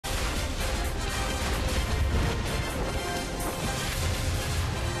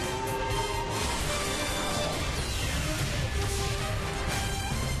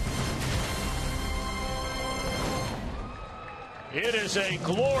It is a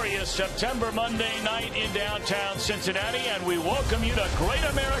glorious September Monday night in downtown Cincinnati, and we welcome you to Great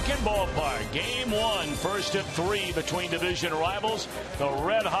American Ballpark. Game one, first of three between division rivals. The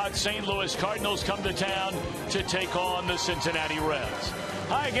red-hot St. Louis Cardinals come to town to take on the Cincinnati Reds.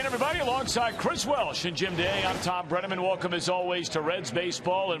 Hi again, everybody. Alongside Chris Welsh and Jim Day, I'm Tom Brenneman. Welcome, as always, to Reds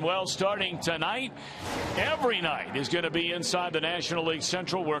baseball. And, well, starting tonight, every night is going to be inside the National League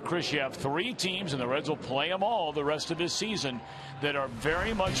Central, where, Chris, you have three teams, and the Reds will play them all the rest of this season, that are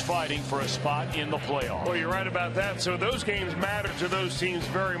very much fighting for a spot in the playoffs. Well, you're right about that. So those games matter to those teams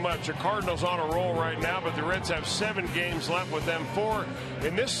very much. The Cardinals on a roll right now, but the Reds have 7 games left with them, 4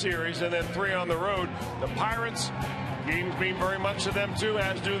 in this series and then 3 on the road. The Pirates, games mean very much to them, too,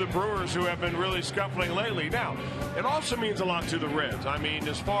 as do the Brewers, who have been really scuffling lately. Now, it also means a lot to the Reds. I mean,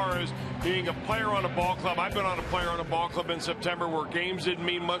 as far as being a player on a ball club, I've been on a player on a ball club in September where games didn't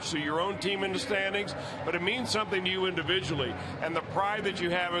mean much to your own team in the standings, but it means something to you individually. And the pride that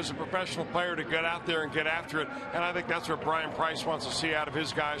you have as a professional player to get out there and get after it, and I think that's what Brian Price wants to see out of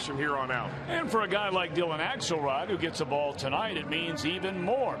his guys from here on out. And for a guy like Dylan Axelrod, who gets a ball tonight, it means even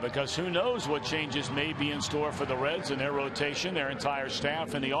more, because who knows what changes may be in store for the Reds and their rotation, their entire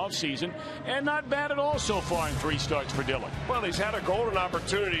staff in the offseason. And not bad at all so far in 3 starts for Dylan. Well, he's had a golden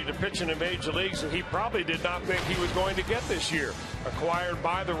opportunity to pitch in the major leagues that he probably did not think he was going to get this year. Acquired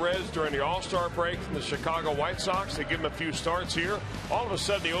by the Reds during the All-Star break from the Chicago White Sox. They give him a few starts here. All of a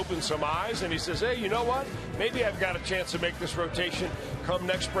sudden, he opens some eyes, and he says, hey, you know what? Maybe I've got a chance to make this rotation come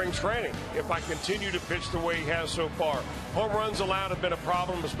next spring training if I continue to pitch the way he has so far. Home runs allowed have been a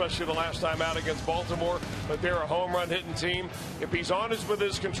problem, especially the last time out against Baltimore, but they're a home run hitting team. If he's honest with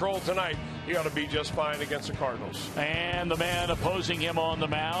his control tonight, he ought to be just fine against the Cardinals. And the man opposing him on the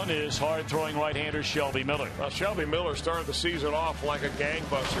mound is hard-throwing right-hander Shelby Miller. Well, Shelby Miller started the season off like a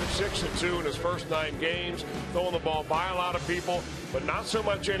gangbuster, 6-2 in his first 9 games, throwing the ball by a lot of people, but not so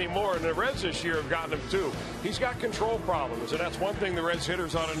much anymore. And the Reds this year have gotten him too. He's got control problems, and that's one thing the Reds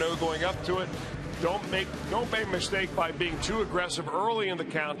hitters ought to know going up to it. Don't make a mistake by being too aggressive early in the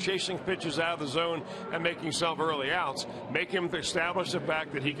count, chasing pitches out of the zone and making yourself early outs. Make him establish the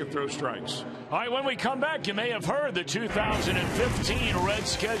fact that he can throw strikes. All right, when we come back, you may have heard the 2015 Reds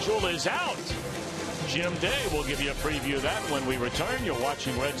schedule is out. Jim Day will give you a preview of that when we return. You're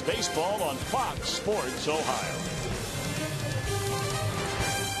watching Reds baseball on Fox Sports Ohio.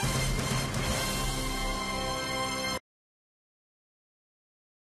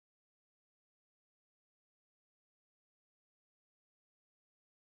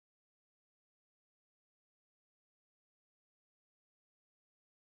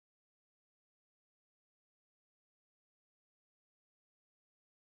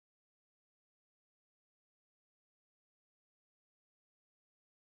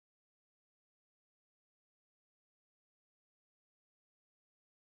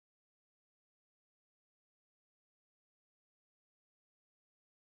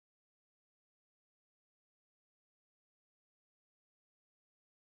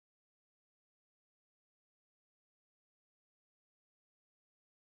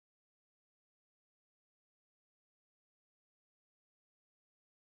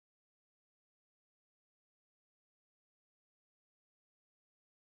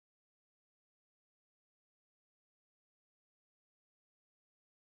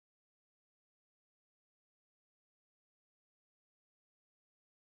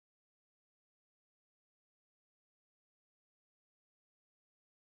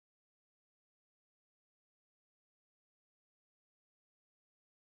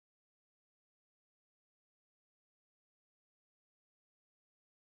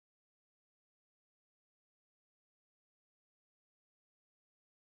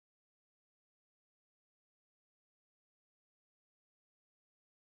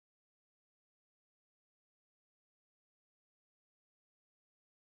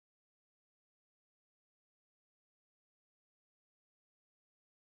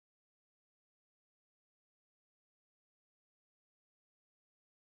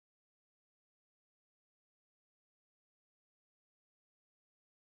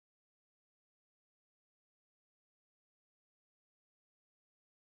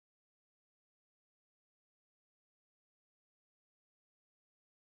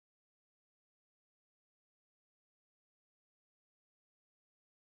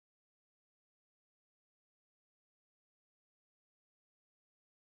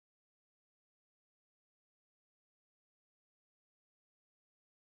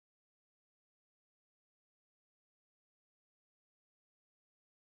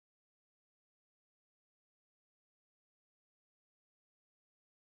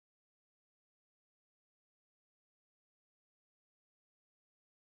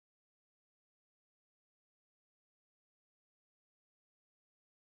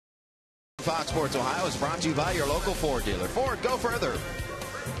 Fox Sports Ohio is brought to you by your local Ford dealer. Ford, go further.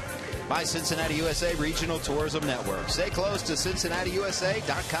 By Cincinnati USA Regional Tourism Network. Stay close to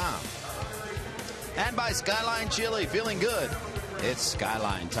CincinnatiUSA.com. And by Skyline Chili. Feeling good? It's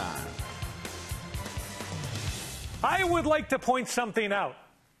Skyline time. I would like to point something out.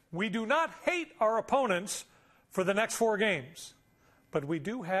 We do not hate our opponents for the next 4 games, but we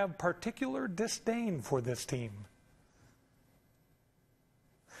do have particular disdain for this team.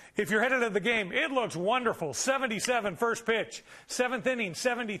 If you're headed to the game, it looks wonderful. 77 first pitch, 7th inning,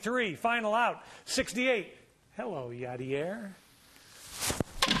 73, final out, 68. Hello, Yadier.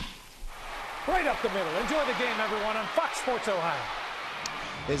 Right up the middle. Enjoy the game, everyone, on Fox Sports Ohio.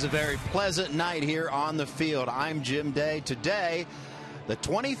 It's a very pleasant night here on the field. I'm Jim Day. Today, the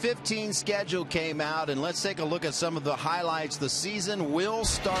 2015 schedule came out, and let's take a look at some of the highlights. The season will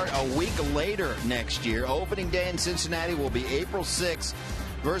start a week later next year. Opening day in Cincinnati will be April 6th.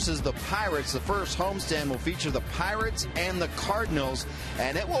 Versus the Pirates. The first homestand will feature the Pirates and the Cardinals,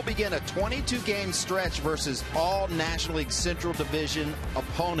 and it will begin a 22-game stretch versus all National League Central Division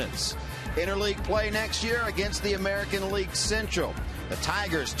opponents. Interleague play next year against the American League Central. The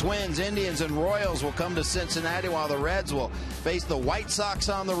Tigers, Twins, Indians, and Royals will come to Cincinnati, while the Reds will face the White Sox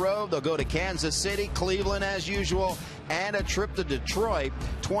on the road. They'll go to Kansas City, Cleveland as usual, and a trip to Detroit.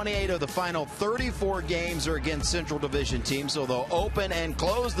 28 of the final 34 games are against Central Division teams, so they'll open and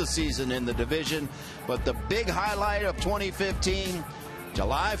close the season in the division. But the big highlight of 2015,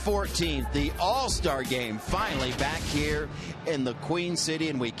 July 14th, the All-Star Game finally back here in the Queen City,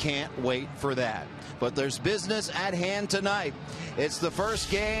 and we can't wait for that. But there's business at hand tonight. It's the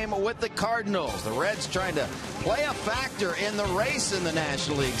first game with the Cardinals. The Reds trying to play a factor in the race in the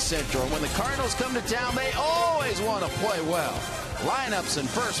National League Central. And when the Cardinals come to town, they always want to play well. Lineups and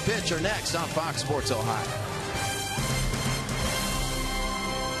first pitch are next on Fox Sports Ohio.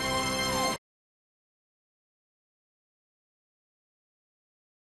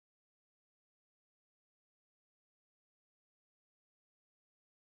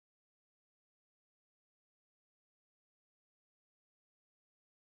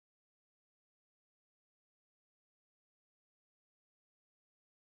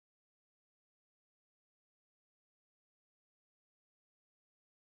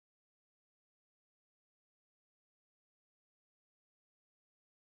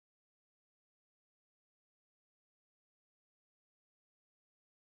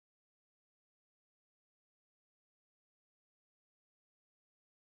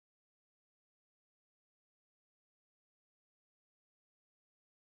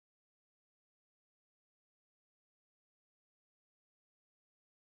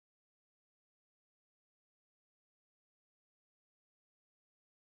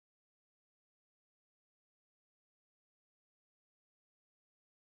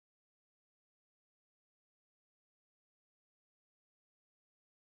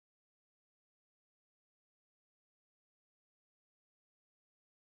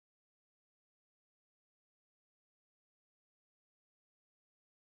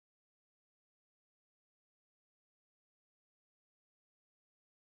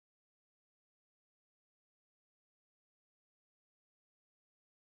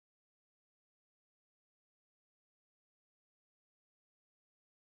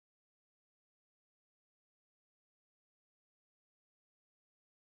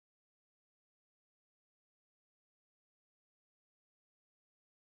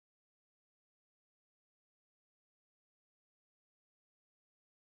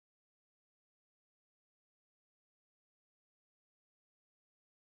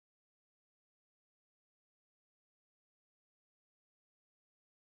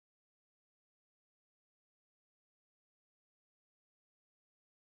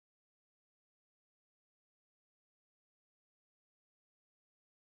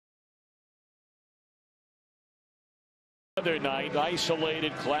 Other night,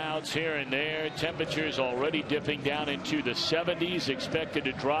 isolated clouds here and there. Temperatures already dipping down into the 70s. Expected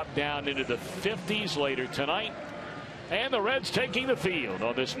to drop down into the 50s later tonight. And the Reds taking the field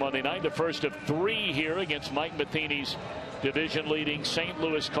on this Monday night. The first of 3 here against Mike Matheny's division-leading St.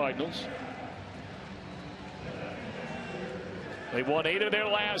 Louis Cardinals. They won 8 of their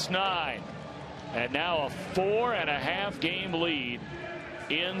last 9. And now a 4.5 game lead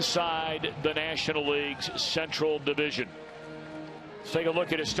inside the National League's Central Division. Let's take a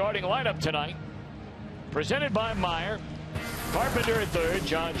look at his starting lineup tonight. Presented by Meyer. Carpenter at third,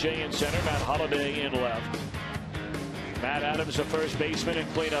 John Jay in center, Matt Holliday in left. Matt Adams, a first baseman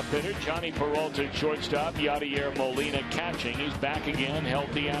and cleanup hitter. Johnny Peralta, shortstop. Yadier Molina catching. He's back again,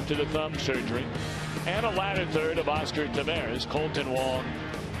 healthy after the thumb surgery. And a ladder third of Oscar Taveras, Colton Wong,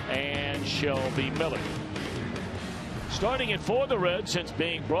 and Shelby Miller. Starting it for the Reds since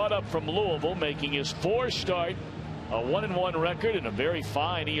being brought up from Louisville, making his 4th start, a 1-1 record and a very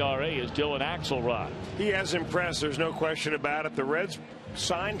fine ERA is Dylan Axelrod. He has impressed. There's no question about it. The Reds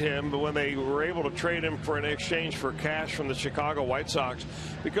signed him, but when they were able to trade him for an exchange for cash from the Chicago White Sox,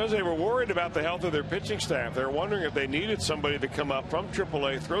 because they were worried about the health of their pitching staff. They were wondering if they needed somebody to come up from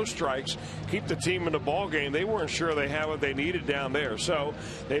AAA, throw strikes, keep the team in the ball game. They weren't sure they had what they needed down there. So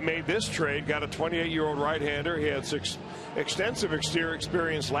they made this trade, got a 28-year-old right-hander. He had extensive exterior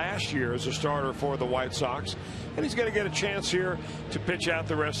experience last year as a starter for the White Sox, and he's going to get a chance here to pitch out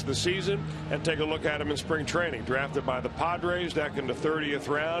the rest of the season. And take a look at him in spring training. Drafted by the Padres back in the 30th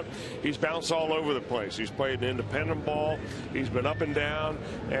round. He's bounced all over the place. He's played independent ball. He's been up and down,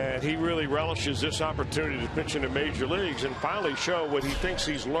 and he really relishes this opportunity to pitch in the major leagues and finally show what he thinks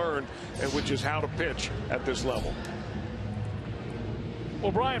he's learned, and which is how to pitch at this level.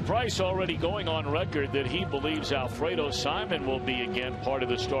 Well, Brian Price already going on record that he believes Alfredo Simon will be again part of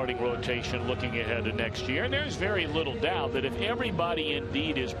the starting rotation looking ahead to next year. And there's very little doubt that if everybody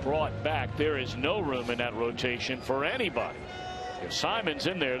indeed is brought back, there is no room in that rotation for anybody. If Simon's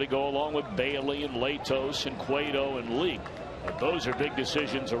in there to go along with Bailey and Latos and Cueto and Lee, but those are big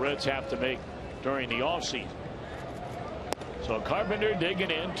decisions the Reds have to make during the offseason. So Carpenter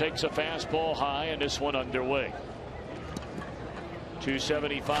digging in, takes a fastball high, and this one underway.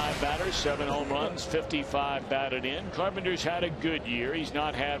 275 batters, 7 home runs, 55 batted in. Carpenter's had a good year. He's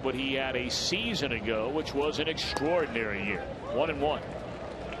not had what he had a season ago, which was an extraordinary year. 1-1.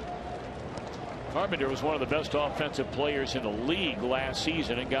 Carpenter was one of the best offensive players in the league last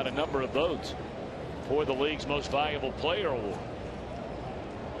season and got a number of votes for the league's most valuable player award.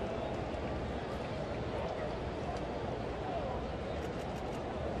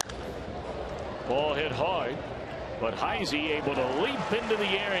 Ball hit hard, but Heisey able to leap into the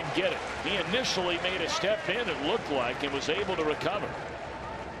air and get it. He initially made a step in, it looked like, and was able to recover.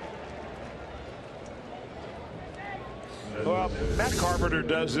 Well, Matt Carpenter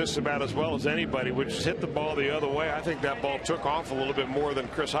does this about as well as anybody, which is hit the ball the other way. I think that ball took off a little bit more than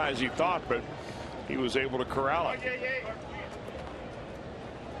Chris Heisey thought, but he was able to corral it.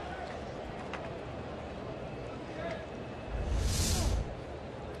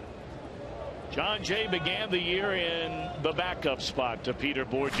 John Jay began the year in the backup spot to Peter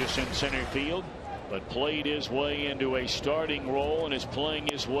Bourjos in center field, but played his way into a starting role and is playing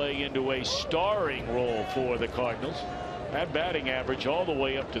his way into a starring role for the Cardinals. That batting average all the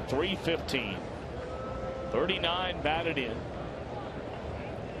way up to .315. 39 batted in.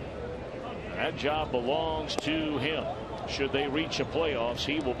 That job belongs to him. Should they reach the playoffs,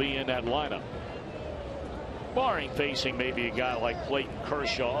 he will be in that lineup. Barring facing maybe a guy like Clayton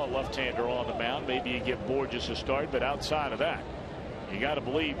Kershaw, a left-hander on the mound, maybe you give Bourjos a start, but outside of that, you got to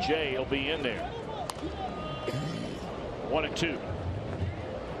believe Jay will be in there. 1-2.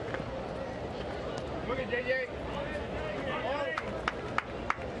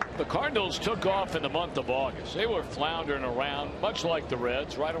 The Cardinals took off in the month of August. They were floundering around, much like the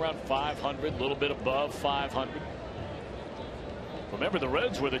Reds, right around 500, a little bit above 500. Remember, the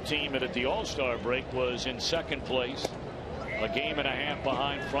Reds were the team that at the All-Star break was in second place, a game and a half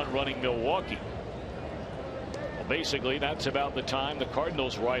behind front-running Milwaukee. Well, basically, that's about the time the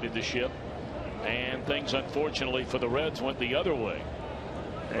Cardinals righted the ship, and things, unfortunately for the Reds, went the other way.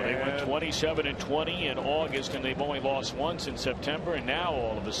 Well, they went 27-20 in August, and they've only lost once in September, and now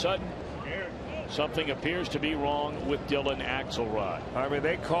all of a sudden something appears to be wrong with Dylan Axelrod. I mean,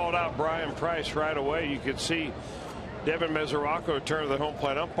 they called out Brian Price right away. You could see Devin Mesoraco turn to the home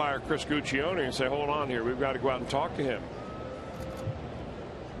plate umpire Chris Guccione and say, hold on here, we've got to go out and talk to him.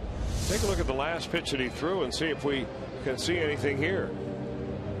 Take a look at the last pitch that he threw and see if we can see anything here.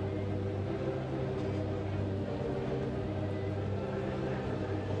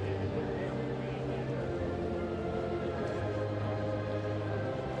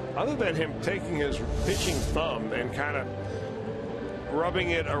 Other than him taking his pitching thumb and kind of rubbing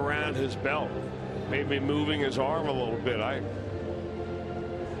it around his belt, maybe moving his arm a little bit,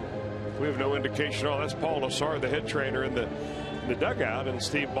 we have no indication. Oh, that's Paul Lassard, the head trainer in the dugout, and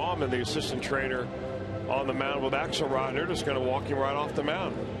Steve Bauman, the assistant trainer on the mound with Axelrod. They're just going to walk him right off the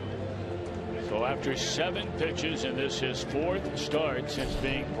mound. So after 7 pitches in this, his 4th start since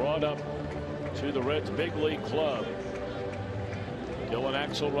being brought up to the Reds big league club, Dylan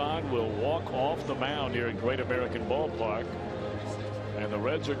Axelrod will walk off the mound here at Great American Ballpark. And the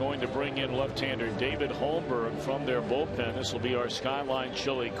Reds are going to bring in left-hander David Holmberg from their bullpen. This will be our Skyline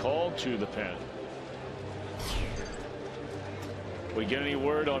Chili call to the pen. We get any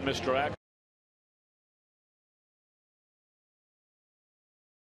word on Mr. Axelrod?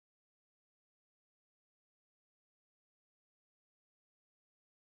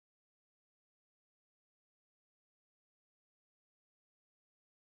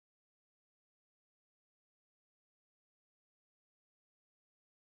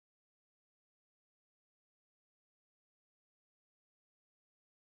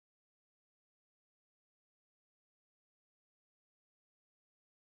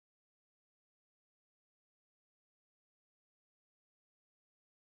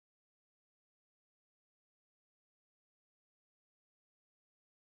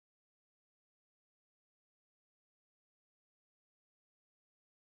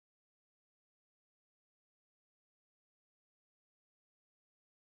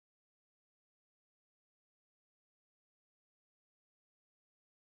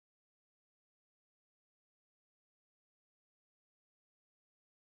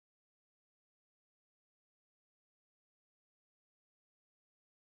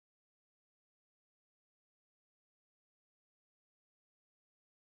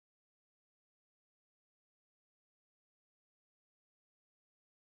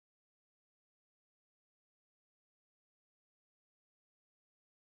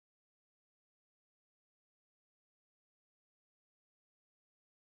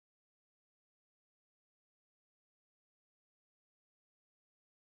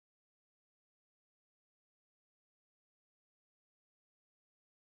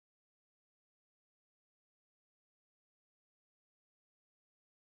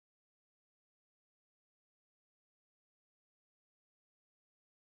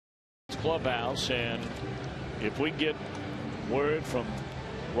 clubhouse, and if we get word from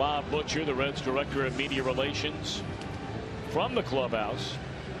Rob Butcher, the Reds director of media relations, from the clubhouse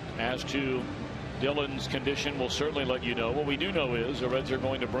as to Dylan's condition, we'll certainly let you know. What we do know is the Reds are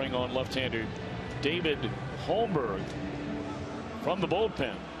going to bring on left-hander David Holmberg from the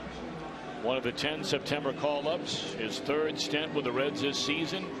bullpen. One of the 10 September call-ups, his third stint with the Reds this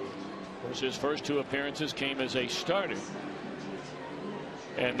season. Of course, his first 2 appearances came as a starter,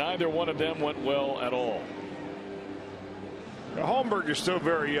 and neither one of them went well at all. Now, Holmberg is still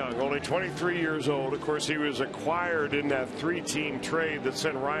very young, only 23 years old. Of course, he was acquired in that 3-team trade that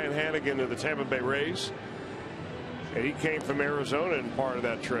sent Ryan Hanigan to the Tampa Bay Rays, and he came from Arizona in part of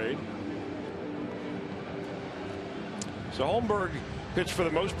that trade. So Holmberg pitched for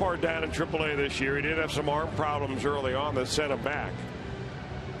the most part down in AAA this year. He did have some arm problems early on that sent him back.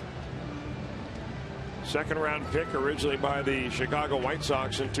 Second round pick originally by the Chicago White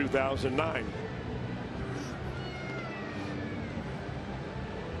Sox in 2009.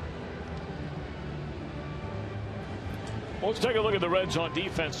 Let's take a look at the Reds on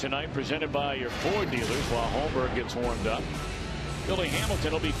defense tonight, presented by your Ford dealers while Holmberg gets warmed up. Billy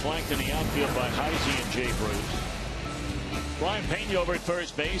Hamilton will be flanked in the outfield by Heisey and Jay Bruce. Brian Pena over at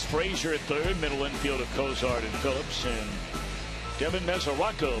first base, Frazier at third, middle infield of Cozart and Phillips, and Devin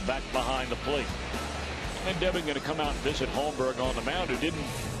Mesoraco back behind the plate. And Devin going to come out and visit Holmberg on the mound, who didn't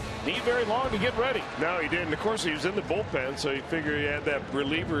need very long to get ready. No, he didn't. Of course, he was in the bullpen, so he figured he had that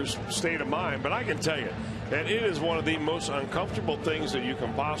reliever's state of mind. But I can tell you that it is one of the most uncomfortable things that you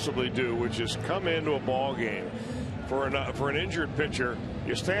can possibly do, which is come into a ball game for an injured pitcher.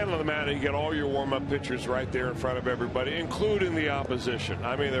 You stand on the mound and you get all your warm-up pitchers right there in front of everybody, including the opposition.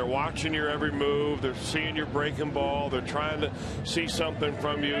 I mean, they're watching your every move. They're seeing your breaking ball. They're trying to see something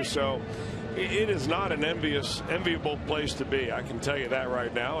from you. So it is not an enviable place to be. I can tell you that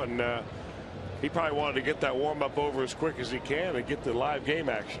right now. And he probably wanted to get that warm-up over as quick as he can and get the live game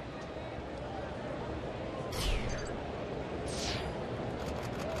action.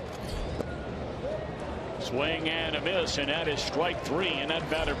 Swing and a miss, and that is strike 3, and that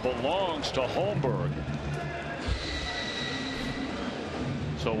batter belongs to Holmberg.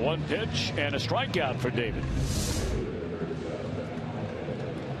 So 1 pitch and a strikeout for David.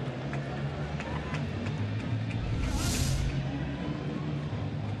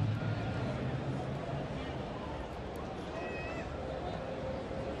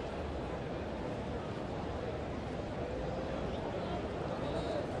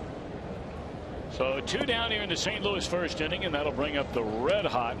 So 2 down here in the St. Louis first inning, and that'll bring up the red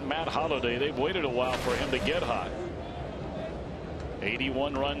hot Matt Holliday. They've waited a while for him to get hot.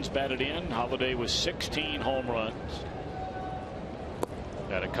 81 runs batted in. Holliday with 16 home runs.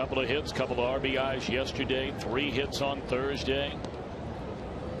 Had a couple of hits, couple of RBIs yesterday, 3 hits on Thursday.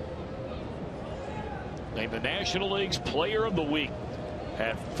 Named the National League's Player of the Week.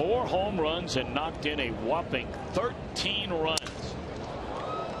 Had 4 home runs and knocked in a whopping 13 runs.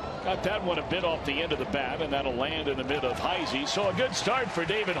 Got that one a bit off the end of the bat, and that'll land in the mid of Heisey. So a good start for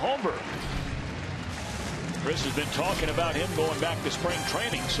David Holmberg. Chris has been talking about him going back to spring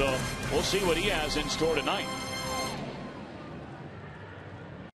training, so we'll see what he has in store tonight.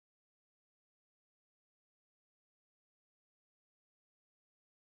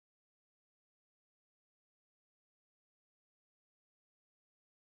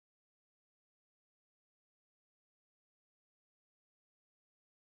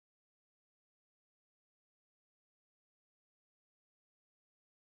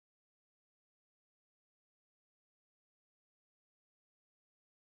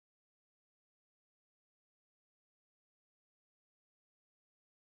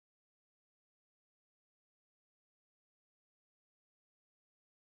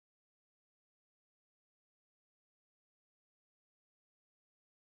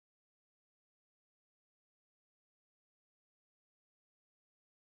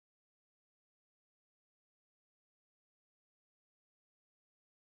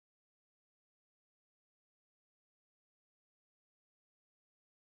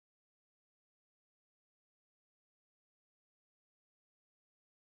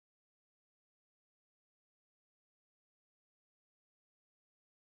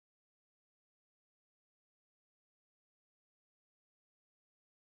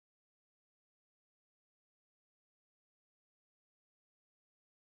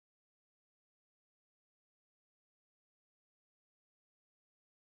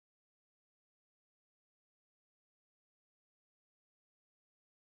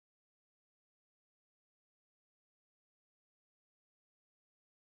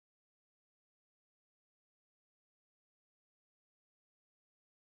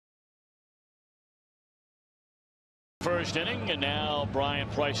 First inning, and now Brian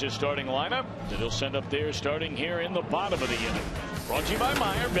Price's starting lineup that he'll send up there starting here in the bottom of the inning. Brought to you by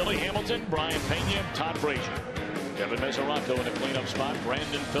Meyer, Billy Hamilton, Brian Pena, Todd Frazier. Kevin Mesoraco in a cleanup spot,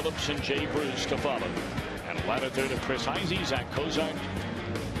 Brandon Phillips and Jay Bruce to follow. And a latter third of Chris Heisey, Zach Kozak,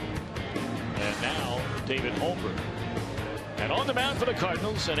 and now David Holmberg. And on the mound for the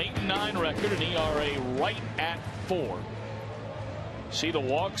Cardinals, an 8-9 record, an ERA right at 4. See the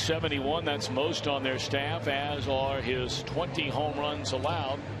walk, 71. That's most on their staff, as are his 20 home runs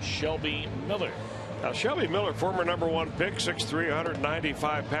allowed. Shelby Miller. Now, Shelby Miller, former #1 pick, 6'3",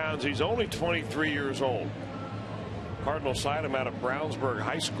 195 pounds. He's only 23 years old. Cardinals signed him out of Brownsburg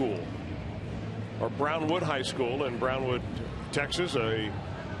High School, or Brownwood High School in Brownwood, Texas, a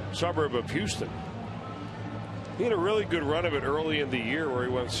suburb of Houston. He had a really good run of it early in the year where he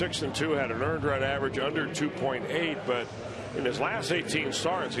went 6-2, had an earned run average under 2.8, but in his last 18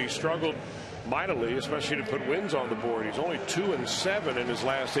 starts, he struggled mightily, especially to put wins on the board. He's only 2-7 in his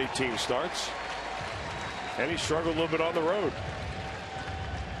last 18 starts, and he struggled a little bit on the road.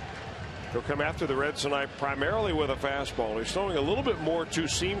 He'll come after the Reds tonight primarily with a fastball. He's throwing a little bit more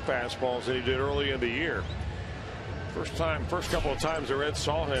two-seam fastballs than he did early in the year. First couple of times the Reds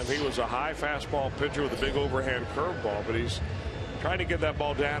saw him, he was a high fastball pitcher with a big overhand curveball, but he's trying to get that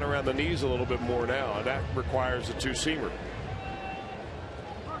ball down around the knees a little bit more now, and that requires a two-seamer.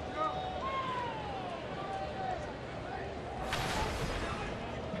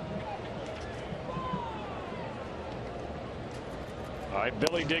 All right,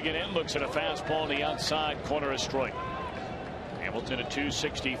 Billy digging in, looks at a fastball on the outside corner, a strike. Hamilton at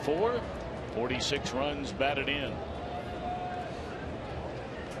 264, 46 runs batted in.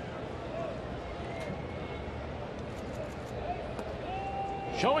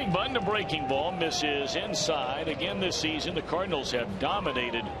 Showing button to breaking ball, misses inside. Again this season, the Cardinals have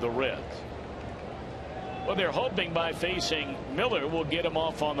dominated the Reds. Well, they're hoping by facing Miller will get him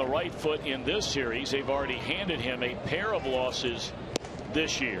off on the right foot in this series. They've already handed him a pair of losses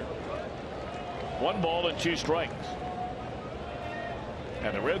this year. 1 ball and 2 strikes.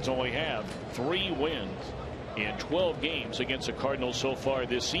 And the Reds only have 3 wins in 12 games against the Cardinals so far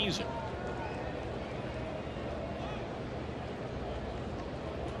this season.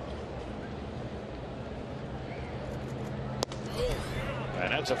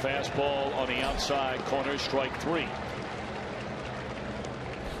 And that's a fastball on the outside corner, strike 3.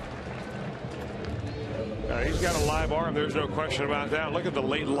 He's got a live arm. There's no question about that. Look at the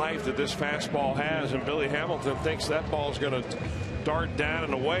late life that this fastball has, and Billy Hamilton thinks that ball is going to dart down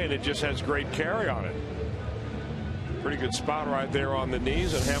and away, and it just has great carry on it. Pretty good spot right there on the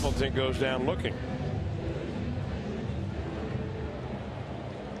knees, and Hamilton goes down looking.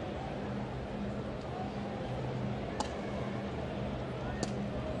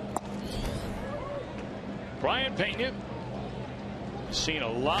 Brian Pena seen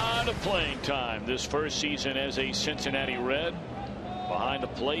a lot of playing time this first season as a Cincinnati Red. Behind the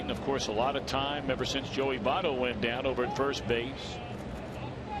plate, and of course a lot of time ever since Joey Votto went down over at first base.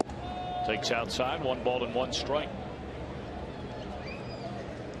 Takes outside, 1 ball and 1 strike.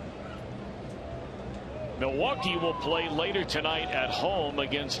 Milwaukee will play later tonight at home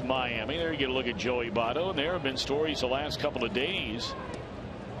against Miami. There you get a look at Joey Votto, and there have been stories the last couple of days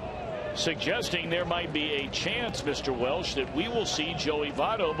suggesting there might be a chance, Mr. Welsh, that we will see Joey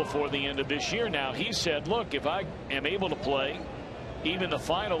Votto before the end of this year. Now, he said, look, if I am able to play even the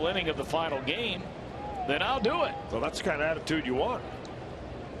final inning of the final game, then I'll do it. Well, that's the kind of attitude you want.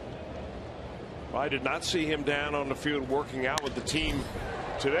 I did not see him down on the field working out with the team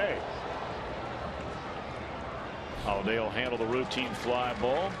today. Holiday will handle the routine fly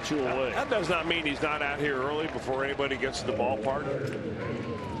ball, 2 away. That does not mean he's not out here early before anybody gets to the ballpark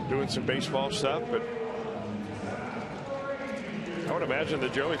doing some baseball stuff, but I would imagine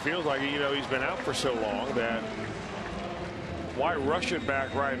that Joey feels like, you know, he's been out for so long that why rush it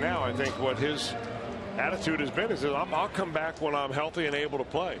back right now? I think what his attitude has been is that I'll come back when I'm healthy and able to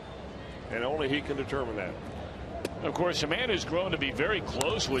play, and only he can determine that. Of course, a man who's grown to be very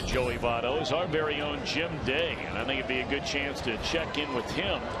close with Joey Votto is our very own Jim Day, and I think it'd be a good chance to check in with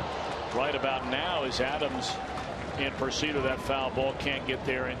him right about now as Adams in pursuit of that foul ball can't get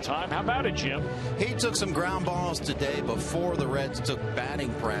there in time. How about it, Jim? He took some ground balls today before the Reds took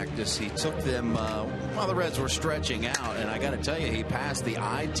batting practice. He took them while the Reds were stretching out, and I got to tell you, he passed the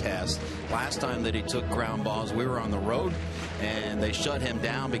eye test. Last time that he took ground balls, we were on the road, and they shut him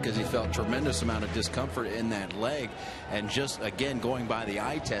down because he felt tremendous amount of discomfort in that leg. And just, again, going by the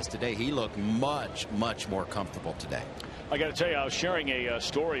eye test today, he looked much, much more comfortable today. I got to tell you, I was sharing a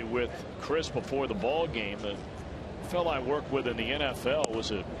story with Chris before the ball game. The fellow I worked with in the NFL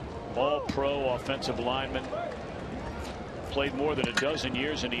was an all-pro offensive lineman. played more than a dozen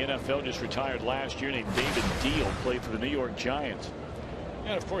years in the NFL, just retired last year, named David Deal, played for the New York Giants.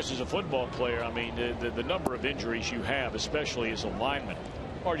 And of course, as a football player, I mean, the number of injuries you have, especially as a lineman,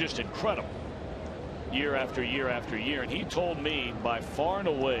 are just incredible. Year after year after year. And he told me by far and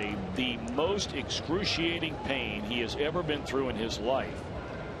away the most excruciating pain he has ever been through in his life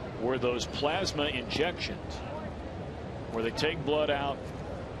were those plasma injections, where they take blood out,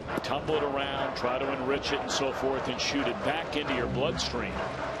 tumble it around, try to enrich it and so forth, and shoot it back into your bloodstream.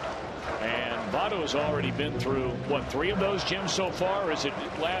 And Votto's already been through, what, 3 of those, Jim, so far? Or is it,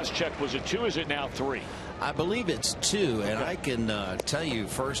 last check, was it 2? Is it now 3? I believe it's 2, and I can tell you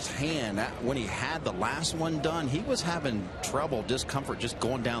firsthand that when he had the last one done, he was having trouble, discomfort just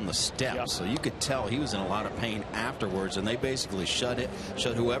going down the steps. Yep. So you could tell he was in a lot of pain afterwards, and they basically shut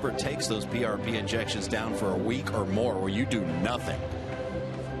whoever takes those PRP injections down for a week or more, where you do nothing.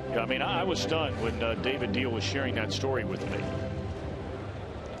 Yeah, I mean, I was stunned when David Deal was sharing that story with me.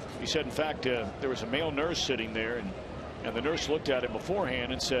 He said, in fact, there was a male nurse sitting there, and the nurse looked at him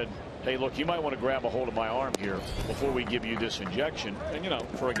beforehand and said, hey, look, you might want to grab a hold of my arm here before we give you this injection. And, you know,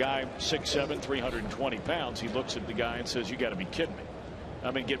 for a guy 6'7", 320 pounds, he looks at the guy and says, you got to be kidding me.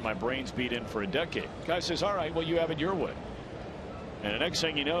 I've been getting my brains beat in for a decade. The guy says, all right, well, you have it your way. And the next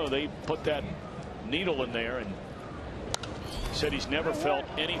thing you know, they put that needle in there, and he said he's never felt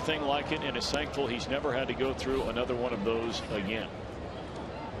anything like it and is thankful he's never had to go through another one of those again.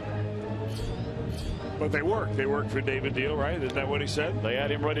 But they worked. They worked for David Deal, right? Isn't that what he said? They had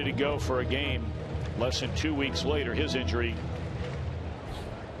him ready to go for a game. Less than 2 weeks later, his injury,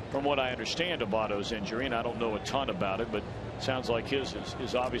 from what I understand of Votto's injury, and I don't know a ton about it, but it sounds like his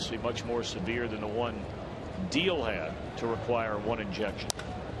is obviously much more severe than the one Deal had to require 1 injection.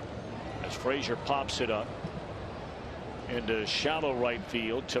 As Frazier pops it up into shallow right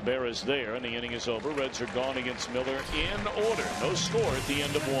field, Tavera's there, and the inning is over. Reds are gone against Miller in order. No score at the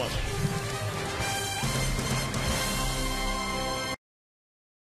end of 1.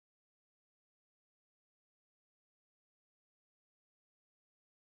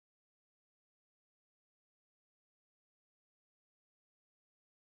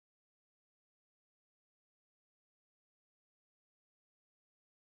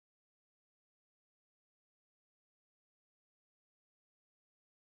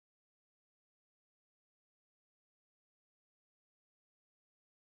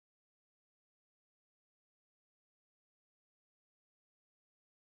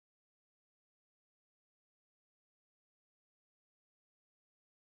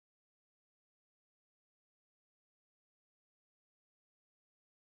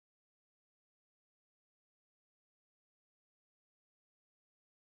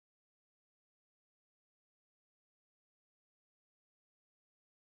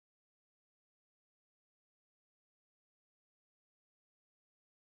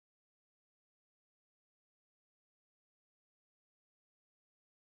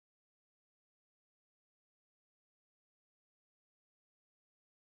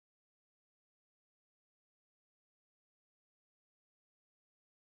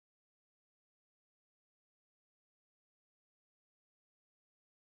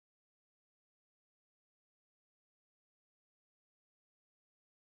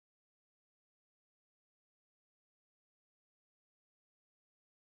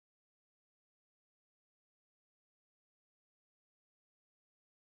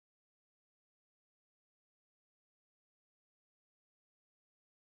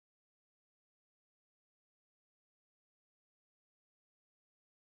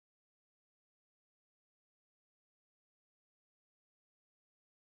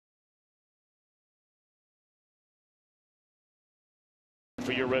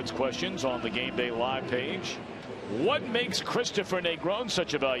 For your Reds questions on the Game Day Live page, what makes Christopher Negron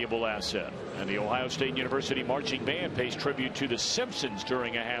such a valuable asset? And the Ohio State University Marching Band pays tribute to the Simpsons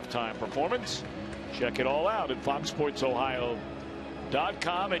during a halftime performance. Check it all out at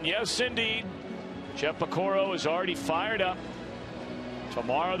foxsportsohio.com. And yes, indeed, Jeff Piccoro is already fired up.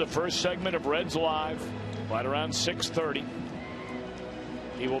 Tomorrow, the first segment of Reds Live, right around 6:30.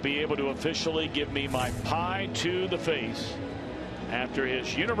 He will be able to officially give me my pie to the face after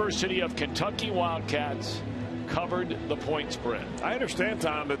his University of Kentucky Wildcats covered the point spread. I understand,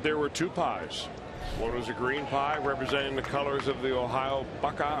 Tom, that there were 2 pies. One was a green pie representing the colors of the Ohio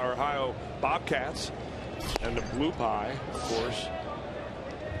Bobcats, and the blue pie, of course,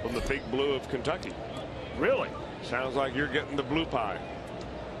 from the Big Blue of Kentucky. Really? Sounds like you're getting the blue pie.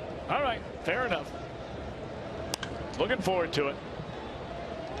 All right, fair enough. Looking forward to it.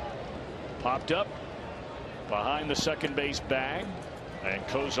 Popped up behind the second base bag. And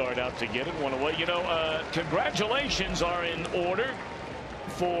Cozart out to get it. One away. You know, congratulations are in order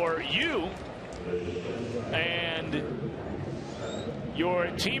for you and your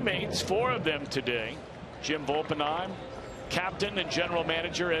teammates, 4 of them today. Jim Volpenheim, captain and general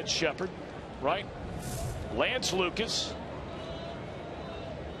manager Ed Shepard, right? Lance Lucas.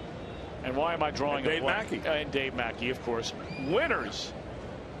 And why am I drawing Dave Mackey? And Dave Mackey, of course. Winners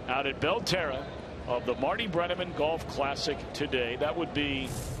out at Belterra of the Marty Brennaman Golf Classic today. That would be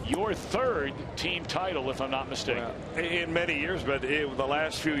your 3rd team title, if I'm not mistaken. Well, in many years, but the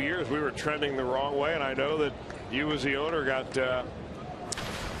last few years we were trending the wrong way, and I know that you as the owner got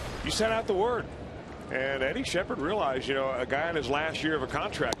you sent out the word, and Eddie Shepard realized, you know, a guy in his last year of a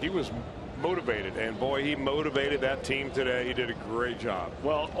contract, he was motivated, and boy, he motivated that team today. He did a great job.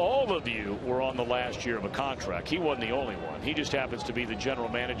 Well, all of you were on the last year of a contract. He wasn't the only one. He just happens to be the general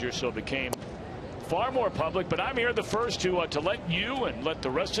manager, so it became far more public. But I'm here the first to let you and let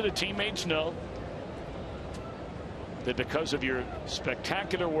the rest of the teammates know that because of your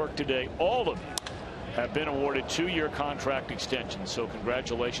spectacular work today, all of you have been awarded 2-year contract extensions. So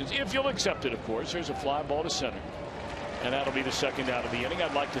congratulations, if you'll accept it, of course. There's a fly ball to center, and that'll be the 2nd out of the inning.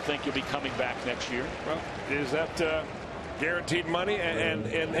 I'd like to think you'll be coming back next year. Well, is that guaranteed money? And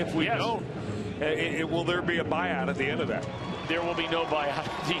if we don't, will there be a buyout at the end of that? There will be no buyout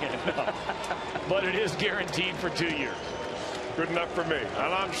at the end, no. But it is guaranteed for 2 years. Good enough for me,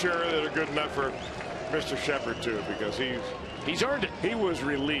 and I'm sure that it's good enough for Mr. Shepard too, because he's earned it. He was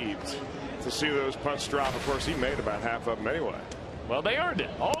relieved to see those punts drop. Of course, he made about half of them anyway. Well, they earned it.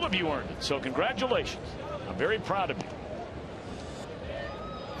 All of you earned it. So congratulations. I'm very proud of you.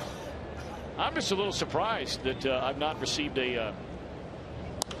 I'm just a little surprised that I've not received a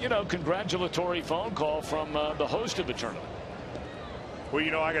congratulatory phone call from the host of the tournament. Well, you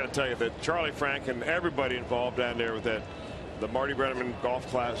know, I got to tell you that Charlie Frank and everybody involved down there with the Marty Brennaman Golf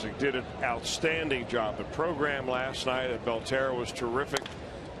Classic did an outstanding job. The program last night at Belterra was terrific.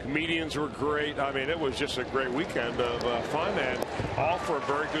 Comedians were great. I mean, it was just a great weekend of fun, and all for a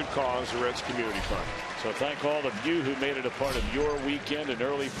very good cause, the Reds Community Fund. So thank all of you who made it a part of your weekend and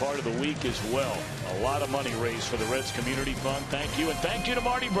early part of the week as well. A lot of money raised for the Reds Community Fund. Thank you, and thank you to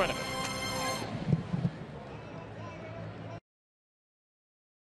Marty Brennaman.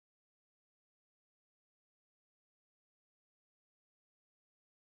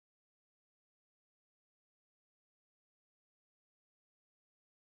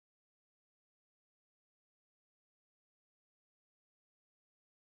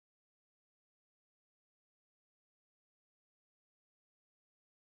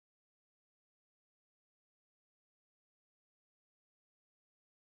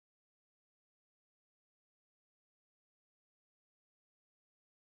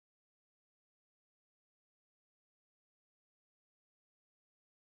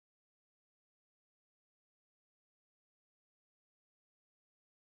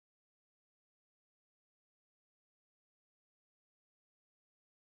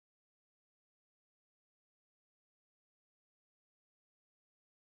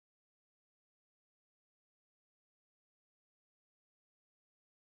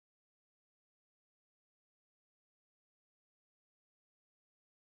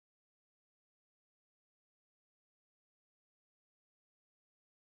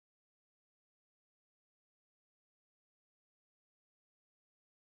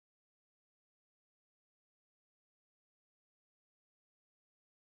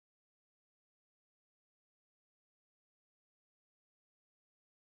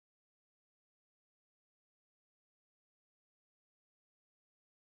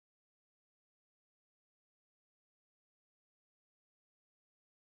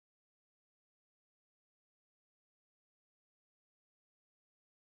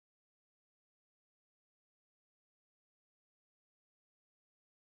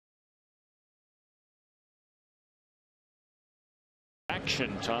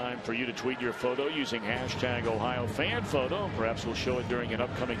 Action time for you to tweet your photo using hashtag #OhioFanPhoto. Perhaps we'll show it during an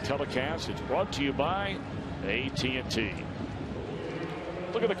upcoming telecast. It's brought to you by AT&T.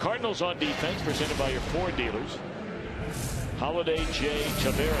 Look at the Cardinals on defense, presented by your Ford dealers. Holiday, Jay,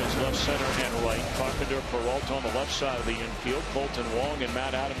 Taveras left, center, and right. Carpenter, Peralta on the left side of the infield. Colton Wong and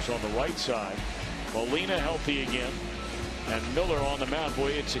Matt Adams on the right side. Molina healthy again. And Miller on the mound. Boy,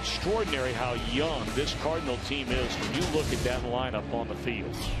 it's extraordinary how young this Cardinal team is when you look at that lineup on the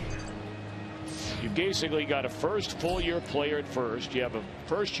field. You've basically got a first full-year player at first. You have a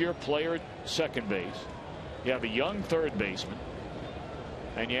first-year player at second base. You have a young third baseman.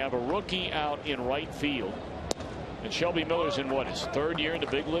 And you have a rookie out in right field. And Shelby Miller's in what, his third year in the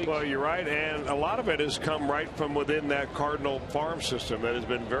big league? Well, you're right, and a lot of it has come right from within that Cardinal farm system that has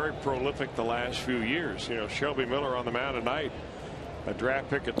been very prolific the last few years. You know, Shelby Miller on the mound tonight, a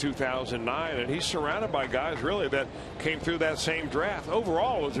draft pick of 2009, and he's surrounded by guys really that came through that same draft.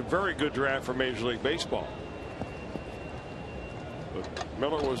 Overall, it was a very good draft for Major League Baseball. But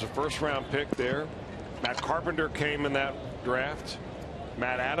Miller was a first-round pick there. Matt Carpenter came in that draft.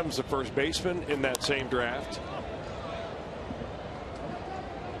 Matt Adams, the first baseman in that same draft.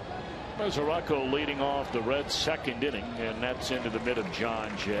 Mesoraco leading off the Reds' second inning, and that's into the mid of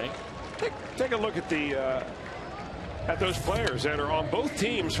John Jay. Take a look at those players that are on both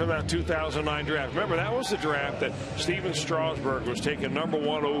teams from that 2009 draft. Remember, that was the draft that Steven Strasburg was taken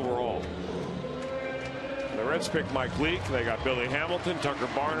 #1 overall. The Reds picked Mike Leake. They got Billy Hamilton, Tucker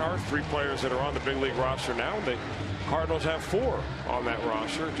Barnhart, 3 players that are on the big league roster now. The Cardinals have 4 on that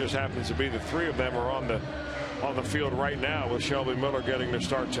roster. It just happens to be the 3 of them are on the field right now, with Shelby Miller getting the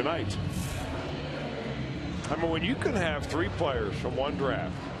start tonight. I mean, when you can have 3 players from one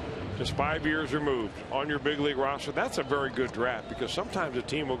draft, just 5 years removed, on your big league roster, that's a very good draft, because sometimes a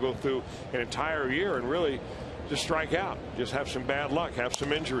team will go through an entire year and really just strike out, just have some bad luck, have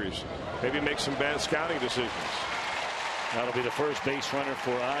some injuries, maybe make some bad scouting decisions. That'll be the first base runner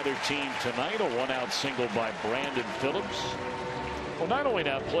for either team tonight. A 1-out single by Brandon Phillips. Well, not only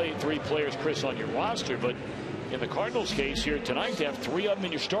now play 3 players, Chris, on your roster, but in the Cardinals case here tonight, to have 3 of them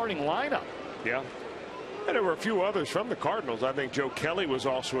in your starting lineup. Yeah. And there were a few others from the Cardinals. I think Joe Kelly was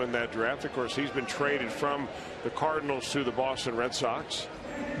also in that draft. Of course, he's been traded from the Cardinals to the Boston Red Sox.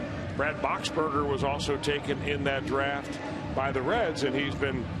 Brad Boxberger was also taken in that draft by the Reds, and he's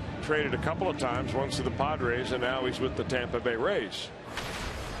been traded a couple of times, once to the Padres, and now he's with the Tampa Bay Rays.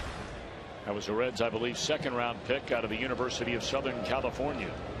 That was the Reds, I believe, second-round pick out of the University of Southern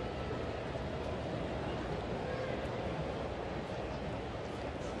California.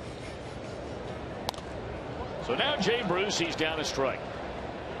 So now Jay Bruce, he's down a strike.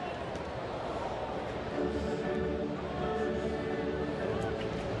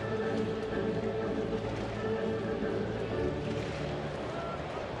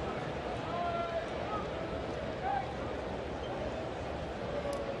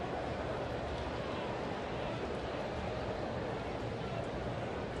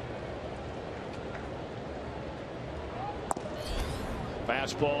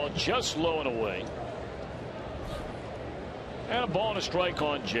 Fastball just low and away. And a ball and a strike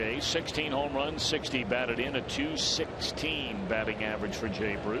on Jay. 16 home runs, 60 batted in, a .216 batting average for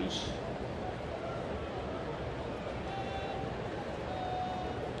Jay Bruce.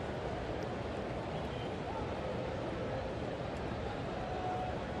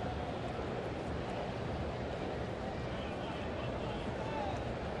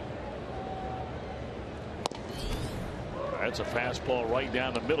 That's a fastball right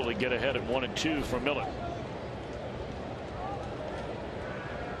down the middle to get ahead at 1-2 for Miller.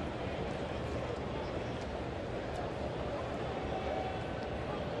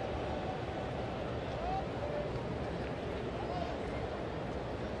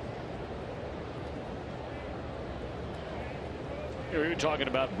 We were talking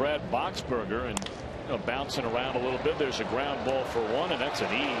about Brad Boxberger and bouncing around a little bit. There's a ground ball for 1, and that's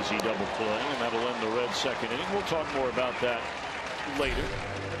an easy double play, and that'll end the Reds' second inning. We'll talk more about that later.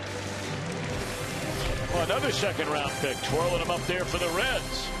 Well, another second-round pick, twirling him up there for the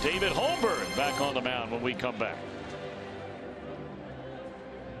Reds. David Holmberg back on the mound when we come back.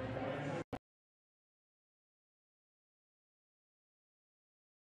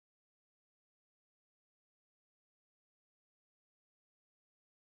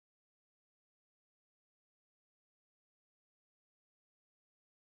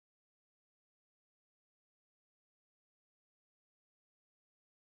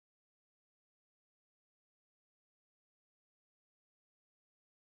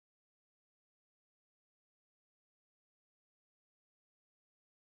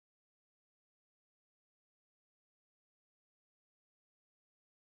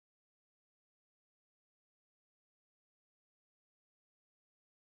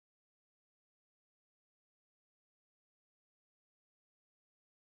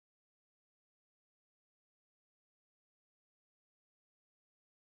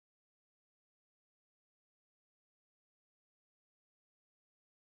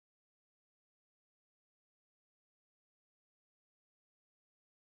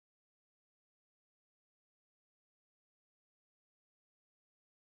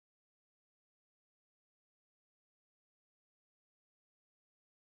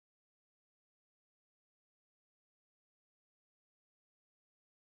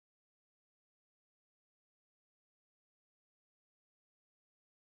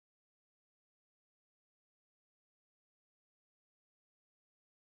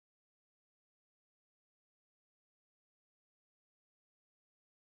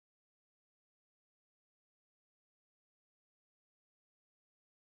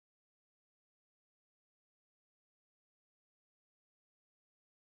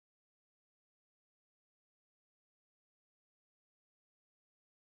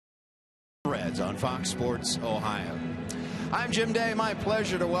 on Fox Sports Ohio. I'm Jim Day. My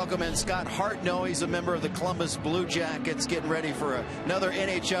pleasure to welcome in Scott Hartnell. He's a member of the Columbus Blue Jackets, getting ready for another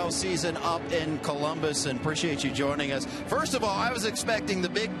NHL season up in Columbus, and appreciate you joining us. First of all, I was expecting the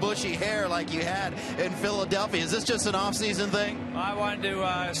big bushy hair like you had in Philadelphia. Is this just an off-season thing? I wanted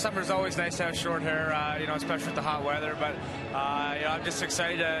to. Summer's always nice to have short hair, especially with the hot weather. But I'm just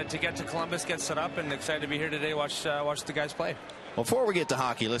excited to get to Columbus, get set up, and excited to be here today. Watch the guys play. Before we get to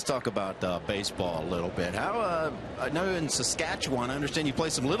hockey, let's talk about baseball a little bit. How I know in Saskatchewan, I understand you play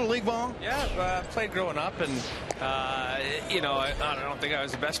some Little League ball? Yeah, played growing up, and I don't think I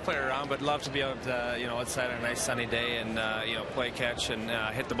was the best player around, but love to be able to, outside on a nice sunny day and, play catch and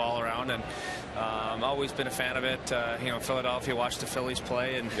hit the ball around. And always been a fan of it. Philadelphia, watched the Phillies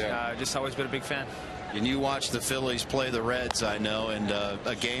play, and just always been a big fan. And you watch the Phillies play the Reds, I know, and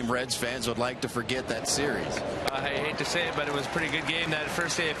a game Reds fans would like to forget that series. I hate to say it, but it was a pretty good game that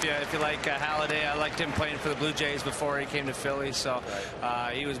first day. If you like Halladay, I liked him playing for the Blue Jays before he came to Philly, so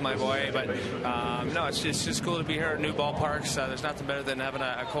he was my boy. But no, it's just cool to be here at new ballparks. There's nothing better than having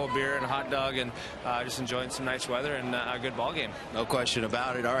a cold beer and a hot dog and just enjoying some nice weather and a good ball game. No question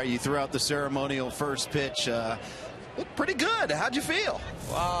about it. All right, you threw out the ceremonial first pitch. Looked pretty good. How'd you feel?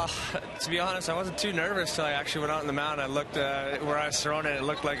 Well, to be honest, I wasn't too nervous till I actually went out on the mound. I looked where I was throwing it. It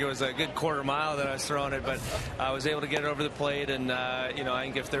looked like it was a good quarter mile that I was throwing it, but I was able to get it over the plate, and I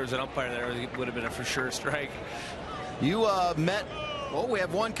think if there was an umpire there, it would have been a for sure strike. You met. Well, we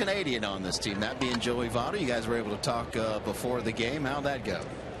have one Canadian on this team, that being Joey Votto. You guys were able to talk before the game. How'd that go?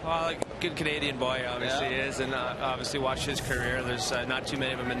 Well, a good Canadian boy, obviously is, and obviously watched his career. There's not too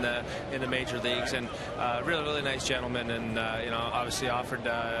many of them in the major leagues, and really nice gentleman. And obviously offered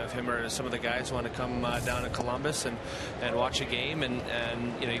him or some of the guys want to come down to Columbus and watch a game.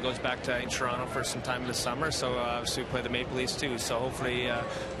 And he goes back to Toronto for some time in the summer. So obviously we play the Maple Leafs too. So hopefully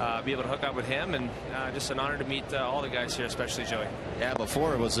be able to hook up with him, and just an honor to meet all the guys here, especially Joey. Yeah,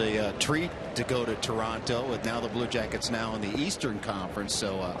 before it was a treat to go to Toronto. With now the Blue Jackets now in the Eastern Conference,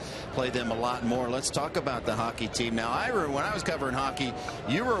 so play them a lot more. Let's talk about the hockey team. Now, when I was covering hockey,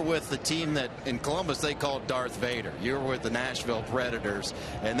 you were with the team that in Columbus they called Darth Vader. You were with the Nashville Predators,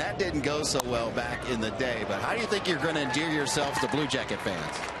 and that didn't go so well back in the day. But how do you think you're going to endear yourself to Blue Jacket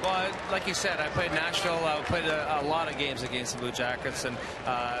fans? Well, like you said, I played Nashville. I played a lot of games against the Blue Jackets, and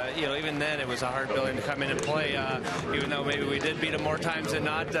even then it was a hard building to come in and play. Even though maybe we did beat them more times than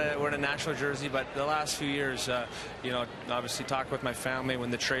not, we're in a Nashville jersey. But the last few years, obviously talked with my family when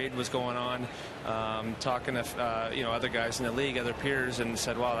the trade was going on, talking to other guys in the league, other peers, and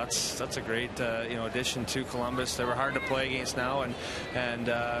said, "Wow, that's a great addition to Columbus." They were hard to play against now, and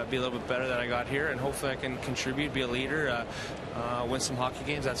be a little bit better that I got here, and hopefully I can contribute, be a leader, win some hockey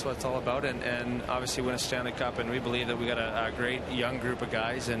games. That's what it's all about, and obviously win a Stanley Cup. And we believe that we got a great young group of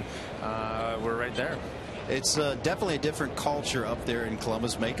guys, and we're right there. It's definitely a different culture up there in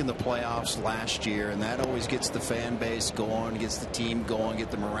Columbus, making the playoffs last year, and that always gets the fan base going, gets the team going,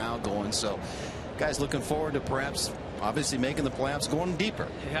 get the morale going. So guys looking forward to perhaps obviously making the playoffs, going deeper.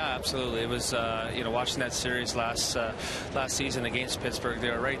 Yeah, absolutely. It was watching that series last season against Pittsburgh. They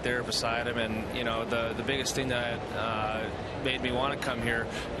were right there beside him, and the biggest thing that made me want to come here,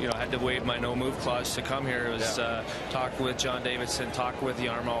 had to waive my no move clause to come here. It was talking with John Davidson, talking with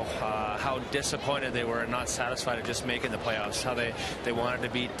Yarmo, how disappointed they were and not satisfied at just making the playoffs, how they wanted to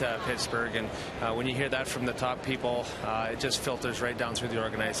beat Pittsburgh. And when you hear that from the top people, it just filters right down through the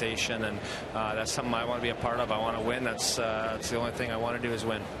organization, and that's something I want to be a part of. I want to win. That's the only thing I want to do is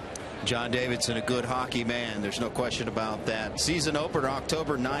win. John Davidson, a good hockey man. There's no question about that. Season opener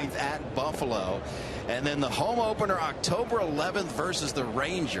October 9th at Buffalo. And then the home opener October 11th versus the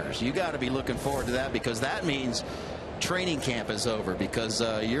Rangers. You got to be looking forward to that, because that means training camp is over, because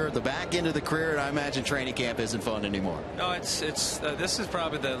you're at the back end of the career, and I imagine training camp isn't fun anymore. No, this is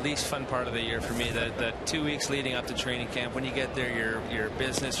probably the least fun part of the year for me. The 2 weeks leading up to training camp, when you get there, your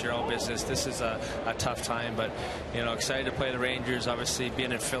business, your own business. This is a tough time, but excited to play the Rangers. Obviously,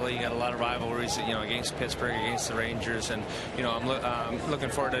 being in Philly, you got a lot of rivalries, against Pittsburgh, against the Rangers, and I'm looking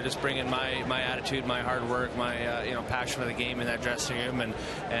forward to just bringing my attitude, my hard work, my passion for the game in that dressing room,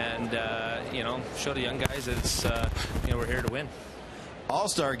 and show the young guys that it's we're here to win.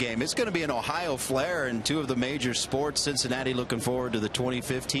 All-Star game. It's going to be an Ohio flair in two of the major sports. Cincinnati looking forward to the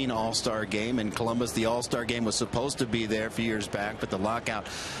 2015 All-Star game. In Columbus, the All-Star game was supposed to be there a few years back, but the lockout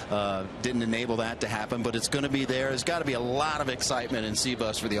didn't enable that to happen. But it's going to be there. There's got to be a lot of excitement in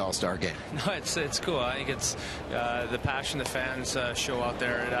C-Bus for the All-Star game. No, it's cool. I think it's the passion the fans show out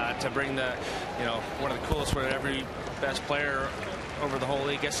there to bring the one of the coolest, where every best player over the whole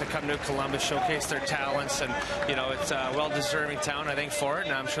league gets to come to Columbus, showcase their talents, and it's a well-deserving town, I think, for it,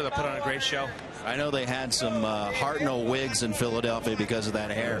 and I'm sure they'll put on a great show. I know they had some Hartnell wigs in Philadelphia because of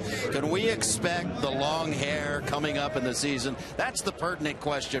that hair. Can we expect the long hair coming up in the season? That's the pertinent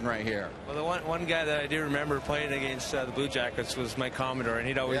question right here. Well, the one guy that I do remember playing against the Blue Jackets was Mike Commodore, and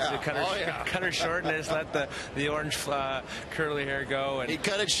he'd always cut her short and just let the orange curly hair go. And he'd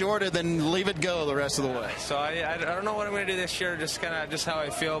cut it short and then leave it go the rest of the way. So I don't know what I'm going to do this year, just how I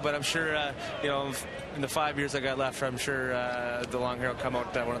feel, but I'm sure in the 5 years I got left, I'm sure the long hair will come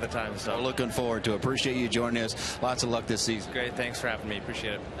out one of the times. So looking forward to it. Appreciate you joining us. Lots of luck this season. Great. Thanks for having me.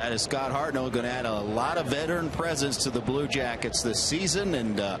 Appreciate it. That is Scott Hartnell, going to add a lot of veteran presence to the Blue Jackets this season,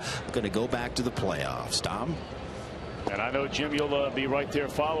 and going to go back to the playoffs. Tom? And I know, Jim, you'll be right there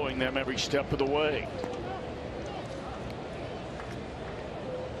following them every step of the way.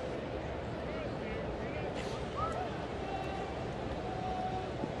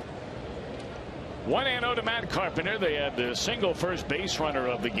 One and oh to Matt Carpenter. They had the single first base runner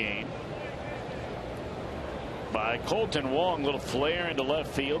of the game by Colton Wong. Little flare into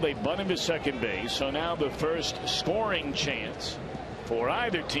left field. They bunt him to second base. So now the first scoring chance for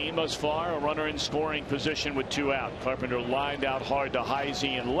either team thus far. A runner in scoring position with 2 out. Carpenter lined out hard to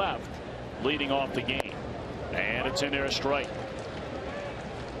Heisey in left, leading off the game. And it's in there, a strike.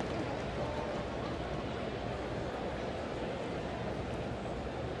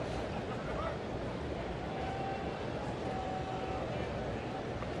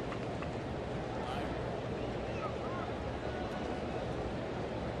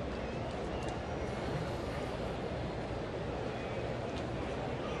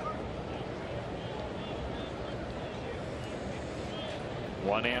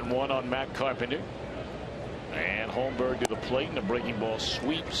 One and one on Matt Carpenter. And Holmberg to the plate, and the breaking ball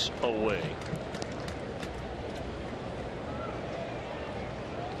sweeps away.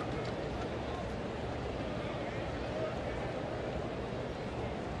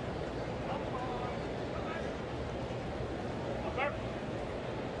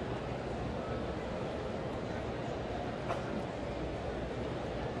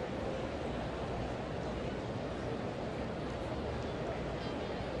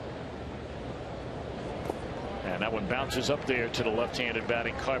 That one bounces up there to the left-handed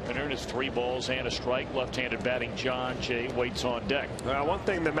batting Carpenter, and it's 3 balls and a strike. Left-handed batting John Jay waits on deck. One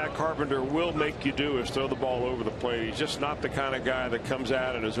thing that Matt Carpenter will make you do is throw the ball over the plate. He's just not the kind of guy that comes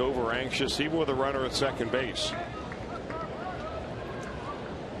out and is over anxious, even with a runner at second base.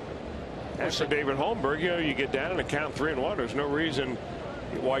 As for David Holmberg, you get down in a count 3-1. There's no reason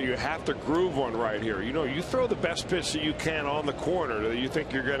why you have to groove one right here. You throw the best pitch that you can on the corner that you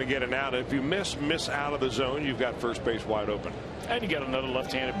think you're going to get an out. If you miss out of the zone, you've got first base wide open. And you got another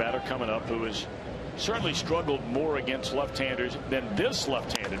left-handed batter coming up who has certainly struggled more against left-handers than this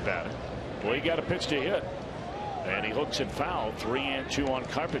left-handed batter. Well, he got a pitch to hit, and he hooks it foul. 3-2 on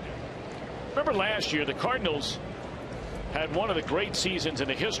Carpenter. Remember last year, the Cardinals had one of the great seasons in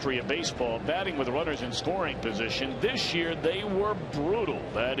the history of baseball, batting with runners in scoring position. This year they were brutal.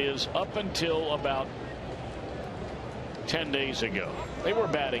 That is up until about 10 days ago. They were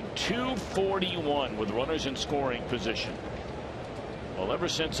batting .241 with runners in scoring position. Well, ever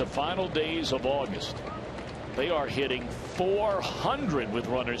since the final days of August, they are hitting .400 with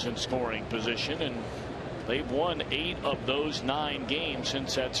runners in scoring position, and they've won 8 of those 9 games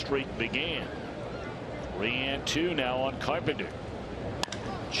since that streak began. 3-2 now on Carpenter.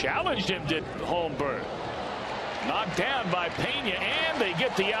 Challenged him, did Holmberg. Knocked down by Pena, and they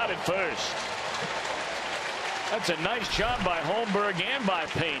get the out at first. That's a nice job by Holmberg and by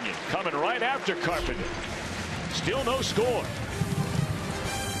Pena, coming right after Carpenter. Still no score.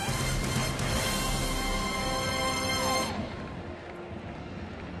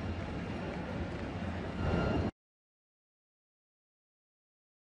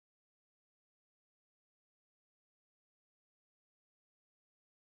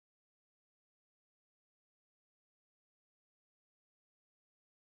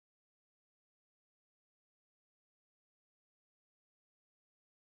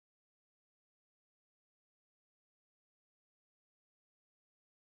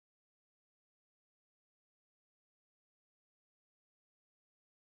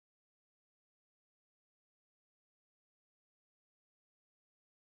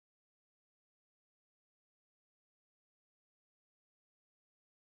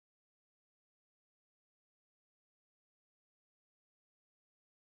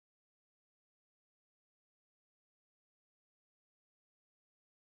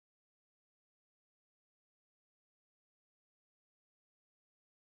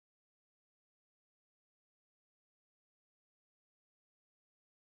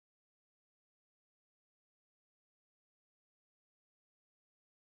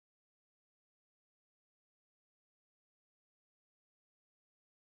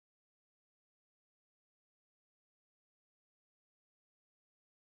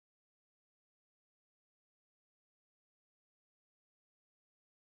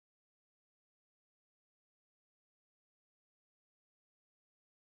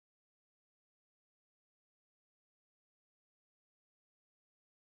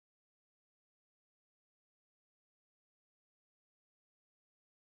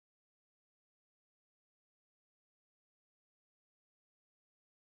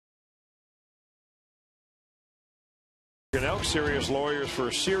 Elk Serious Lawyers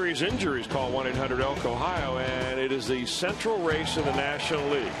for serious injuries. Call 1-800-ELK-OHIO, and it is the central race in the National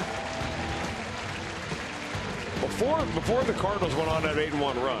League. Before the Cardinals went on that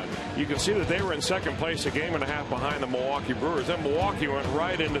 8-1 run, you can see that they were in second place, a game and a half behind the Milwaukee Brewers. Then Milwaukee went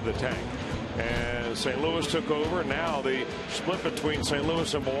right into the tank, and St. Louis took over. Now the split between St.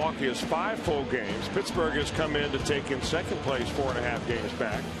 Louis and Milwaukee is 5 full games. Pittsburgh has come in to take in second place, 4.5 games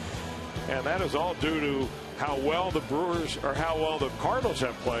back, and that is all due to how well the Cardinals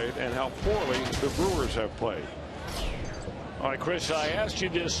have played and how poorly the Brewers have played. All right, Chris, I asked you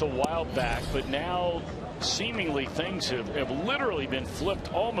this a while back, but now seemingly things have literally been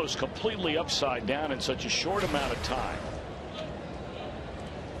flipped almost completely upside down in such a short amount of time.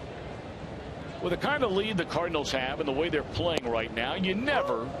 With the kind of lead the Cardinals have and the way they're playing right now, you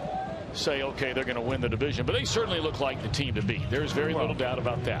never say, okay, they're going to win the division, but they certainly look like the team to beat. There's very little doubt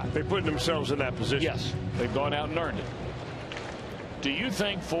about that. They put themselves in that position. Yes, they've gone out and earned it. Do you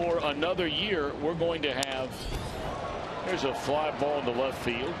think for another year we're going to have, there's a fly ball into left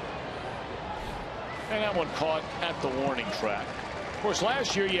field, and that one caught at the warning track. Of course,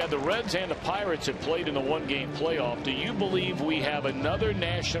 last year you had the Reds and the Pirates that played in the one-game playoff. Do you believe we have another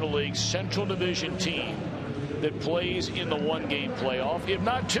National League Central Division team that plays in the one-game playoff, if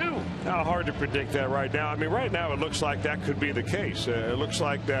not two? How hard to predict that right now. I mean, right now it looks like that could be the case. It looks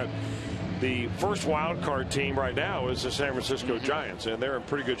like that the first wild card team right now is the San Francisco Giants, and they're in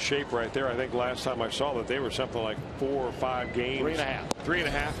pretty good shape right there. I think last time I saw that they were something like 4 or 5 games.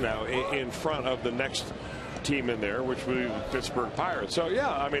 3.5 now in front of the next team in there, which would be the Pittsburgh Pirates. So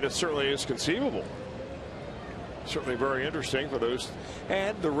yeah, I mean, it certainly is conceivable. Certainly very interesting for those,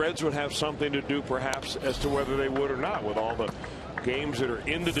 and the Reds would have something to do perhaps as to whether they would or not with all the games that are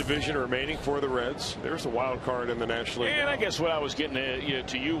in the division remaining for the Reds. There's the wild card in the National League. And I guess what I was getting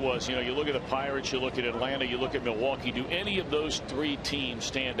to you was, you look at the Pirates, you look at Atlanta, you look at Milwaukee. Do any of those 3 teams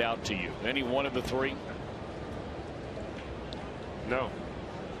stand out to you? Any one of the 3? No.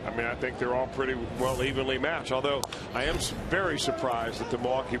 I mean, I think they're all pretty well evenly matched, although I am very surprised that the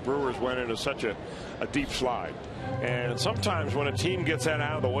Milwaukee Brewers went into such a deep slide. And sometimes when a team gets that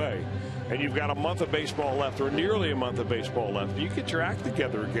out of the way and you've got a month of baseball left, or nearly a month of baseball left, you get your act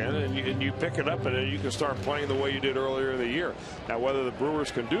together again and you pick it up, and then you can start playing the way you did earlier in the year. Now, whether the Brewers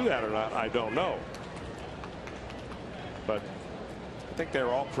can do that or not, I don't know. But I think they're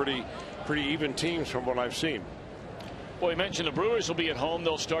all pretty even teams from what I've seen. Well, we mentioned the Brewers will be at home.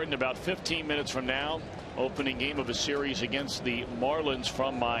 They'll start in about 15 minutes from now. Opening game of a series against the Marlins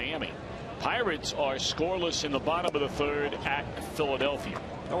from Miami. Pirates are scoreless in the bottom of the 3rd at Philadelphia.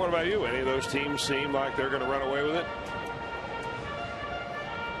 Now, what about you? Any of those teams seem like they're going to run away with it?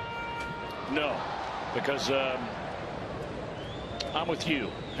 No, because I'm with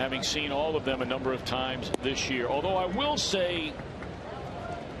you, having seen all of them a number of times this year. Although I will say,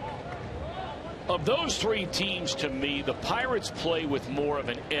 of those 3 teams, to me, the Pirates play with more of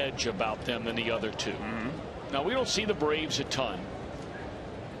an edge about them than the other 2. Now, we don't see the Braves a ton,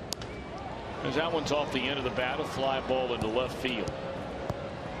 as that one's off the end of the bat, a fly ball into left field.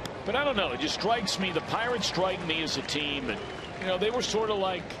 But I don't know, it just strikes me, the Pirates strike me as a team that, they were sort of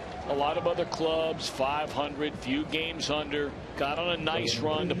like a lot of other clubs, 500, few games under, got on a nice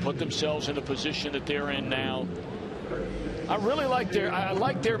run to put themselves in the position that they're in now. I really like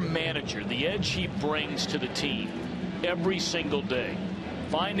their manager, the edge he brings to the team every single day,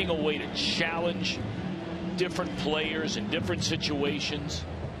 finding a way to challenge different players in different situations.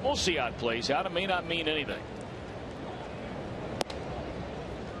 We'll see how it plays out. It may not mean anything.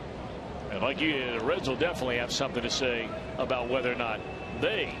 And like you, the Reds will definitely have something to say about whether or not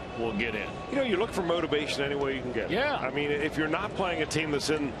they will get in. You look for motivation any way you can get it. Yeah. I mean, if you're not playing a team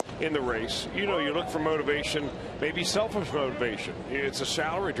that's in the race, you look for motivation, maybe selfish motivation. It's a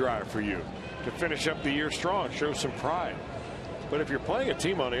salary drive for you to finish up the year strong, show some pride. But if you're playing a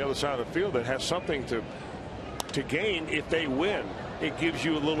team on the other side of the field that has something to gain if they win, it gives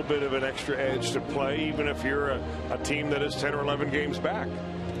you a little bit of an extra edge to play, even if you're a team that is 10 or 11 games back.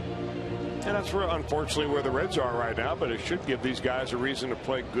 And that's unfortunately where the Reds are right now, but it should give these guys a reason to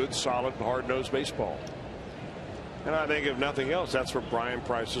play good, solid, hard-nosed baseball. And I think if nothing else, that's what Brian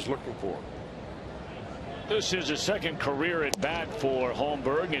Price is looking for. This is his 2nd career at bat for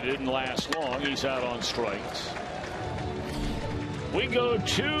Holmberg. It didn't last long. He's out on strikes. We go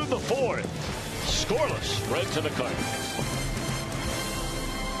to the 4th. Scoreless, Reds and the Cardinals.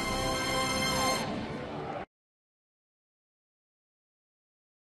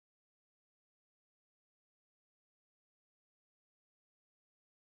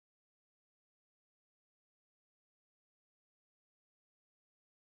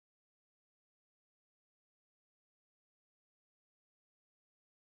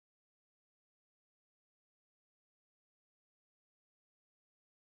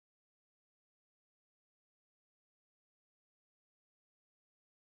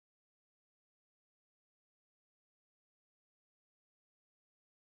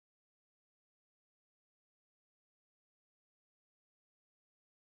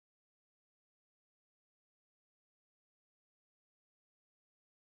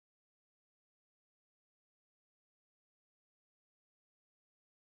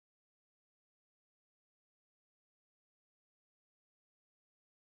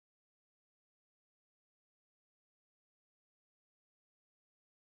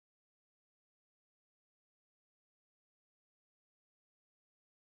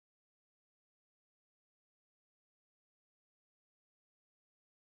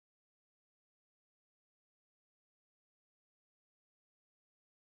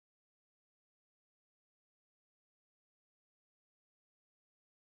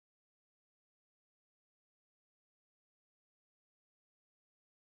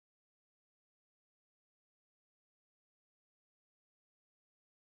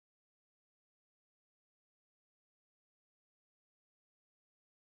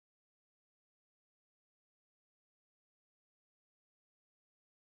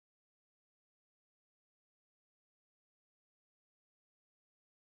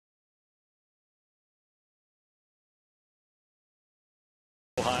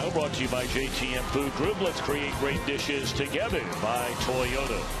 Ohio, brought to you by JTM Food Group. Let's create great dishes together by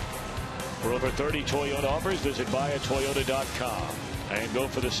Toyota. For over 30 Toyota offers, visit buyatoyota.com. And go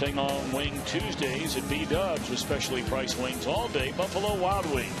for the Sing On Wing Tuesdays at B-Dubs with specially priced wings all day. Buffalo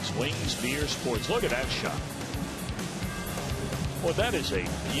Wild Wings, wings, beer, sports. Look at that shot. Well, that is a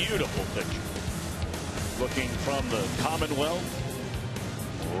beautiful picture. Looking from the Commonwealth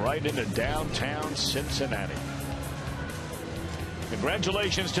right into downtown Cincinnati.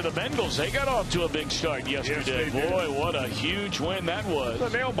 Congratulations to the Bengals. They got off to a big start yesterday. Yes, boy, what a huge win that was. It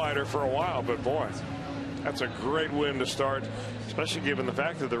was a nail-biter for a while, but boy, that's a great win to start, especially given the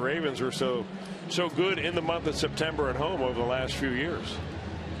fact that the Ravens were so good in the month of September at home over the last few years.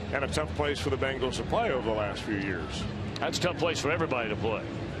 And a tough place for the Bengals to play over the last few years. That's a tough place for everybody to play.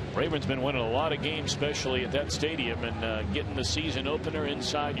 Ravens been winning a lot of games, especially at that stadium, and getting the season opener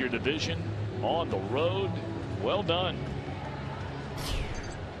inside your division on the road. Well done.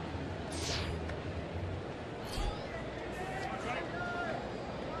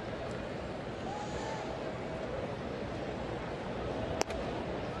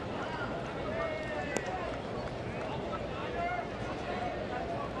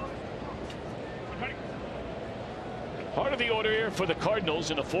 Part of the order here for the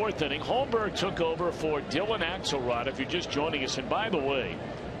Cardinals in the fourth inning. Holmberg took over for Dylan Axelrod. If you're just joining us, and by the way,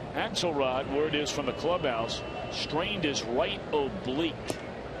 Axelrod, word is from the clubhouse, strained his right oblique.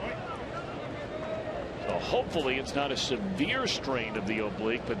 So hopefully it's not a severe strain of the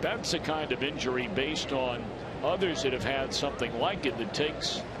oblique, but that's the kind of injury based on others that have had something like it that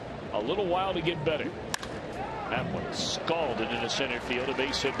takes a little while to get better. That one scalded into center field. A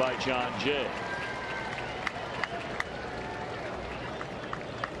base hit by John Jay.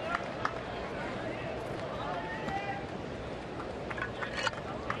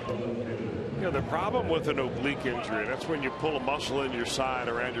 You know, the problem with an oblique injury, that's when you pull a muscle in your side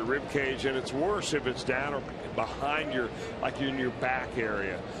around your rib cage, and it's worse if it's down or behind your, like in your back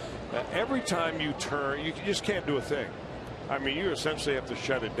area. Every time you turn, you just can't do a thing. I mean, you essentially have to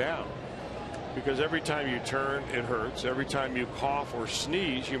shut it down, because every time you turn, it hurts. Every time you cough or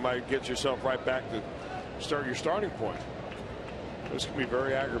sneeze, you might get yourself right back to start your starting point. This can be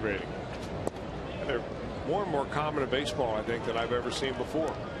very aggravating. And they're more and more common in baseball, I think, than I've ever seen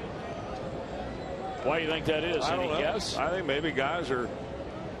before. Why do you think that is? Any guess? I think maybe guys are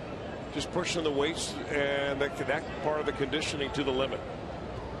just pushing the weights and that part of the conditioning to the limit.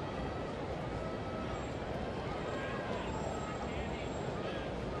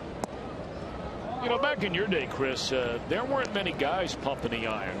 You know, back in your day, Chris, there weren't many guys pumping the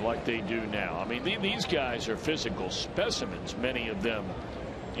iron like they do now. I mean, these guys are physical specimens, many of them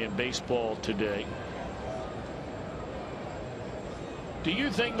in baseball today. Do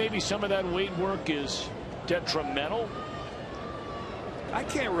you think maybe some of that weight work is detrimental? I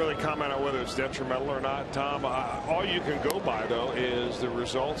can't really comment on whether it's detrimental or not, Tom. All you can go by, though, is the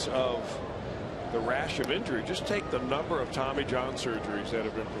results of the rash of injury. Just take the number of Tommy John surgeries that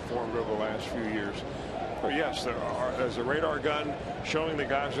have been performed over the last few years. Well, yes, there's a radar gun showing the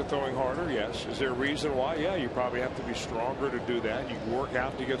guys are throwing harder. Yes. Is there a reason why? Yeah, you probably have to be stronger to do that. You can work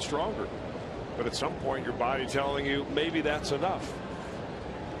out to get stronger. But at some point, your body telling you maybe that's enough.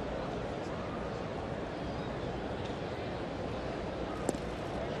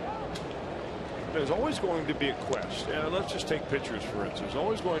 There's always going to be a quest. And let's just take pitchers, for instance. There's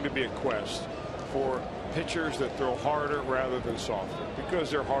always going to be a quest for pitchers that throw harder rather than softer,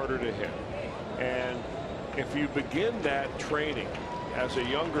 because they're harder to hit. And if you begin that training as a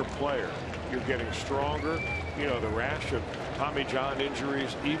younger player, you're getting stronger. You know, the rash of Tommy John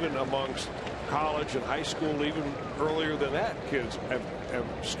injuries, even amongst college and high school, even earlier than that, kids have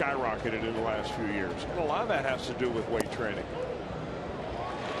skyrocketed in the last few years. And a lot of that has to do with weight training.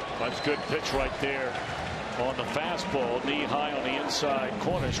 That's a good pitch right there on the fastball, knee high on the inside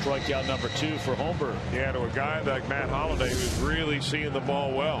corner. Strikeout number 2 for Holmberg. Yeah, to a guy like Matt Holliday who's really seeing the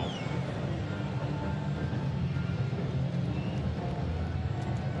ball well.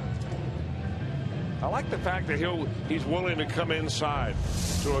 I like the fact that he's willing to come inside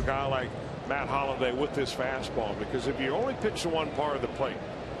to a guy like Matt Holliday with this fastball, because if you only pitch to one part of the plate,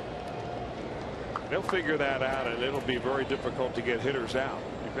 they'll figure that out, and it'll be very difficult to get hitters out.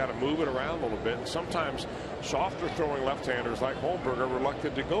 You've got to move it around a little bit, and sometimes softer throwing left-handers like Holmberg are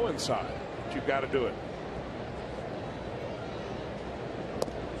reluctant to go inside, but you've got to do it.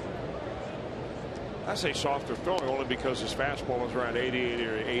 I say softer throwing only because his fastball is around 88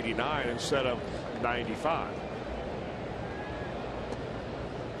 or 89 instead of 95.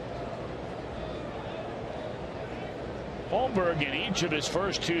 Holmberg, in each of his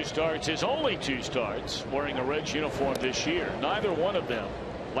first 2 starts, his only 2 starts, wearing a Reds uniform this year. Neither one of them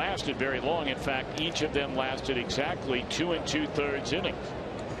lasted very long. In fact, each of them lasted exactly 2 2/3 innings.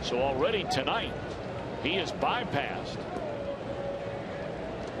 So already tonight, he is bypassed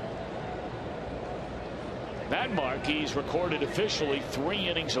that mark. He's recorded officially 3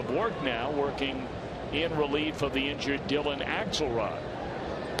 innings of work now, working in relief of the injured Dylan Axelrod.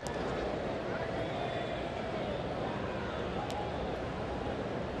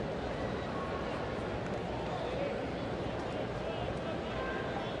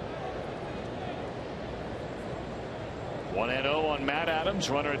 One and 0 on Matt Adams,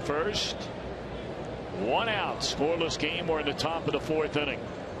 runner at first. 1 out, scoreless game. We're in the top of the 4th inning.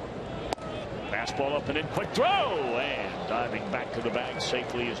 Fastball up and in, quick throw, and diving back to the bag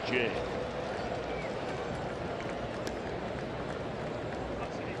safely is Jay.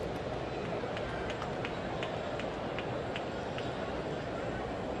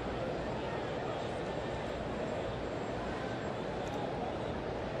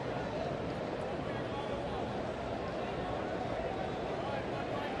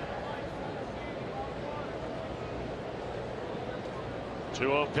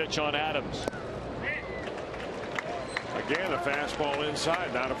 Pitch on Adams. Again, a fastball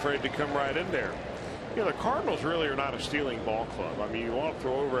inside, not afraid to come right in there. You know, the Cardinals really are not a stealing ball club. I mean, you want to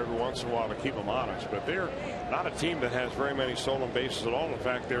throw over every once in a while to keep them honest, but they're not a team that has very many stolen bases at all. In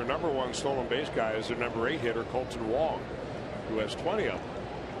fact, their #1 stolen base guy is their #8 hitter, Colton Wong, who has 20 of them.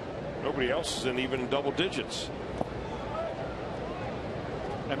 Nobody else is in even double digits.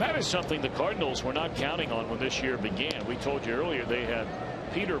 And that is something the Cardinals were not counting on when this year began. We told you earlier they had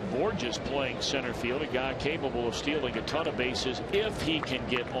Peter Borges playing center field, a guy capable of stealing a ton of bases if he can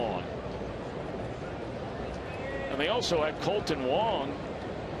get on. And they also had Colton Wong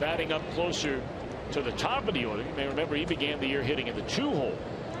batting up closer to the top of the order. You may remember he began the year hitting in the 2-hole.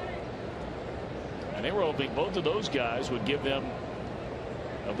 And they were hoping both of those guys would give them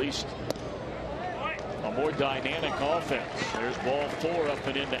at least a more dynamic offense. There's ball 4 up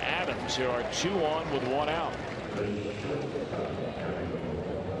and into Adams. There are 2 on with 1 out.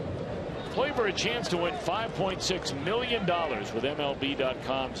 Play for a chance to win $5.6 million with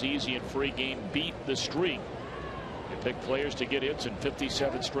MLB.com's easy and free game Beat the Streak. You pick players to get hits in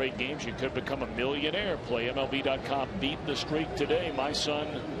 57 straight games. You could become a millionaire. Play MLB.com Beat the Streak today. My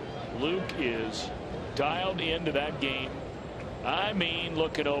son Luke is dialed into that game. I mean,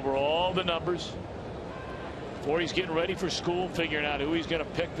 looking over all the numbers before he's getting ready for school, figuring out who he's going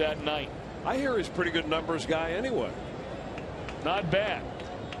to pick that night. I hear he's a pretty good numbers guy anyway. Not bad.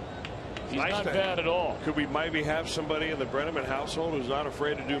 He's nice not bad at all. Could we maybe have somebody in the Brenneman household who's not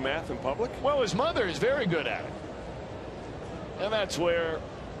afraid to do math in public? Well, his mother is very good at it. And that's where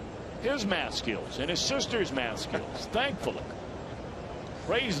his math skills and his sister's math skills, thankfully.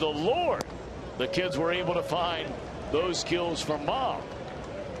 Praise the Lord, the kids were able to find those skills from mom.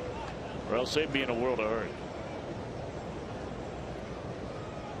 Or else they'd be in a world of hurt.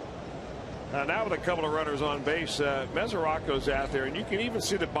 Now with a couple of runners on base, Mesoraco's out there, and you can even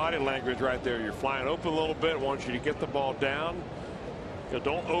see the body language right there. You're flying open a little bit, wants you to get the ball down. You know,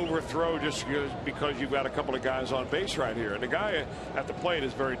 don't overthrow just because you've got a couple of guys on base right here. And the guy at the plate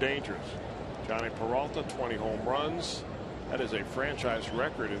is very dangerous. Johnny Peralta, 20 home runs. That is a franchise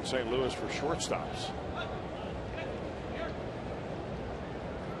record in St. Louis for shortstops.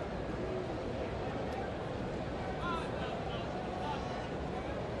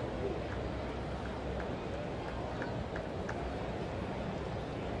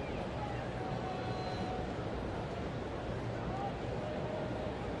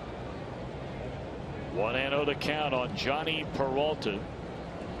 The count on Johnny Peralta,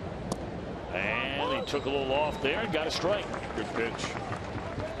 and he took a little off there and got a strike. Good pitch.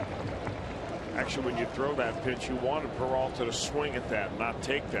 Actually, when you throw that pitch, you wanted Peralta to swing at that, not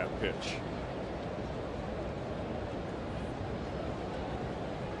take that pitch.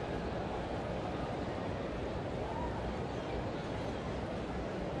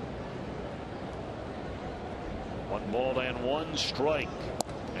 One ball and 1 strike.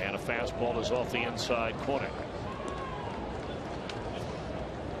 And a fastball is off the inside corner.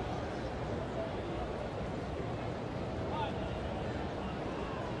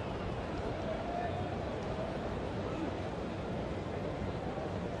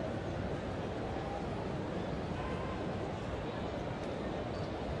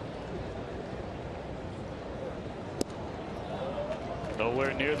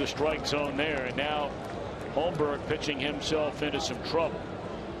 Nowhere near the strike zone there, and now Holmberg pitching himself into some trouble.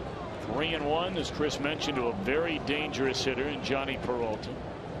 3-1, as Chris mentioned, to a very dangerous hitter in Johnny Peralta.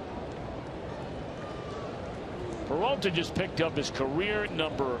 Peralta just picked up his career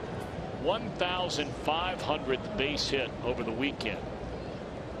number 1,500th base hit over the weekend.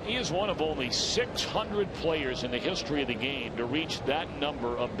 He is one of only 600 players in the history of the game to reach that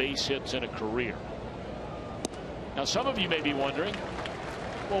number of base hits in a career. Now, some of you may be wondering,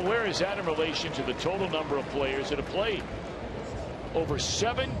 well, where is that in relation to the total number of players that have played? Over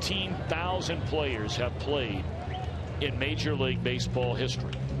 17,000 players have played in Major League Baseball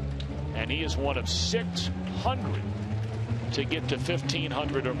history, and he is one of 600 to get to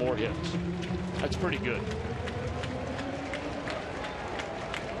 1,500 or more hits. That's pretty good.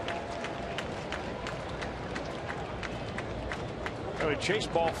 He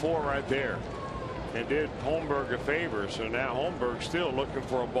chased ball 4 right there and did Holmberg a favor. So now Holmberg's still looking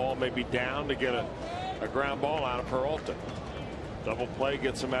for a ball maybe down to get a ground ball out of Peralta. Double play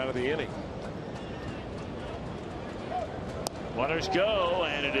gets him out of the inning. Runners go,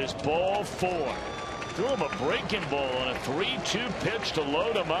 and it is ball 4. Threw him a breaking ball on a 3-2 pitch to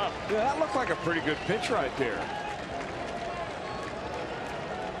load him up. Yeah, that looked like a pretty good pitch right there.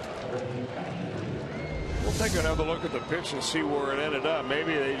 We'll take another look at the pitch and see where it ended up.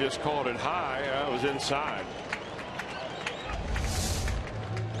 Maybe they just called it high. It was inside.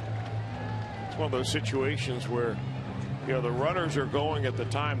 It's one of those situations where, you know, the runners are going at the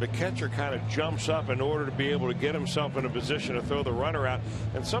time. The catcher kind of jumps up in order to be able to get himself in a position to throw the runner out,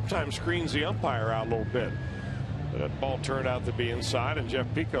 and sometimes screens the umpire out a little bit. But that ball turned out to be inside, and Jeff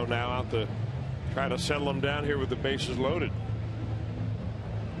Pico now out to try to settle him down here with the bases loaded.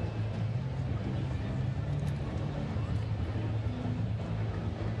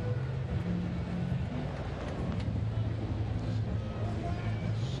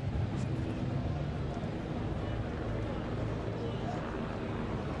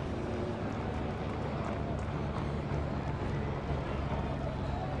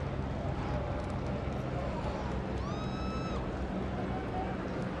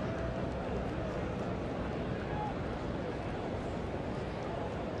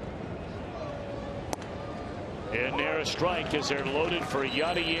 And there a strike as they're loaded for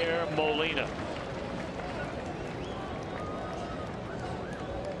Yadier Molina.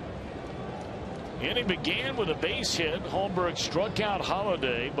 Inning began with a base hit. Holmberg struck out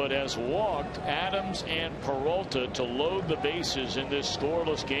Holiday, but has walked Adams and Peralta to load the bases in this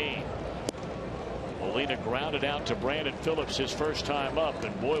scoreless game. Molina grounded out to Brandon Phillips his first time up,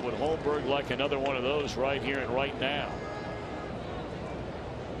 and boy, would Holmberg like another one of those right here and right now.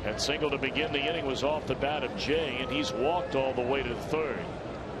 That single to begin the inning was off the bat of Jay, and he's walked all the way to the third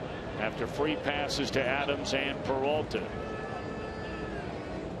after free passes to Adams and Peralta.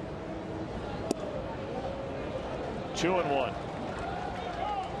 2-1.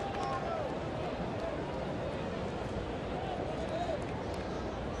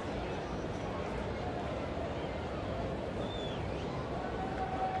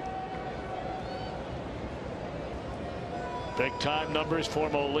 Big time numbers for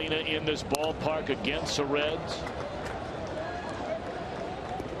Molina in this ballpark against the Reds.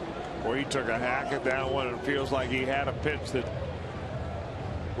 Well, he took a hack at that one and feels like he had a pitch that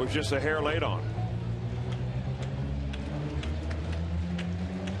was just a hair late on.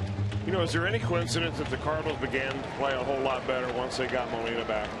 You know, is there any coincidence that the Cardinals began to play a whole lot better once they got Molina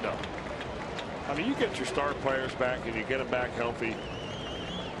back? No. I mean, you get your star players back and you get them back healthy.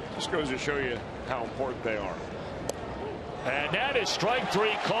 Just goes to show you how important they are. And that is strike 3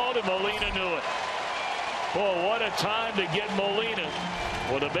 called, and Molina knew it. Boy, what a time to get Molina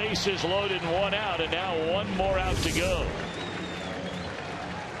with the bases loaded and 1 out, and now 1 more out to go.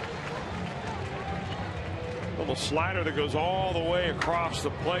 Little slider that goes all the way across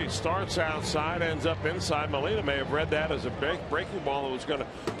the plate, starts outside, ends up inside. Molina may have read that as a breaking ball that was going to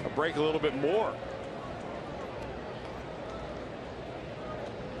break a little bit more.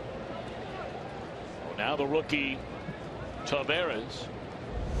 Well, now the rookie Taveras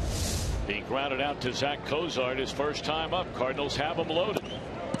being grounded out to Zach Cozart his first time up. Cardinals have him loaded,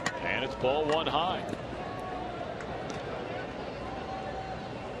 and it's ball 1 high.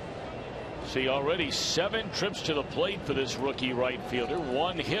 See, already 7 trips to the plate for this rookie right fielder.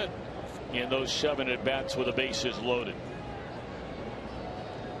 1 hit in those 7 at bats with the bases loaded.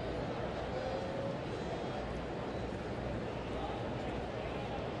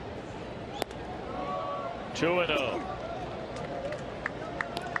 Two and 0.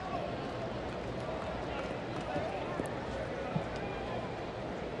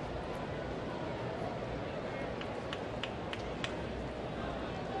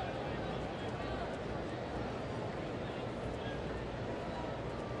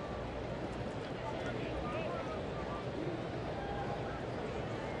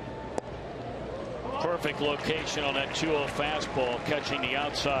 Perfect location on that 2-0 fastball, catching the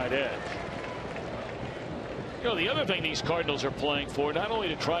outside edge. You know, the other thing these Cardinals are playing for, not only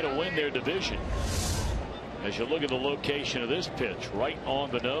to try to win their division, as you look at the location of this pitch, right on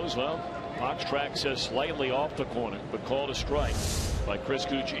the nose. Well, Fox track says slightly off the corner, but called a strike by Chris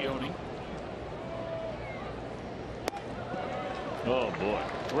Guccione. Oh boy,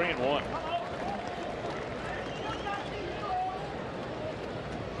 3-1.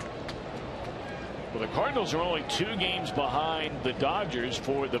 Well, the Cardinals are only 2 games behind the Dodgers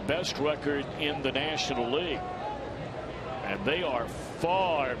for the best record in the National League. And they are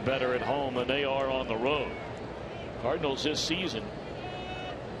far better at home than they are on the road. Cardinals this season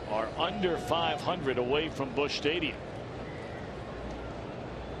are under 500 away from Busch Stadium.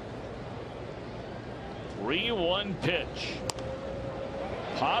 3-1 pitch.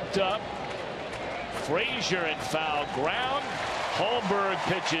 Popped up. Frazier in foul ground. Holmberg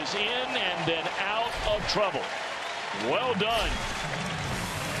pitches in and then out of trouble. Well done.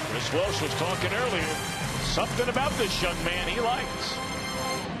 Chris Welsh was talking earlier. Something about this young man he likes.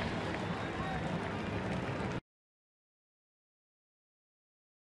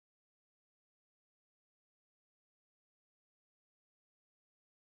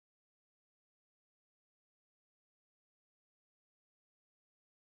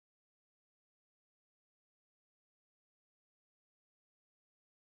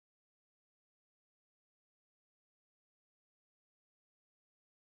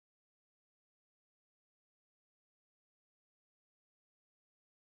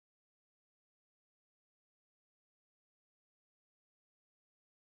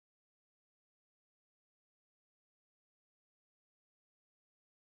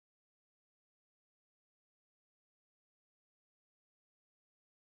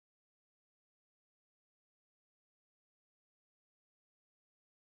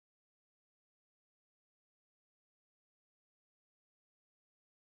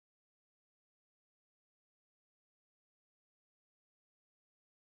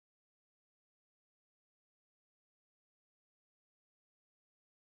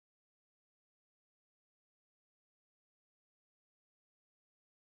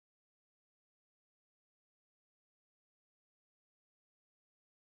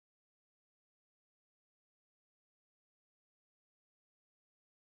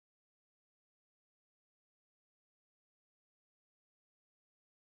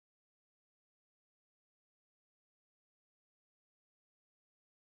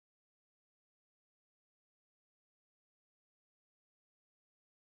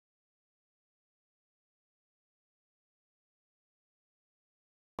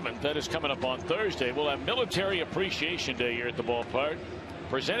 That is coming up on Thursday. We'll have Military Appreciation Day here at the ballpark,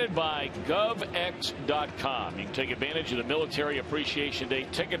 presented by GovX.com. You can take advantage of the Military Appreciation Day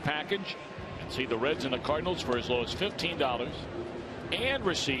ticket package and see the Reds and the Cardinals for as low as $15 and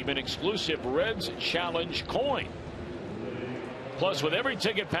receive an exclusive Reds Challenge coin. Plus, with every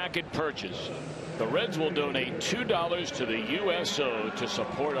ticket package purchase, the Reds will donate $2 to the USO to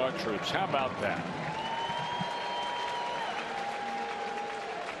support our troops. How about that?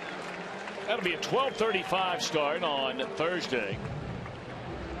 That'll be a 12:35 start on Thursday.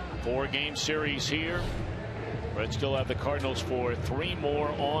 4-game series here. Reds still have the Cardinals for 3 more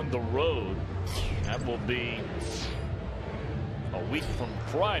on the road. That will be a week from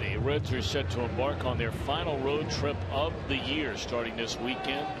Friday. Reds are set to embark on their final road trip of the year, starting this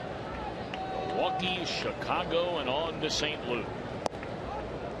weekend. Milwaukee, Chicago, and on to St. Louis.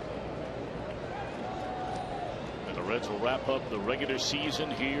 The Reds will wrap up the regular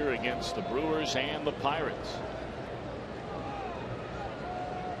season here against the Brewers and the Pirates.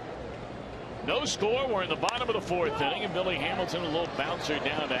 No score. We're in the bottom of the 4th inning, and Billy Hamilton a little bouncer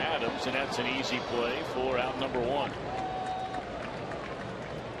down to Adams, and that's an easy play for out number 1.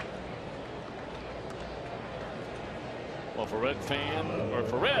 Well, for Red fan, or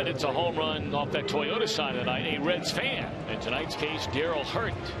for Red, it's a home run off that Toyota sign tonight. A Reds fan. In tonight's case, Daryl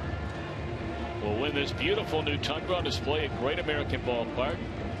Hurt will win this beautiful new Tundra on display at Great American Ballpark.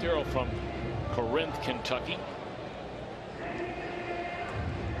 Daryl from Corinth, Kentucky.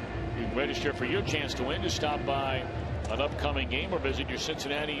 You can register for your chance to win. Just stop by an upcoming game or visit your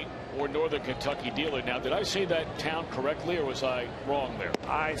Cincinnati or Northern Kentucky dealer. Now, did I say that town correctly, or was I wrong there?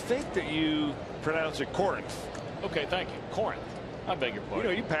 I think that you pronounce it Corinth. Okay, thank you. Corinth. I beg your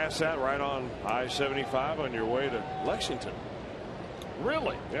pardon. You know, you pass that right on I-75 on your way to Lexington.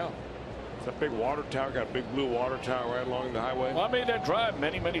 Really? Yeah. That big water tower, got a big blue water tower right along the highway. Well, I made that drive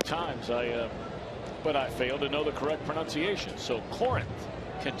many times. But I failed to know the correct pronunciation. So Corinth,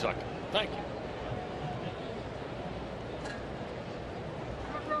 Kentucky. Thank you.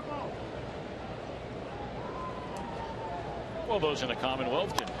 Well, those in the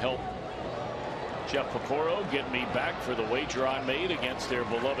Commonwealth can help Jeff Pecoro getting me back for the wager I made against their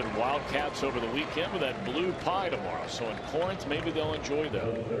beloved Wildcats over the weekend with that blue pie tomorrow. So in Corinth, maybe they'll enjoy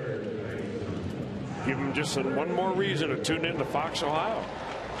that. Give them just one more reason to tune in to Fox Ohio.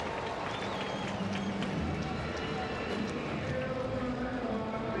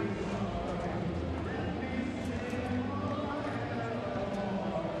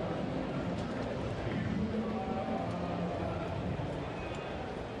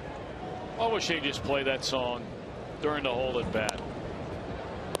 I wish they'd just play that song during the hole at bat.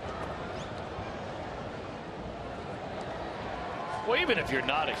 Well, even if you're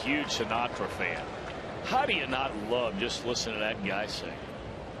not a huge Sinatra fan, how do you not love just listening to that guy sing?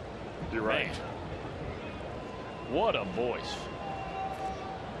 You're right. Man, what a voice.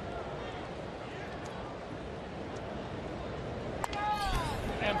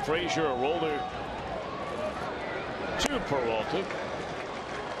 And Frazier a roller to Peralta.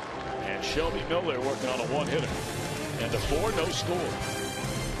 And Shelby Miller working on a one-hitter. And a 4, no score.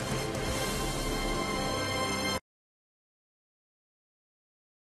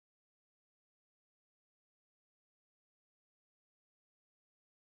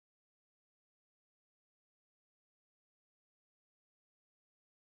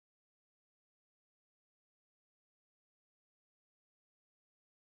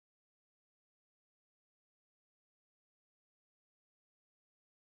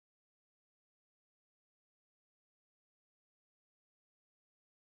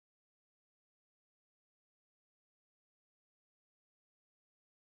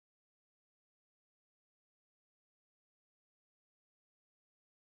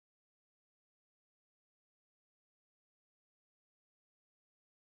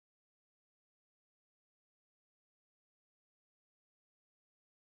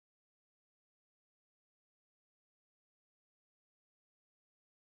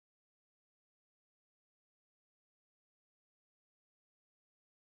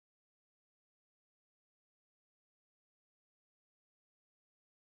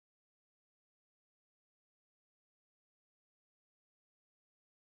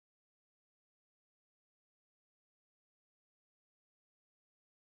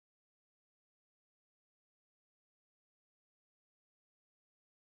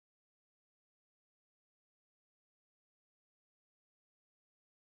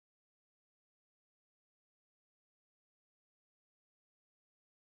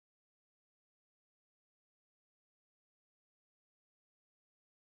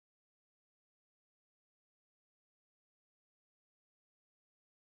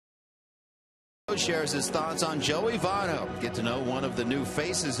 Shares his thoughts on Joey Votto. Get to know one of the new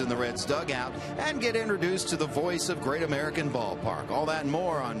faces in the Reds dugout and get introduced to the voice of Great American Ballpark. All that and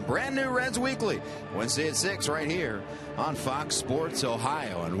more on Brand New Reds Weekly, Wednesday at 6 right here on Fox Sports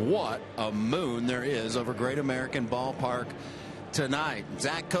Ohio. And what a moon there is over Great American Ballpark tonight.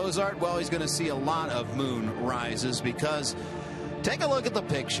 Zach Cozart, well, he's going to see a lot of moon rises because take a look at the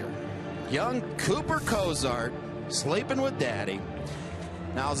picture. Young Cooper Cozart sleeping with daddy.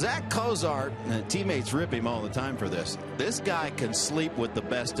 Now, Zach Cozart, and teammates rip him all the time for this. This guy can sleep with the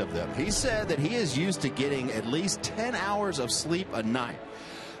best of them. He said that he is used to getting at least 10 hours of sleep a night.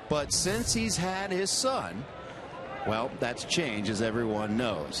 But since he's had his son, well, that's changed, as everyone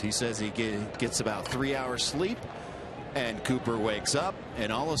knows. He says he gets about 3 hours sleep, and Cooper wakes up,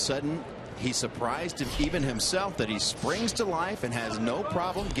 and all of a sudden, he's surprised even himself that he springs to life and has no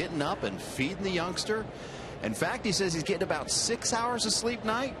problem getting up and feeding the youngster. In fact, he says he's getting about 6 hours of sleep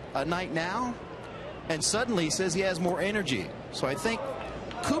a night now, and suddenly he says he has more energy. So I think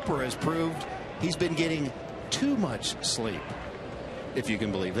Cooper has proved he's been getting too much sleep, if you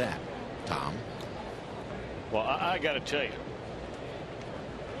can believe that, Tom. Well, I got to tell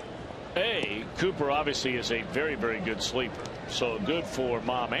you, Cooper obviously is a very, very good sleeper, so good for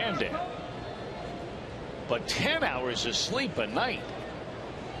mom and dad. But 10 hours of sleep a night.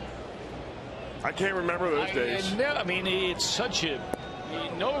 I can't remember those days. I mean, it's such a,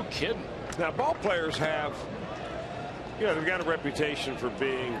 no kidding. Now, ball players have, they've got a reputation for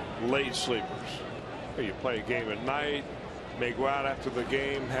being late sleepers. You play a game at night, may go out after the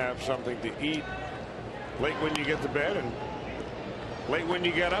game, have something to eat, late when you get to bed and late when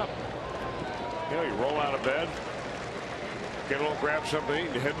you get up. You roll out of bed, get a little, grab something to eat,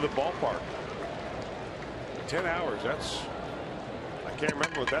 and you head to the ballpark. 10 hours, I can't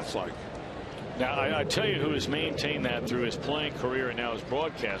remember what that's like. Now, I tell you who has maintained that through his playing career and now his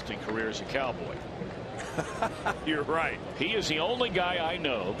broadcasting career as a Cowboy. You're right. He is the only guy I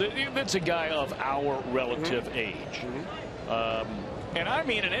know that's a guy of our relative age. And I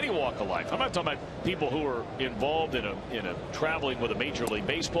mean in any walk of life. I'm not talking about people who are involved in a traveling with a Major League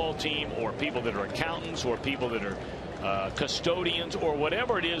Baseball team, or people that are accountants, or people that are custodians, or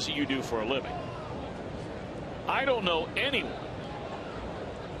whatever it is that you do for a living. I don't know anyone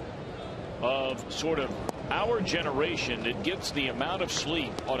of sort of our generation that gets the amount of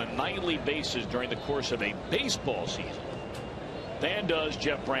sleep on a nightly basis during the course of a baseball season than does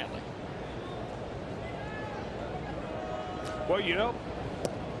Jeff Brantley. Well, you know,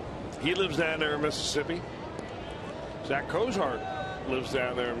 he lives down there in Mississippi. Zach Cozart lives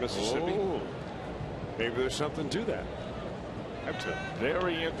down there in Mississippi. Oh. Maybe there's something to that. That's a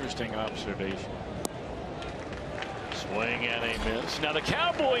very interesting observation. Swing and a miss. Now the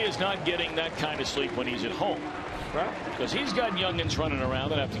Cowboy is not getting that kind of sleep when he's at home, Right? because he's got youngins running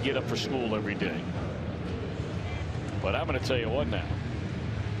around that have to get up for school every day. But I'm going to tell you what now,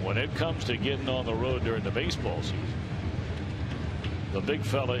 when it comes to getting on the road during the baseball season, the big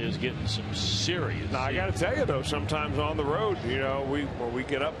fella is getting some serious. Now I got to tell you though, sometimes on the road, you know, when we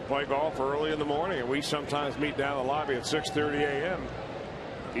get up and play golf early in the morning, and we sometimes meet down the lobby at 6:30 a.m.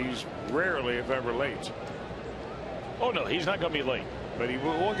 He's rarely, if ever, late. Oh no, he's not going to be late. But he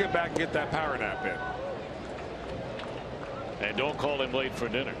will get back and get that power nap in. And don't call him late for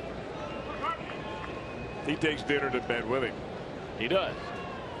dinner. He takes dinner to bed with him. He does.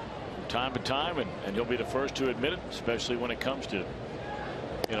 From time to time, and he'll be the first to admit it, especially when it comes to,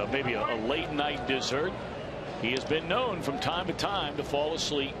 you know, maybe a late night dessert. He has been known from time to time to fall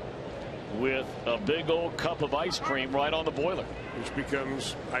asleep with a big old cup of ice cream right on the boiler. Which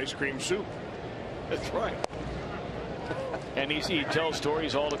becomes ice cream soup. That's right. And he tells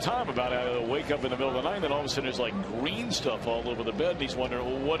stories all the time about how he'll wake up in the middle of the night and then all of a sudden there's like green stuff all over the bed, and he's wondering,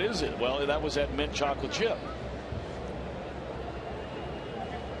 well, what is it? Well, that was that mint chocolate chip.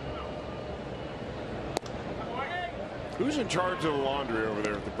 Who's in charge of the laundry over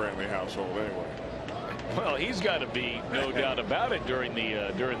there at the Brantley household anyway? Well, he's got to be, no doubt about it, during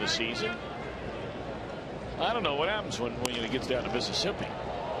the season. I don't know what happens when he gets down to Mississippi.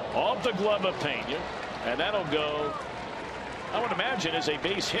 Off the glove of Pena, and that'll go, I would imagine, as a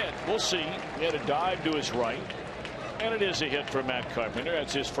base hit. We'll see. He had a dive to his right, and it is a hit for Matt Carpenter.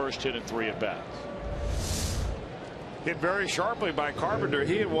 That's his first hit in 3 at-bats. Hit very sharply by Carpenter.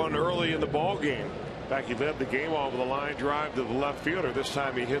 He had one early in the ball game. In fact, he led the game off with a line drive to the left fielder. This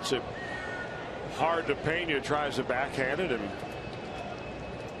time he hits it hard to Pena, tries to backhand it, and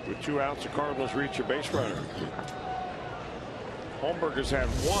with 2 outs, the Cardinals reach a base runner. Holmberg has had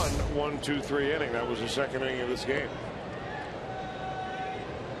one 1-2-3 inning. That was the second inning of this game.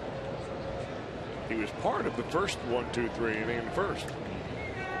 He was part of the first 1-2-3 inning in the first.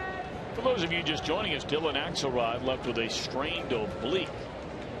 For those of you just joining us, Dylan Axelrod left with a strained oblique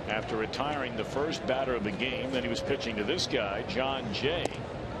after retiring the first batter of the game. Then he was pitching to this guy, John Jay,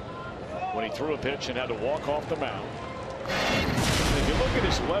 when he threw a pitch and had to walk off the mound. If you look at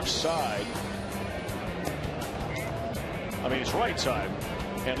his left side, I mean his right side,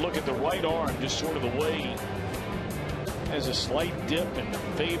 and look at the right arm, just sort of the way has a slight dip and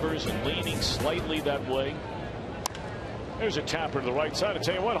favors and leaning slightly that way. There's a tapper to the right side. I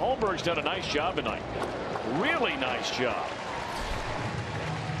tell you what, Holmberg's done a nice job tonight. Really nice job.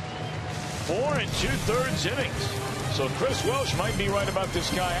 4 2/3 innings. So Chris Welsh might be right about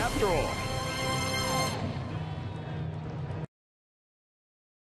this guy after all.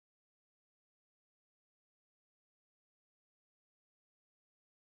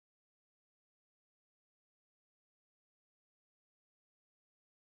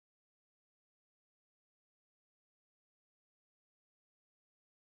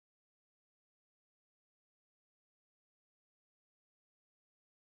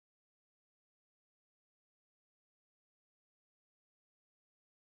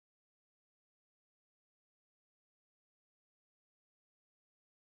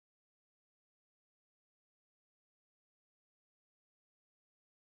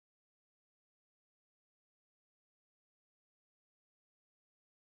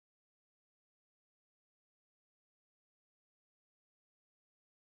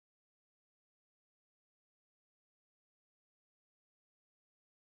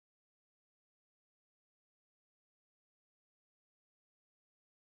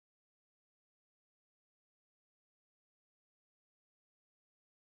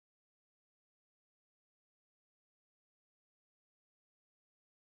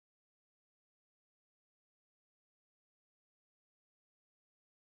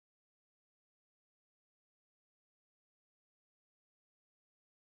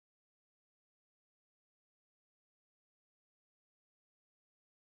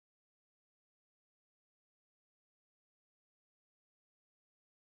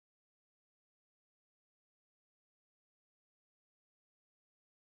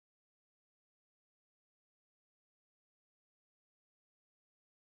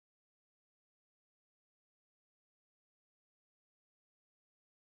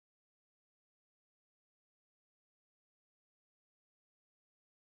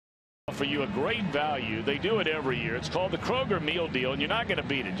 For you a great value. They do it every year. It's called the Kroger Meal Deal, and you're not going to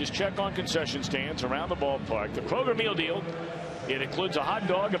beat it. Just check on concession stands around the ballpark. The Kroger Meal Deal, it includes a hot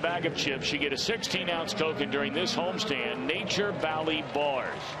dog, a bag of chips. You get a 16-ounce Coke, and during this homestand, Nature Valley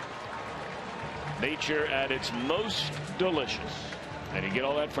Bars. Nature at its most delicious. And you get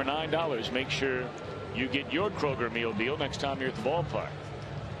all that for $9. Make sure you get your Kroger Meal Deal next time you're at the ballpark.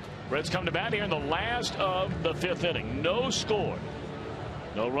 Reds come to bat here in the last of the 5th inning. No score.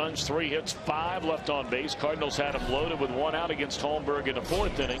 No runs, 3 hits, 5 left on base. Cardinals had him loaded with 1 out against Holmberg in the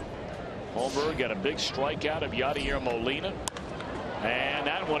 4th inning. Holmberg got a big strikeout of Yadier Molina. And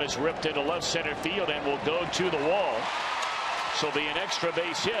that one is ripped into left center field and will go to the wall. So it'll be an extra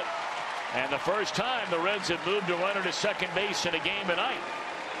base hit. And the first time the Reds have moved a runner to second base in a game tonight.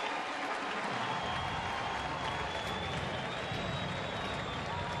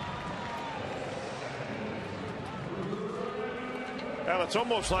 Well, it's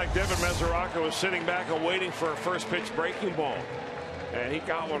almost like Devin Mesoraco was sitting back and waiting for a first pitch breaking ball. And he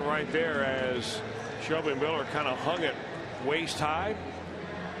got one right there as Shelby Miller kind of hung it waist high.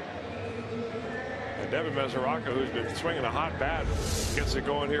 And Devin Mesoraco, who's been swinging a hot bat, gets it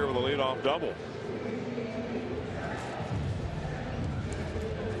going here with a leadoff double.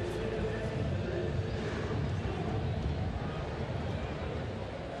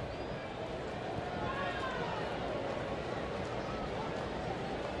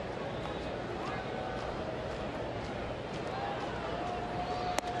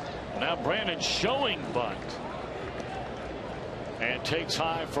 Now Brandon showing bunt. And takes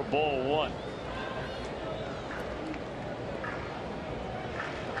high for ball 1.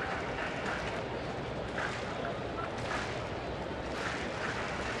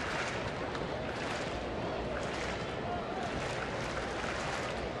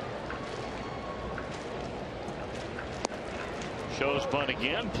 Shows bunt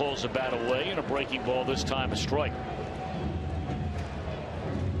again, pulls the bat away, and a breaking ball, this time a strike.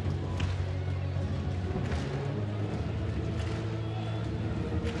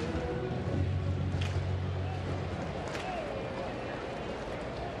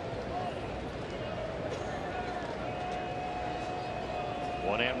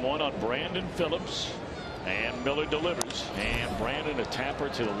 One on Brandon Phillips, and Miller delivers, and Brandon a tapper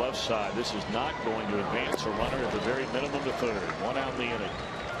to the left side. This is not going to advance a runner at the very minimum to third. 1 out in the inning.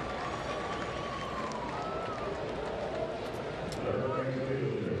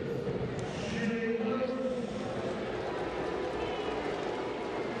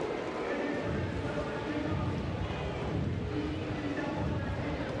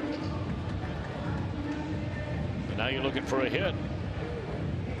 And now you're looking for a hit.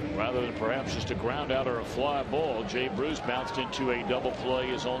 Rather than perhaps just a ground out or a fly ball, Jay Bruce bounced into a double play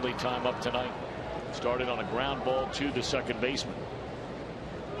his only time up tonight. Started on a ground ball to the second baseman.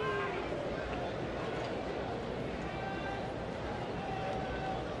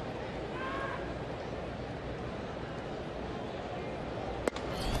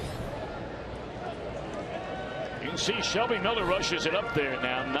 You can see Shelby Miller rushes it up there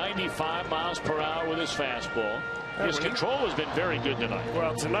now, 95 miles per hour with his fastball. His control has been very good tonight.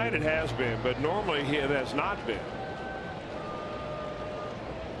 Well, tonight it has been, but normally it has not been.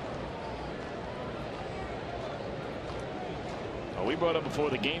 Well, we brought up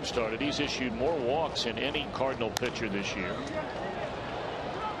before the game started, he's issued more walks than any Cardinal pitcher this year.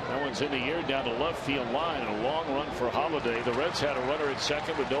 That one's in the air down the left field line, and a long run for Holiday. The Reds had a runner at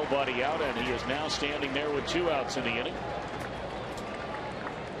second with nobody out, and he is now standing there with 2 outs in the inning.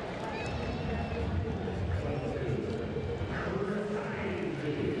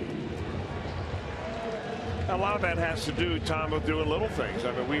 A lot of that has to do, Tom, with doing little things.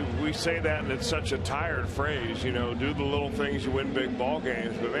 I mean, we say that, and it's such a tired phrase, you know, do the little things, you win big ball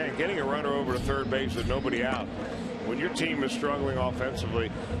games. But, man, getting a runner over to third base with nobody out, when your team is struggling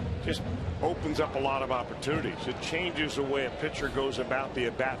offensively, just opens up a lot of opportunities. It changes the way a pitcher goes about the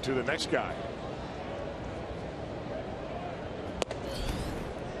at-bat to the next guy.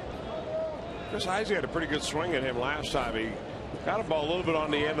 Chris Heisey had a pretty good swing at him last time. He got a ball a little bit on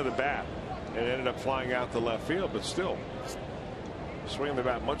the end of the bat and ended up flying out to left field, but still swinging the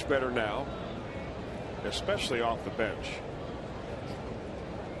bat much better now, especially off the bench.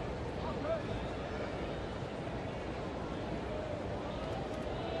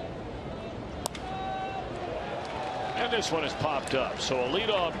 And this one has popped up, so a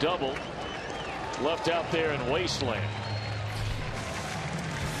leadoff double left out there in wasteland.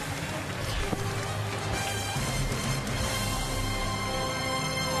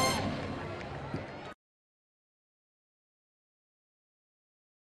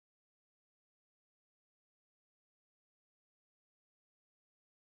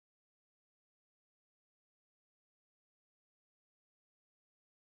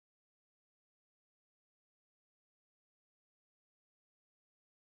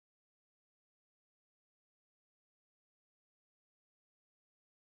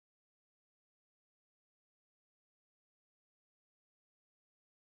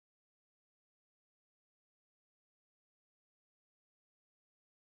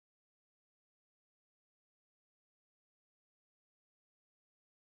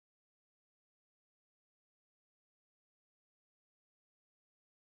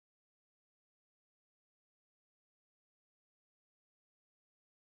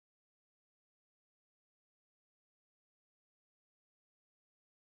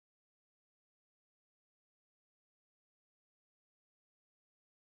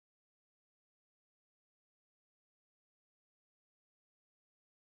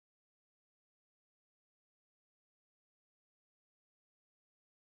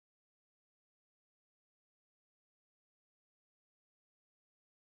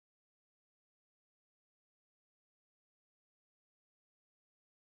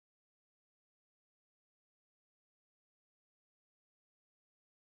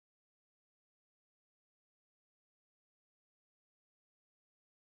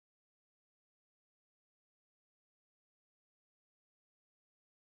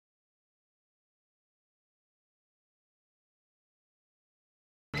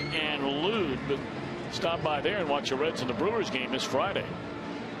 to stop by there and watch the Reds and the Brewers game this Friday.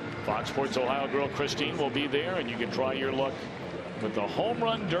 Fox Sports Ohio girl Christine will be there, and you can try your luck with the Home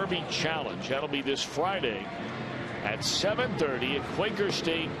Run Derby Challenge. That'll be this Friday at 7:30 at Quaker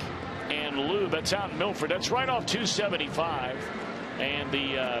Steak and Lube. That's out in Milford. That's right off 275 and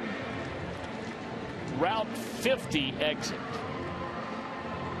the Route 50 exit.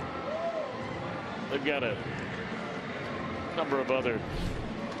 They've got a number of other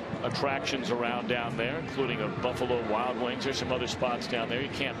attractions around down there, including a Buffalo Wild Wings. There's some other spots down there. You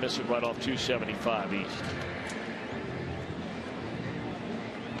can't miss it right off 275 East.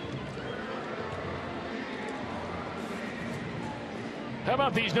 How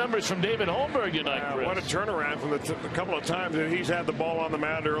about these numbers from David Holmberg tonight, Chris? What a turnaround from the couple of times that he's had the ball on the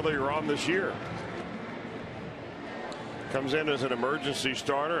mound earlier on this year. Comes in as an emergency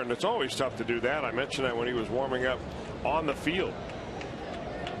starter, and it's always tough to do that. I mentioned that when he was warming up on the field.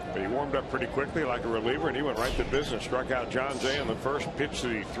 But he warmed up pretty quickly like a reliever, and he went right to business. Struck out John Jay on the first pitch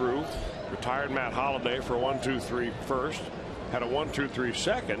that he threw. Retired Matt Holliday for a 1-2-3 first. Had a 1-2-3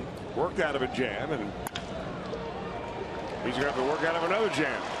 second. Worked out of a jam, and he's going to have to work out of another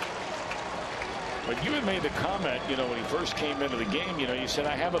jam. But you had made the comment, you know, when he first came into the game, you know, you said,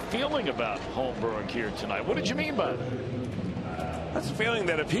 I have a feeling about Holmberg here tonight. What did you mean by that? That's a feeling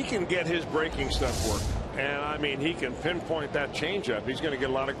that if he can get his breaking stuff working, and I mean, he can pinpoint that changeup, he's going to get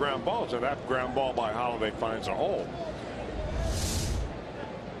a lot of ground balls, and that ground ball by Holliday finds a hole.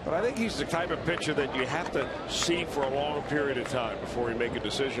 But I think he's the type of pitcher that you have to see for a long period of time before you make a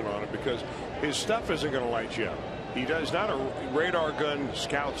decision on it, because his stuff isn't going to light you up. He's not a radar gun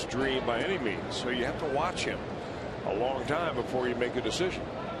scout's dream by any means, so you have to watch him a long time before you make a decision.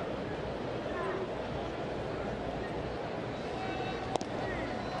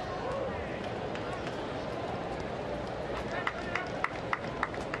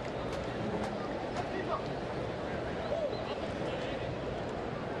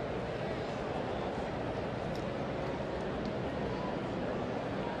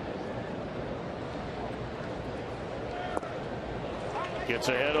 Gets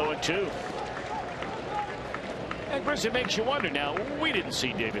ahead 0-2. And Chris, it makes you wonder now. We didn't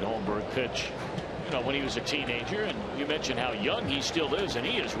see David Holmberg pitch, you know, when he was a teenager, and you mentioned how young he still is, and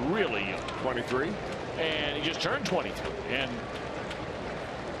he is really young. 23. And he just turned 23. And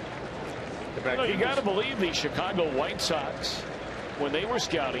you know, you got to believe the Chicago White Sox, when they were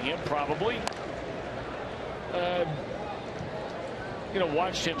scouting him, probably you know,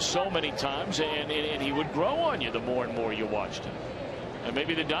 watched him so many times, and he would grow on you the more and more you watched him. And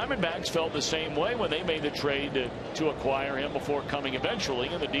maybe the Diamondbacks felt the same way when they made the trade to acquire him before coming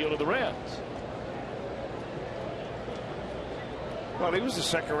eventually in the deal to the Reds. Well, he was the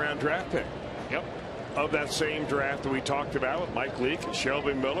second-round draft pick. Yep. Of that same draft that we talked about with Mike Leake and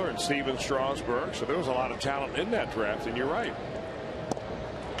Shelby Miller and Steven Strasburg. So there was a lot of talent in that draft, and you're right.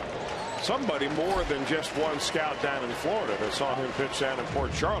 Somebody more than just one scout down in Florida that saw him pitch down in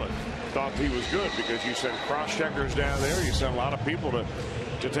Port Charlotte thought he was good, because you send cross-checkers down there. You send a lot of people to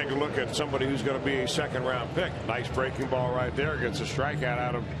take a look at somebody who's going to be a second-round pick. Nice breaking ball right there. Gets a strikeout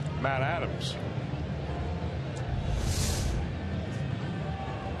out of Matt Adams.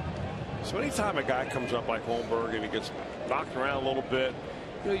 So anytime a guy comes up like Holmberg and he gets knocked around a little bit,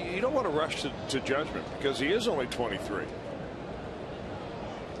 you know, you don't want to rush to judgment, because he is only 23.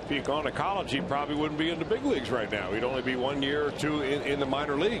 If he'd gone to college, he probably wouldn't be in the big leagues right now. He'd only be 1 year or two in the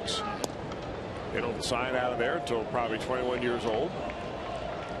minor leagues. He don't sign out of there until probably 21 years old.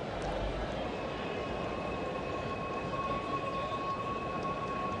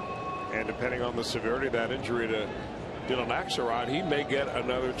 And depending on the severity of that injury to Dylan Axelrod, he may get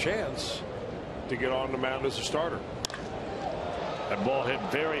another chance to get on the mound as a starter. That ball hit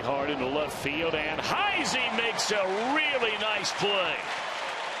very hard into left field, and Heisey makes a really nice play.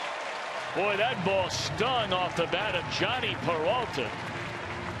 Boy, that ball stung off the bat of Johnny Peralta.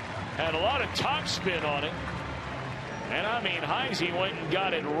 Had a lot of topspin on it. And I mean, Heisey went and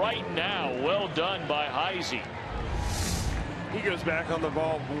got it right now. Well done by Heisey. He goes back on the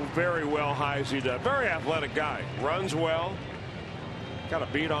ball very well, Heisey does. Very athletic guy. Runs well. Got a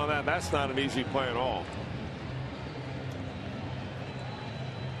beat on that. That's not an easy play at all.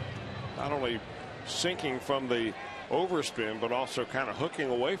 Not only sinking from the overspin, but also kind of hooking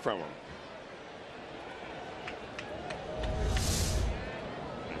away from him.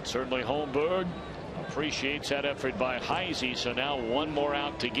 Certainly Holmberg appreciates that effort by Heisey. So now one more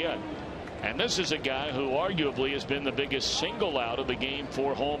out to get. And this is a guy who arguably has been the biggest single out of the game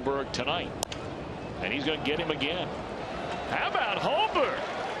for Holmberg tonight. And he's going to get him again. How about Holmberg?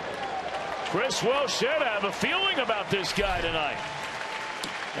 Chris Welsh said, I have a feeling about this guy tonight.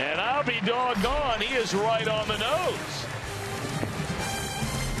 And I'll be doggone, he is right on the nose.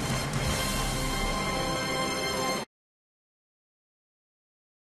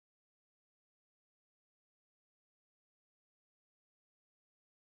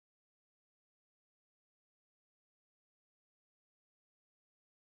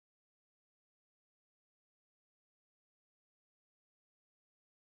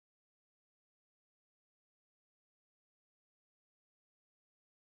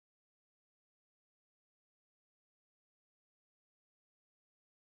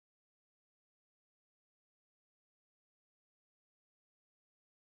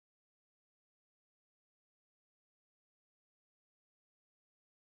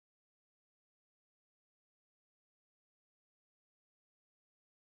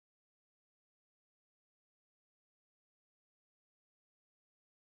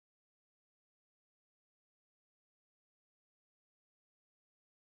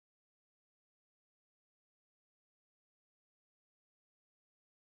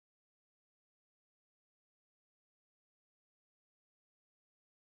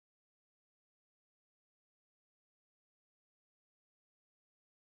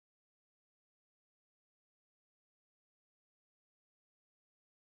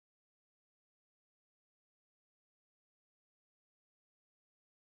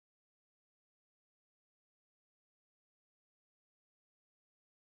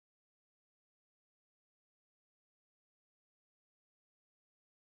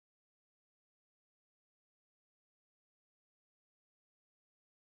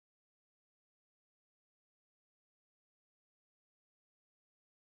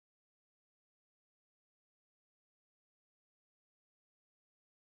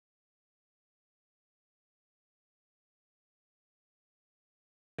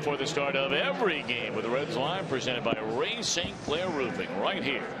 For the start of every game with the Reds Live, presented by Ray St. Clair Roofing, right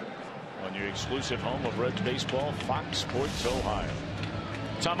here on your exclusive home of Reds baseball, Fox Sports Ohio.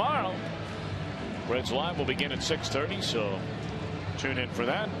 Tomorrow, Reds Live will begin at 6:30, so tune in for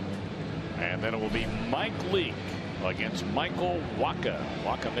that. And then it will be Mike Leake against Michael Wacha.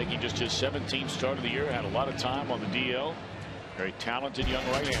 Wacha making just his 17th start of the year, had a lot of time on the DL. Very talented young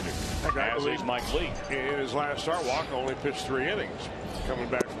right-hander, as is Mike Leake. In his last start, Wacha only pitched 3 innings, coming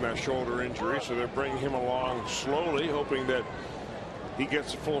back from that shoulder injury, so they're bringing him along slowly, hoping that he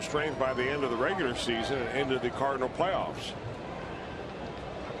gets full strength by the end of the regular season and into the Cardinal playoffs.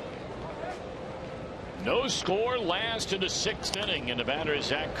 No score, last in the 6th inning, and the batter is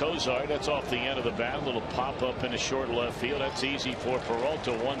Zach Cozart. That's off the end of the bat. A little pop up in the short left field. That's easy for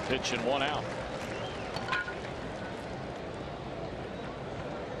Peralta. 1 pitch and 1 out.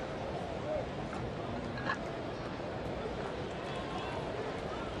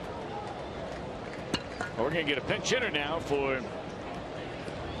 We're going to get a pinch hitter now for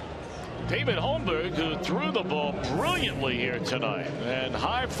David Holmberg, who threw the ball brilliantly here tonight. And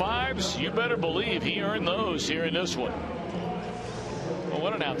high fives, you better believe he earned those here in this one. Well,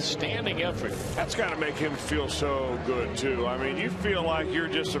 what an outstanding effort. That's got to make him feel so good, too. I mean, you feel like you're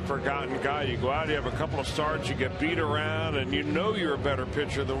just a forgotten guy. You go out, you have a couple of starts, you get beat around, and you know you're a better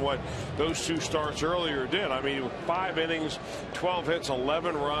pitcher than what those 2 starts earlier did. I mean, 5 innings, 12 hits,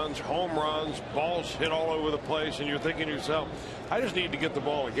 11 runs, home runs, balls hit all over the place, and you're thinking to yourself, I just need to get the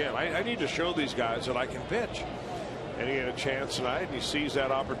ball again. I need to show these guys that I can pitch. And he had a chance tonight, and he seized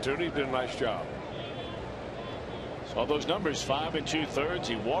that opportunity, did a nice job. All those numbers, 5 2/3.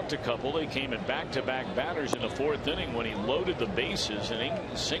 He walked a couple. They came in back-to-back batters in the 4th inning when he loaded the bases, and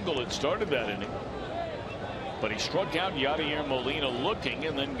he single had started that inning. But he struck out Yadier Molina looking,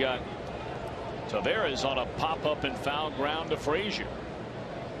 and then got Taveras on a pop-up and foul ground to Frazier.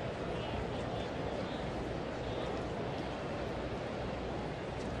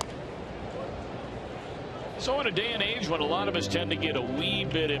 So in a day and age when a lot of us tend to get a wee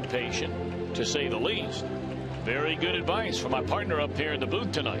bit impatient, to say the least, very good advice from my partner up here in the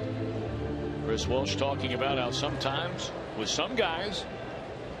booth tonight. Chris Welsh talking about how sometimes with some guys,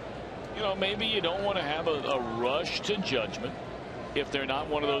 you know, maybe you don't want to have a rush to judgment if they're not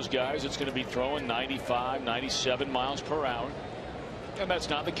one of those guys that's going to be throwing 95, 97 miles per hour. And that's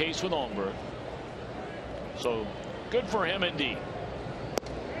not the case with Holmberg. So good for him indeed.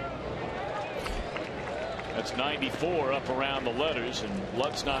 That's 94 up around the letters, and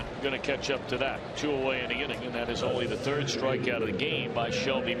Lutt's not going to catch up to that. 2 away in the inning, and that is only the 3rd strikeout of the game by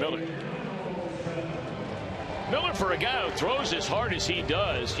Shelby Miller. Miller, for a guy who throws as hard as he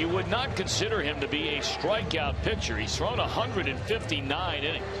does, you would not consider him to be a strikeout pitcher. He's thrown 159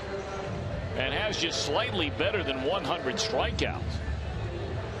 innings and has just slightly better than 100 strikeouts.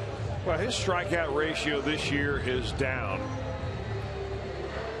 Well, his strikeout ratio this year is down.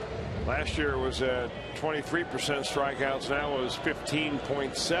 Last year was at 23% strikeouts. Now it was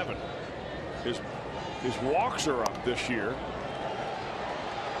 15.7. His walks are up this year.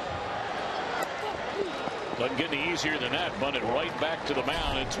 Doesn't get any easier than that. Bunted right back to the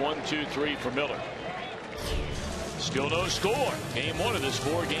mound. It's 1-2-3 for Miller. Still no score. Game 1 of this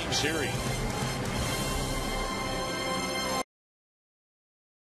 4-game series.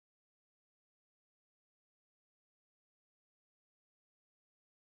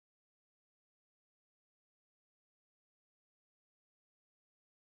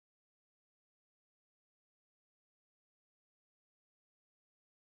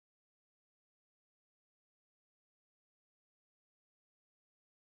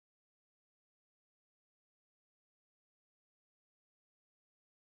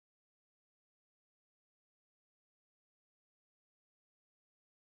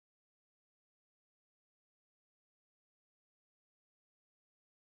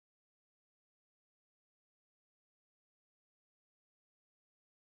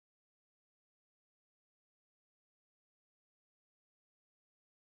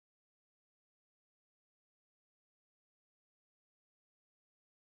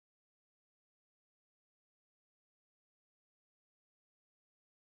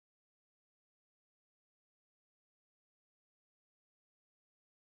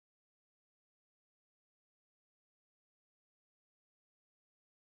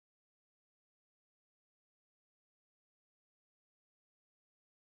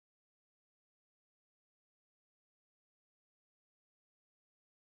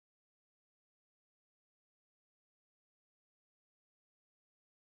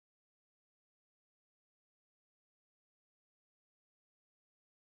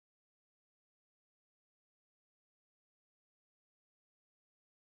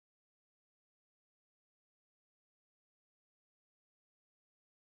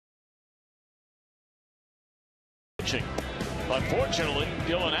 Unfortunately,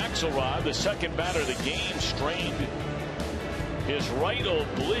 Dylan Axelrod, the second batter of the game, strained his right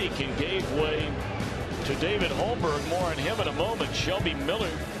oblique and gave way to David Holmberg. More on him in a moment. Shelby Miller,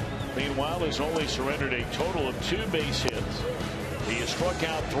 meanwhile, has only surrendered a total of 2 base hits. He has struck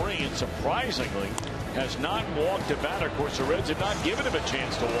out 3 and surprisingly has not walked a batter. Of course, the Reds have not given him a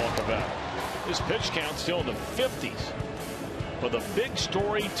chance to walk a batter. His pitch count still in the 50s. But the big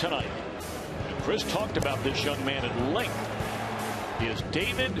story tonight, and Chris talked about this young man at length, is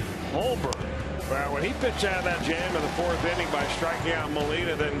David Holmberg. Well, when he pitched out of that jam in the 4th inning by striking out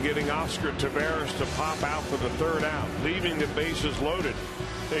Molina, then getting Oscar Taveras to pop out for the 3rd out, leaving the bases loaded,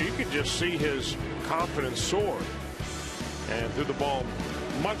 you could just see his confidence soar and threw the ball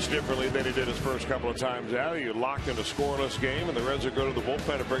much differently than he did his first couple of times out. He locked in a scoreless game, and the Reds will go to the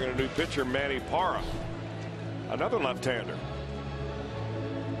bullpen to bring in a new pitcher, Manny Parra, another left-hander.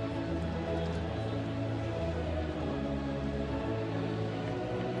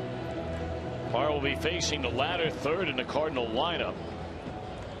 Parra will be facing the latter third in the Cardinal lineup.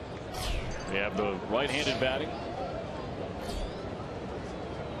 They have the right-handed batting.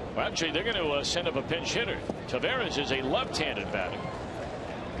 Well, actually, they're going to send up a pinch hitter. Taveras is a left-handed batting,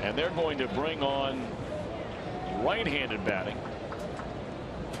 and they're going to bring on right-handed batting.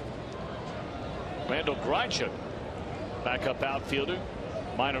 Randall Grichuk, backup outfielder,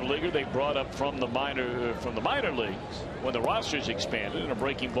 minor leaguer they brought up from the minor leagues when the rosters expanded, and a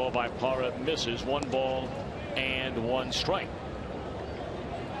breaking ball by Parra misses. 1 ball and 1 strike.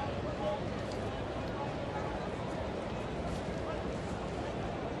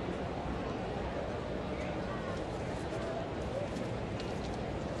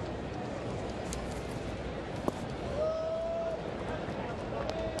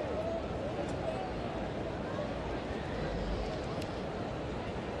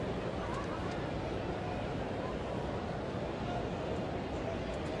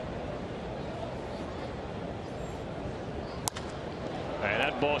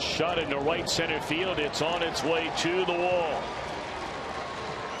 Ball shot into right center field. It's on its way to the wall.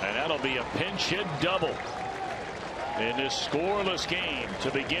 And that'll be a pinch hit double in this scoreless game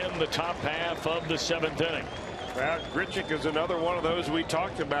to begin the top half of the 7th inning. Well, Grichuk is another one of those we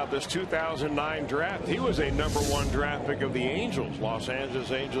talked about this 2009 draft. He was a #1 draft pick of the Angels, Los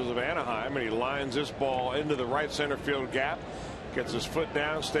Angeles Angels of Anaheim, and he lines this ball into the right center field gap, gets his foot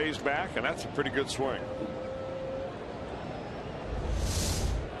down, stays back, and that's a pretty good swing.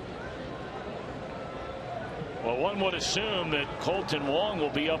 Well, one would assume that Colton Wong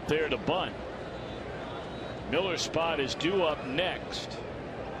will be up there to bunt. Miller's spot is due up next.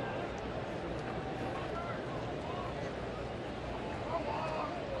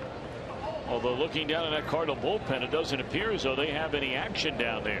 Well, Although looking down at that Cardinal bullpen, it doesn't appear as though they have any action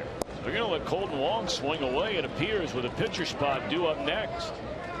down there. They're going to let Colton Wong swing away, it appears, with a pitcher spot due up next.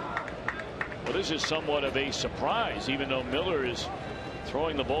 Well, this is somewhat of a surprise, even though Miller is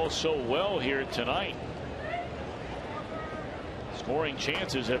throwing the ball so well here tonight. Scoring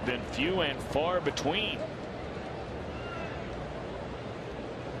chances have been few and far between.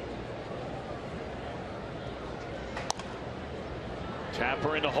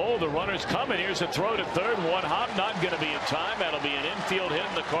 Tapper in the hole. The runner's coming. Here's a throw to third. One hop. Not going to be in time. That'll be an infield hit,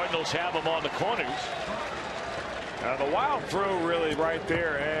 and the Cardinals have them on the corners. The wild throw really right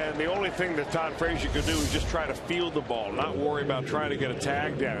there, and the only thing that Todd Frazier could do is just try to field the ball, not worry about trying to get a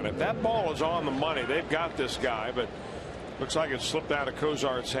tag down. If that ball is on the money, they've got this guy, but looks like it slipped out of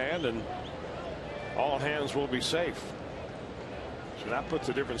Cozart's hand, and all hands will be safe. So that puts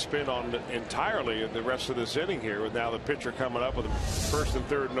a different spin on entirely the rest of this inning here, with now the pitcher coming up with first and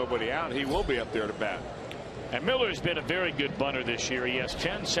third, nobody out. He will be up there to bat. And Miller's been a very good bunter this year. He has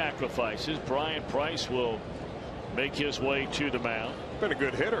 10 sacrifices. Brian Price will make his way to the mound. Been a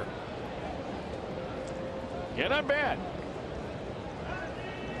good hitter. Yeah, not bad.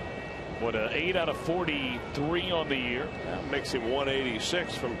 What, 8 out of 43 on the year. That makes him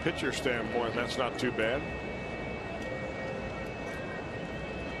 186 from pitcher standpoint. That's not too bad.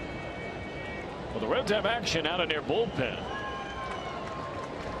 Well, the Reds have action out in their bullpen.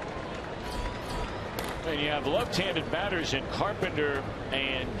 And you have left-handed batters in Carpenter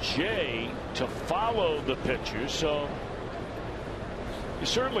and Jay to follow the pitchers. So you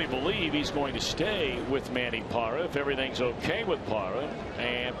certainly believe he's going to stay with Manny Parra if everything's okay with Parra,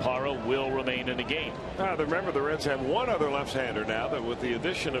 and Parra will remain in the game. Remember, the Reds have one other left-hander now, that with the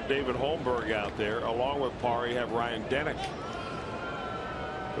addition of David Holmberg out there, along with Parra, you have Ryan Denick,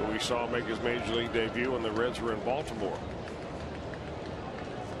 who we saw make his major league debut when the Reds were in Baltimore.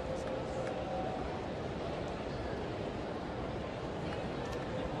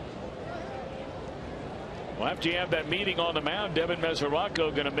 Well, after you have that meeting on the mound, Devin Mesoraco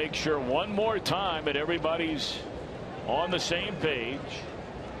going to make sure one more time that everybody's on the same page.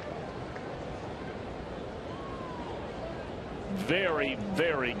 Very,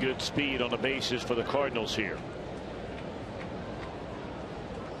 very good speed on the bases for the Cardinals here.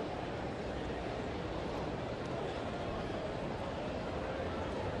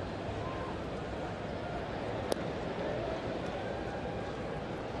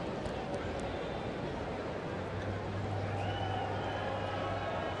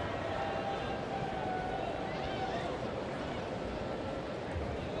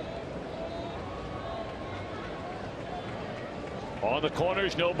 On the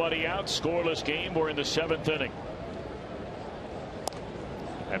corners, nobody out. Scoreless game. We're in the 7th inning.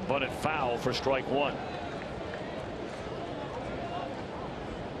 And bunted foul for strike one.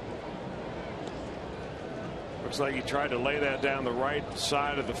 Looks like he tried to lay that down the right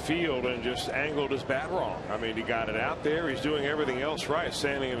side of the field and just angled his bat wrong. I mean, he got it out there. He's doing everything else right.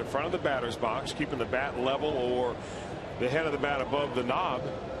 Standing in front of the batter's box, keeping the bat level or the head of the bat above the knob.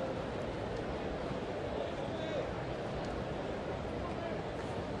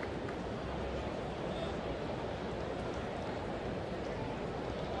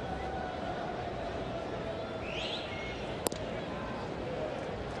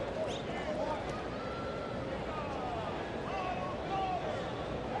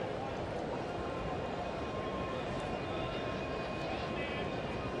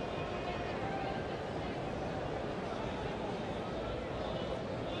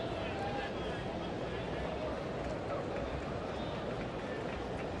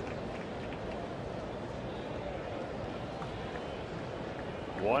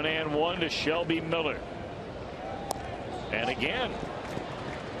 One and one to Shelby Miller. And again,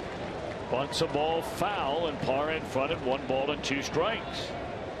 bunts a ball foul, and Parra in front at 1 ball and 2 strikes.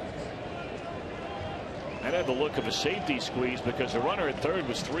 That had the look of a safety squeeze because the runner at third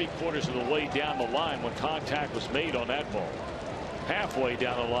was 3/4 of the way down the line when contact was made on that ball. Halfway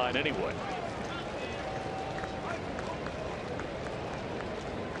down the line anyway.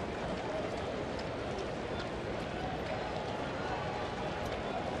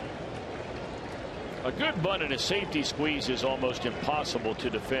 A good bunt and a safety squeeze is almost impossible to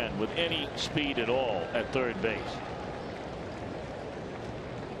defend with any speed at all at third base.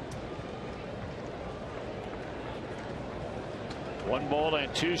 One ball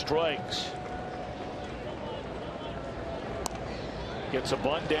and 2 strikes. Gets a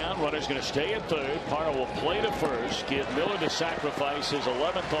bunt down. Runner's going to stay at third. Parra will play to first. Give Miller to sacrifice his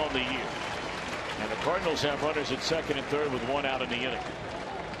 11th on the year. And the Cardinals have runners at second and third with 1 out in the inning.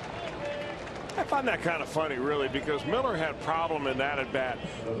 find that kind of funny, really, because Miller had problem in that at bat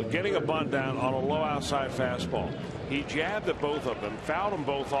getting a bunt down on a low outside fastball. He jabbed at both of them, fouled them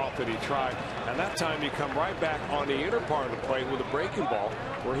both off that he tried, and that time you come right back on the inner part of the plate with a breaking ball,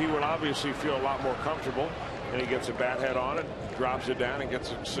 where he would obviously feel a lot more comfortable, and he gets a bat head on it, drops it down, and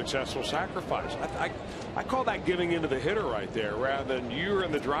gets a successful sacrifice. I call that giving into the hitter right there, rather than you're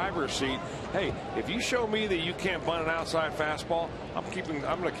in the driver's seat. Hey, if you show me that you can't bunt an outside fastball, I'm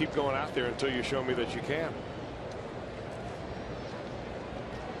going to keep going out there until you show me that you can.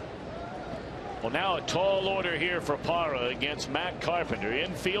 Well, now a tall order here for Parra against Matt Carpenter.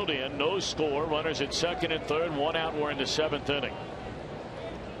 Infield in, no score. Runners at second and third, one out. We're in the seventh inning.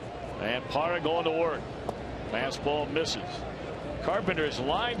 And Parra going to work. Fastball misses. Carpenter's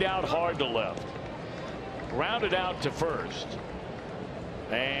lined out hard to left. Grounded out to first.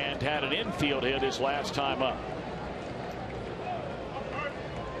 And had an infield hit his last time up.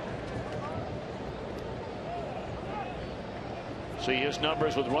 See his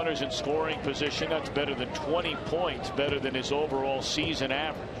numbers with runners in scoring position. That's better than 20 points, better than his overall season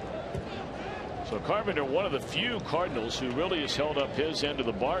average. So Carpenter, one of the few Cardinals who really has held up his end of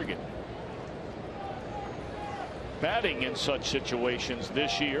the bargain. Batting in such situations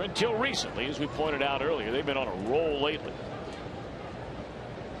this year, until recently, as we pointed out earlier, they've been on a roll lately.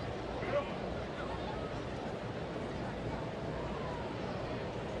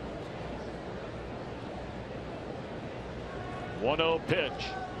 One-0 pitch.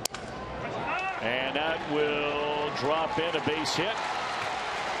 And that will drop in, a base hit.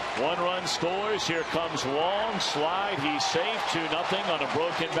 One run scores. Here comes Long. Slide. He's safe. 2-0 on a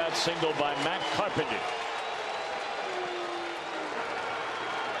broken bat single by Matt Carpenter.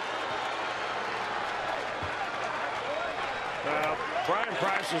 Brian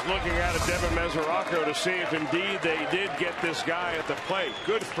Price is looking at Devin Mesoraco to see if indeed they did get this guy at the plate.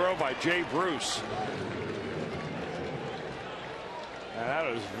 Good throw by Jay Bruce. And that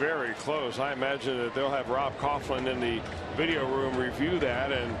is very close. I imagine that they'll have Rob Coughlin in the video room review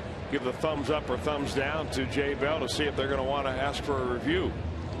that and give the thumbs up or thumbs down to Jay Bell to see if they're going to want to ask for a review.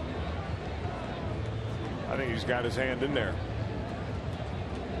 I think he's got his hand in there.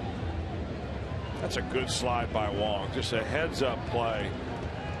 That's a good slide by Wong. Just a heads up play.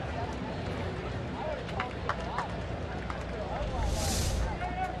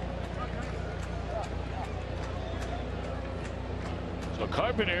 So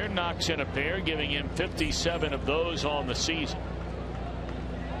Carpenter knocks in a pair, giving him 57 of those on the season.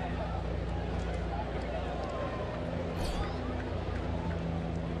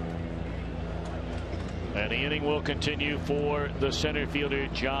 And the inning will continue for the center fielder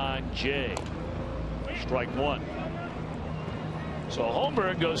John Jay. Strike one. So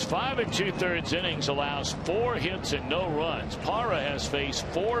Holmberg goes 5 2/3 innings, allows 4 hits and no runs. Parra has faced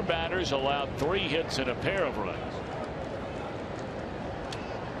 4 batters, allowed 3 hits and a pair of runs.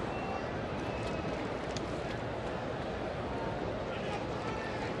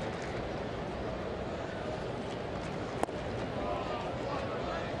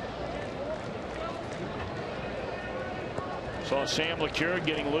 Saw Sam LeCure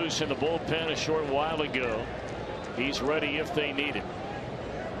getting loose in the bullpen a short while ago. He's ready if they need him.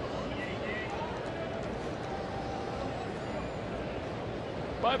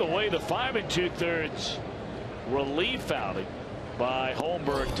 By the way, the 5 2/3 relief outing by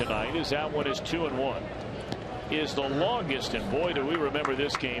Holmberg tonight, as that one is 2-1, is the longest, and boy do we remember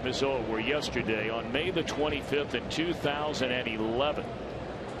this game as though it were yesterday, on May the 25th in 2011.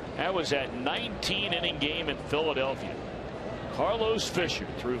 That was that 19-inning game in Philadelphia. Carlos Fisher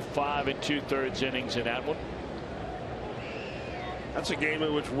threw 5 2/3 innings in that one. That's a game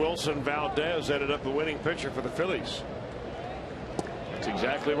in which Wilson Valdez ended up the winning pitcher for the Phillies. That's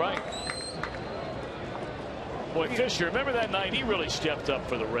exactly right. Boy, Fisher, remember that night? He really stepped up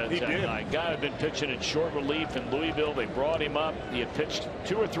for the Reds that night. Guy had been pitching in short relief in Louisville. They brought him up. He had pitched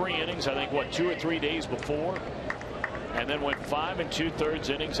 2 or 3 innings, I think, what, 2 or 3 days before, and then went 5 2/3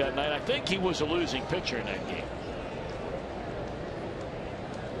 innings that night. I think he was a losing pitcher in that game.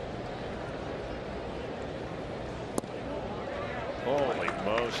 Holy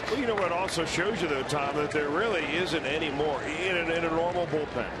most. Well, you know what also shows you, though, Tom, that there really isn't any more in a normal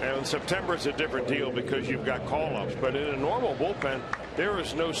bullpen. And in September it's a different deal because you've got call-ups. But in a normal bullpen, there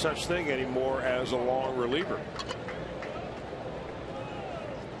is no such thing anymore as a long reliever.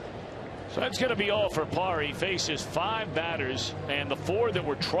 So that's going to be all for Parra. He faces 5 batters, and the 4 that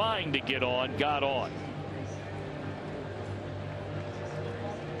were trying to get on got on.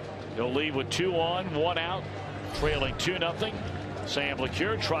 He'll leave with 2 on, 1 out, trailing 2-0. Sam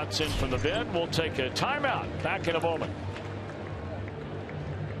LeCure trots in from the bend. We'll take a timeout. Back in a moment.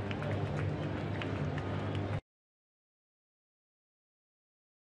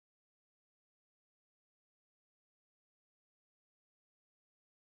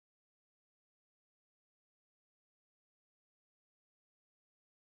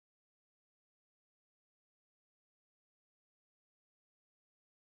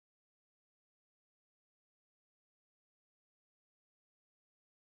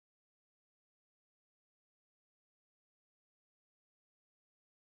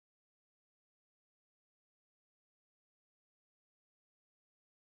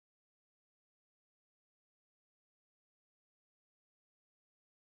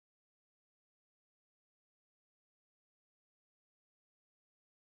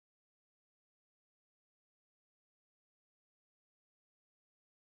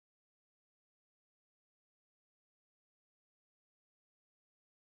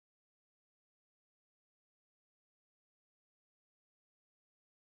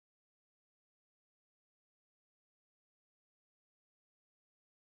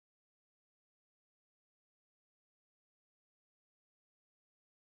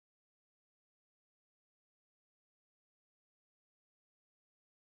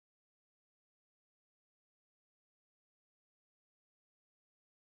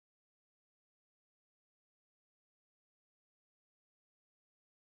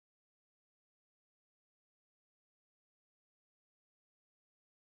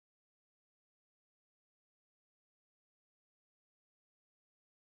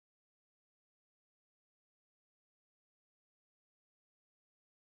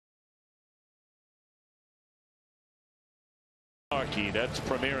 Anarchy. That's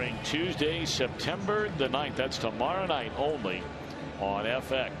premiering Tuesday, September the 9th. That's tomorrow night only on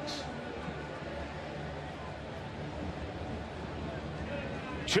FX.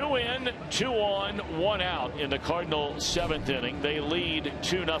 2 in, 2 on, 1 out in the Cardinals' 7th inning. They lead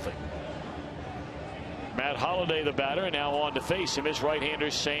 2-0. Matt Holliday, the batter, and now on to face him is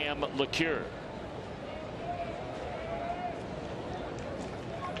right-hander Sam LeCure.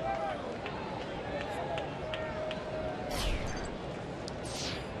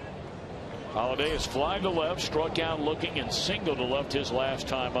 Holliday is flying to left, struck out looking, and singled to left his last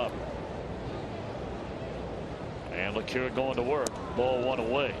time up. And LeCure going to work. Ball 1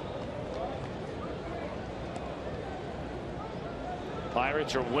 away.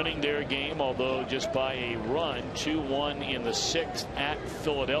 Pirates are winning their game, although just by a run, 2-1 in the 6th at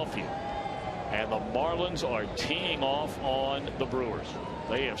Philadelphia. And the Marlins are teeing off on the Brewers.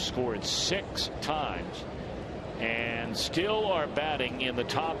 They have scored 6 times and still are batting in the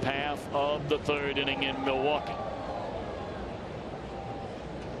top half of the 3rd inning in Milwaukee.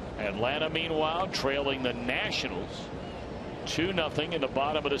 Atlanta, meanwhile, trailing the Nationals 2-0 in the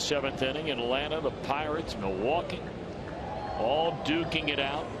bottom of the 7th inning. Atlanta, the Pirates, Milwaukee, all duking it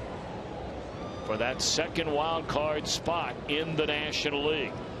out for that 2nd wild card spot in the National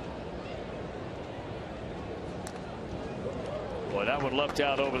League. Boy, that one left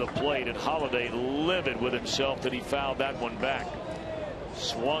out over the plate, and Holliday livid with himself that he fouled that one back.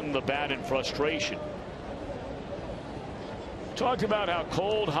 Swung the bat in frustration. Talked about how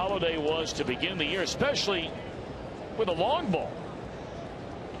cold Holliday was to begin the year, especially with a long ball.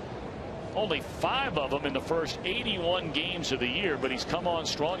 Only 5 of them in the first 81 games of the year, but he's come on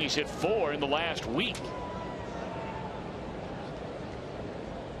strong. He's hit 4 in the last week.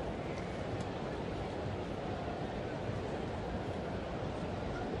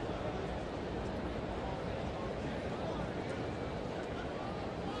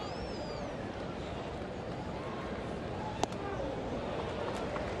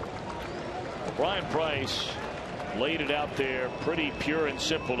 Brian Price laid it out there pretty pure and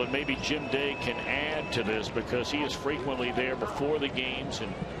simple, and maybe Jim Day can add to this because he is frequently there before the games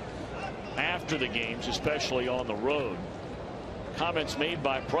and after the games, especially on the road. Comments made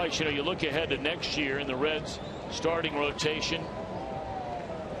by Price. You know, you look ahead to next year in the Reds starting rotation.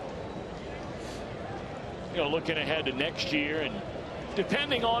 You know, looking ahead to next year, and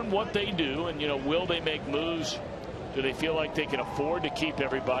depending on what they do, and you know, will they make moves? Do they feel like they can afford to keep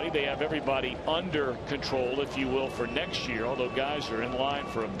everybody? They have everybody under control, if you will, for next year, although guys are in line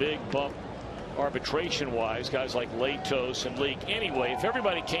for a big bump arbitration wise, guys like Latos and Leake. Anyway, if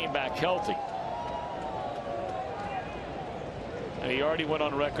everybody came back healthy, and he already went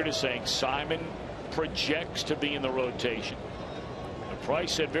on record as saying Simon projects to be in the rotation. And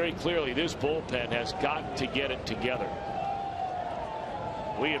Price said very clearly this bullpen has got to get it together.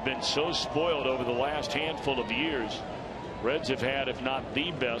 We have been so spoiled over the last handful of years. Reds have had, if not the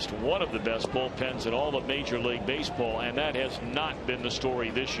best, one of the best bullpens in all of Major League Baseball, and that has not been the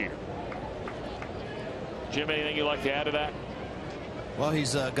story this year. Jim, anything you'd like to add to that? Well,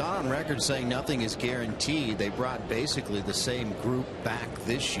 he's gone on record saying nothing is guaranteed. They brought basically the same group back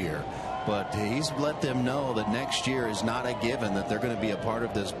this year, but he's let them know that next year is not a given, that they're going to be a part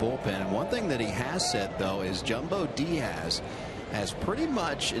of this bullpen. And one thing that he has said, though, is Jumbo Diaz has pretty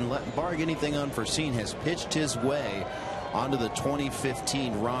much, barring anything unforeseen, has pitched his way onto the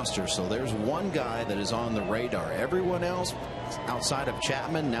 2015 roster. So there's one guy that is on the radar. Everyone else outside of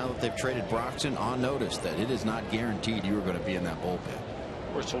Chapman, now that they've traded Broxton, on notice that it is not guaranteed you are going to be in that bullpen.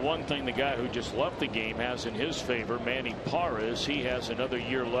 Of course, the one thing the guy who just left the game has in his favor, Manny Parras, he has another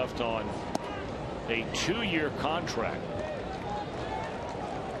year left on a 2-year contract.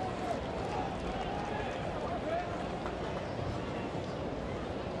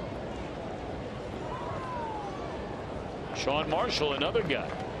 Sean Marshall, another guy.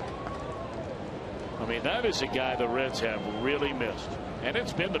 I mean, that is a guy the Reds have really missed, and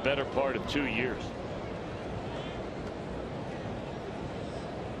it's been the better part of 2 years.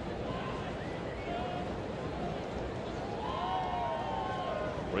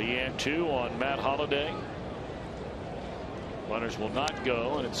 And 2 on Matt Holliday. Runners will not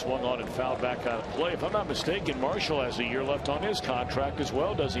go, and it's swung on and fouled back out of play. If I'm not mistaken, Marshall has a year left on his contract as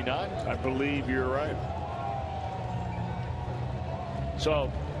well, does he not? I believe you're right.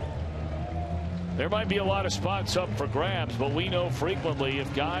 So there might be a lot of spots up for grabs, but we know frequently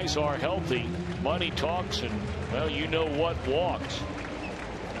if guys are healthy, money talks, and, well, you know what walks.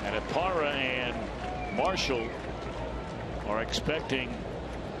 And if Parra and Marshall are expecting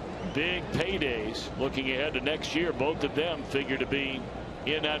big paydays looking ahead to next year, both of them figure to be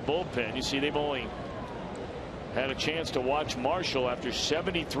in that bullpen. You see, they've only Had a chance to watch Marshall after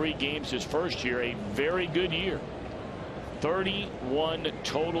 73 games his first year. A very good year. 31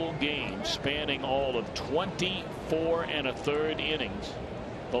 total games spanning all of 24 1/3 innings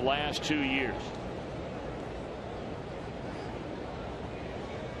the last 2 years.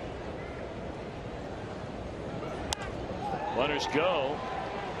 Runners go,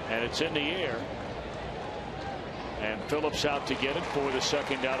 and it's in the air. And Phillips out to get it for the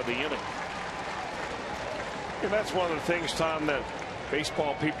second out of the inning. And that's one of the things, Tom, that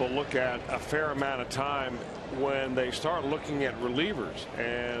baseball people look at a fair amount of time when they start looking at relievers,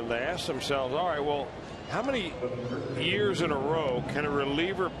 and they ask themselves, all right, well, how many years in a row can a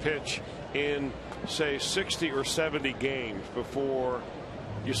reliever pitch in, say, 60 or 70 games before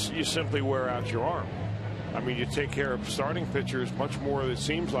you simply wear out your arm? I mean, you take care of starting pitchers much more, it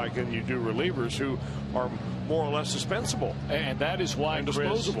seems like, than you do relievers, who are more or less dispensable. And that is why, and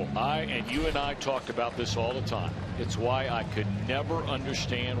disposable. Chris, you and I talked about this all the time. It's why I could never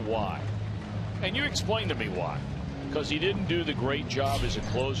understand why. And you explained to me why. Because he didn't do the great job as a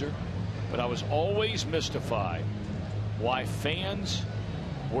closer. But I was always mystified why fans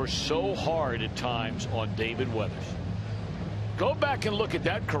were so hard at times on David Weathers. Go back and look at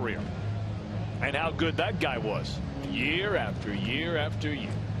that career and how good that guy was year after year after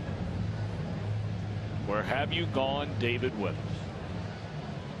year. Where have you gone, David Weathers?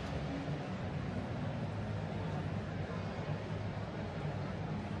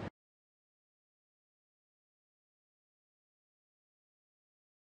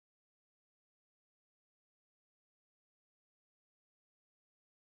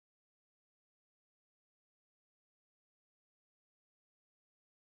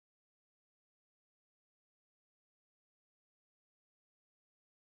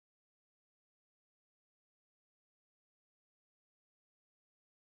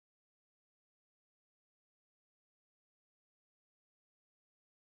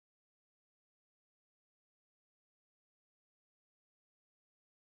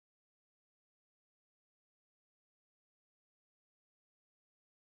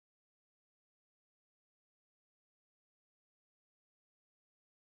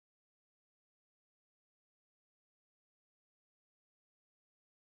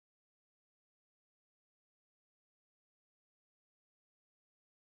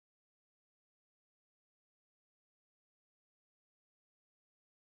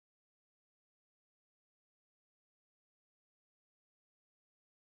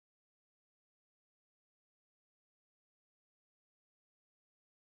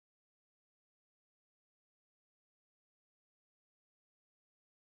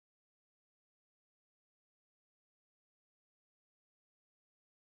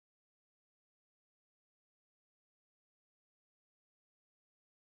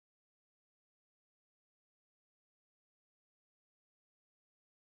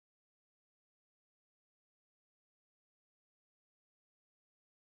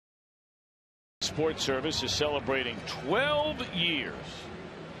 Sports Service is celebrating 12 years.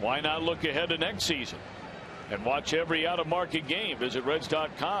 Why not look ahead to next season and watch every out-of-market game? Visit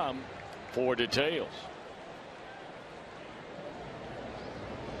Reds.com for details.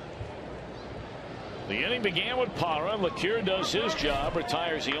 The inning began with Parra. LeCure does his job,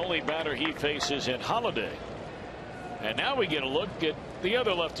 retires the only batter he faces in Holiday. And now we get a look at the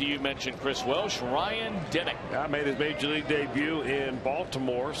other lefty you mentioned, Chris Welsh, Ryan Denick. Yeah, made his major league debut in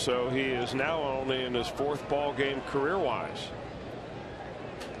Baltimore, so he is now only in his 4th ball game career-wise.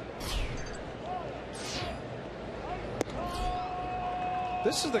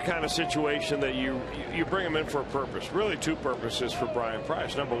 This is the kind of situation that you bring him in for a purpose. Really 2 purposes for Brian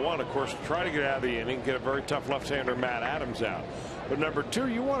Price. Number 1, of course, try to get out of the inning, get a very tough left-hander Matt Adams out. But number 2,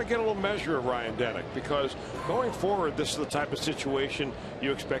 you want to get a little measure of Ryan Denick, because going forward, this is the type of situation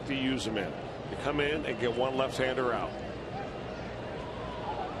you expect to use him in. You come in and get one left-hander out.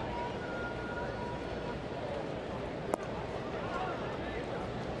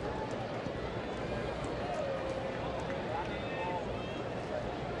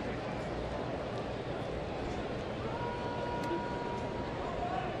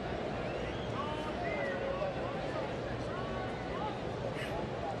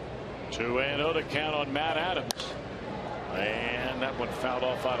 Two and oh to count on Matt Adams. And that one fouled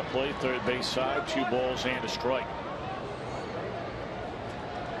off out of play, third base side, 2 balls and a strike.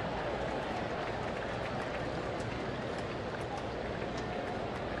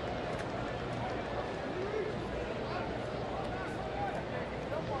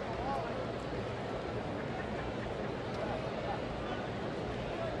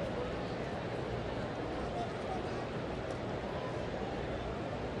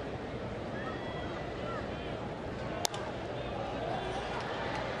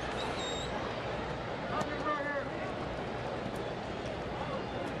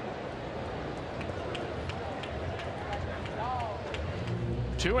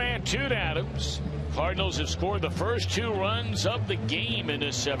 2-2 to Adams. Cardinals have scored the first 2 runs of the game in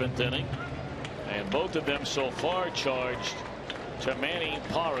this 7th inning. And both of them so far charged to Manny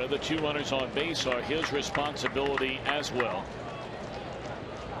Parra. The 2 runners on base are his responsibility as well.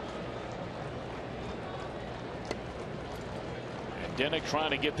 And Denick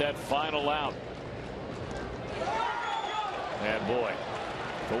trying to get that final out. And boy,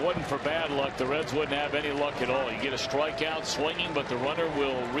 if it wasn't for bad luck, the Reds wouldn't have any luck at all. You get a strikeout swinging, but the runner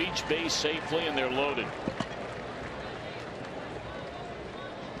will reach base safely, and they're loaded.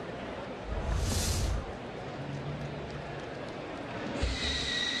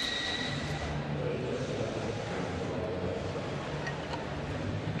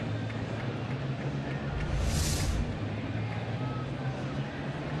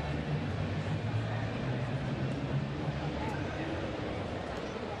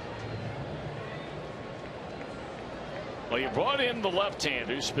 Well, you brought in the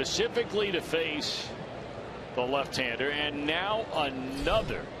left-hander specifically to face the left-hander, and now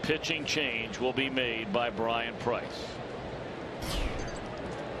another pitching change will be made by Brian Price.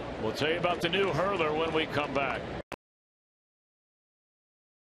 We'll tell you about the new hurler when we come back.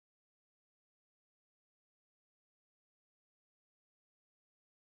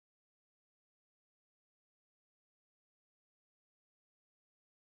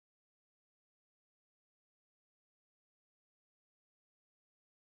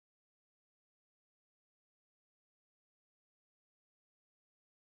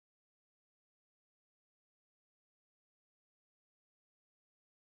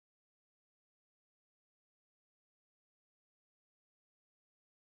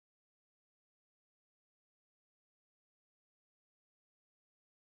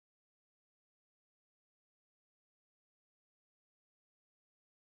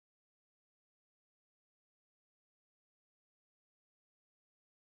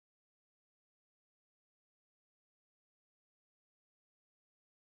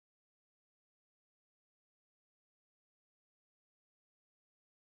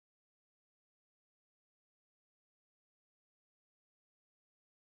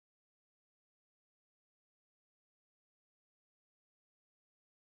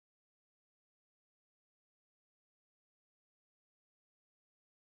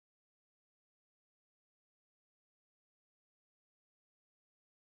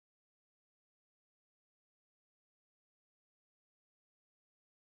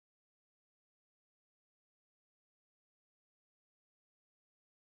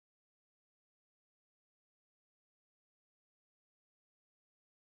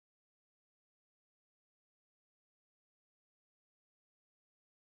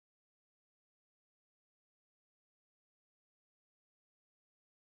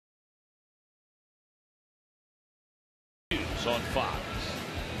 On Fox.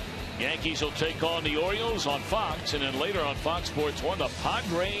 Yankees will take on the Orioles on Fox, and then later on Fox Sports 1, the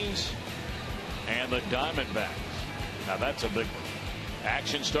Padres and the Diamondbacks. Now that's a big one.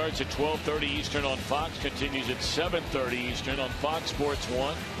 Action starts at 12:30 Eastern on Fox, continues at 7:30 Eastern on Fox Sports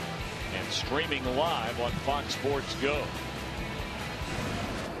 1, and streaming live on Fox Sports Go.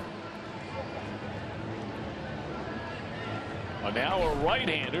 Well, now a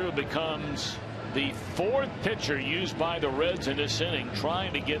right-hander who becomes the 4th pitcher used by the Reds in this inning,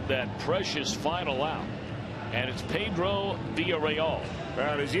 trying to get that precious final out. And it's Pedro Villarreal.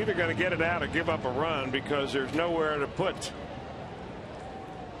 Well, he's either going to get it out or give up a run because there's nowhere to put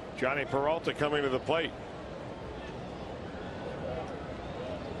Johnny Peralta coming to the plate.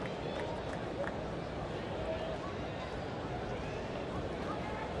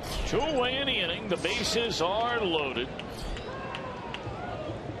 Two away in the inning. The bases are loaded.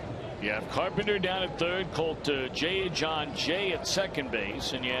 You have Carpenter down at third, Colt John Jay at second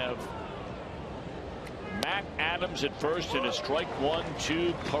base, and you have Matt Adams at first, and a strike 1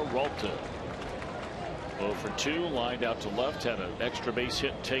 to Peralta. 0 for 2, lined out to left, had an extra base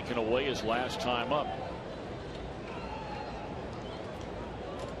hit taken away his last time up.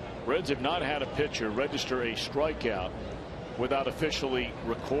 Reds have not had a pitcher register a strikeout without officially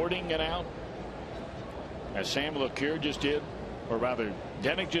recording an out, as Sam LeCure just did, or rather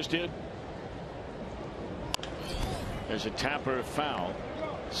Denick just did. There's a Tapper foul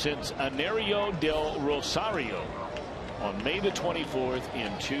since Anario del Rosario on May the 24th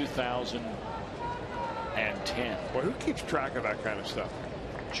in 2010. Well, who keeps track of that kind of stuff?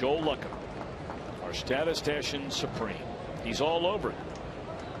 Joe Luckham, our statistician supreme. He's all over it.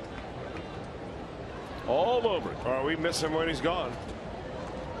 All over it. Oh, we miss him when he's gone.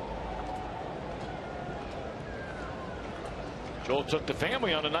 Joel took the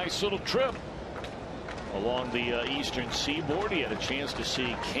family on a nice little trip. along the eastern seaboard. He had a chance to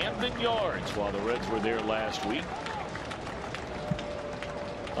see Camden Yards while the Reds were there last week.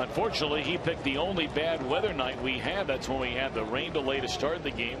 Unfortunately, he picked the only bad weather night we had. That's when we had the rain delay to start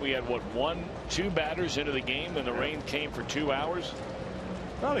the game. We had, what, 1-2 batters into the game, and the rain came for 2 hours.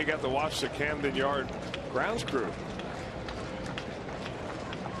 Well, he got to watch the Camden Yard grounds crew.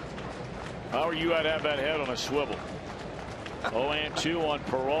 How are you? I'd have that head on a swivel. 0-2 on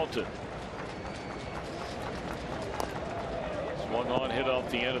Peralta. Swung on, hit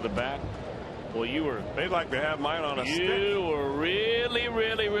off the end of the bat. Well, you were. They'd like to have mine on a stick. You were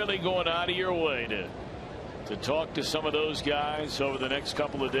really going out of your way to talk to some of those guys over the next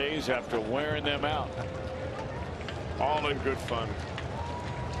couple of days after wearing them out. All in good fun.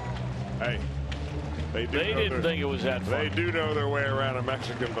 Hey, they didn't think it was that fun. They do know their way around a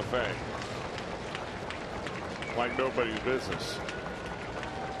Mexican buffet like nobody's business.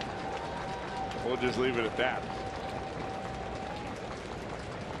 We'll just leave it at that.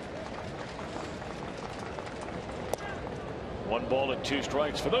 One ball and 2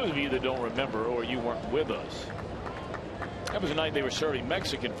 strikes. For those of you that don't remember, or you weren't with us, that was the night they were serving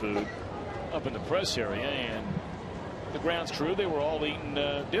Mexican food up in the press area, and the grounds crew, they were all eating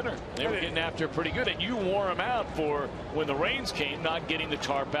dinner. They were getting after pretty good, and you wore them out for when the rains came, not getting the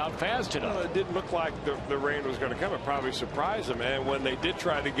tarp out fast enough. Well, it didn't look like the rain was going to come. It probably surprised them, and when they did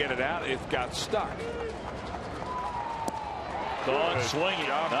try to get it out, it got stuck. Gone swinging.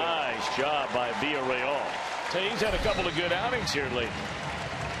 Nice job by Villarreal. He's had a couple of good outings here lately.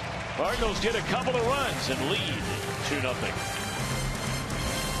 Cardinals get a couple of runs and lead 2-0.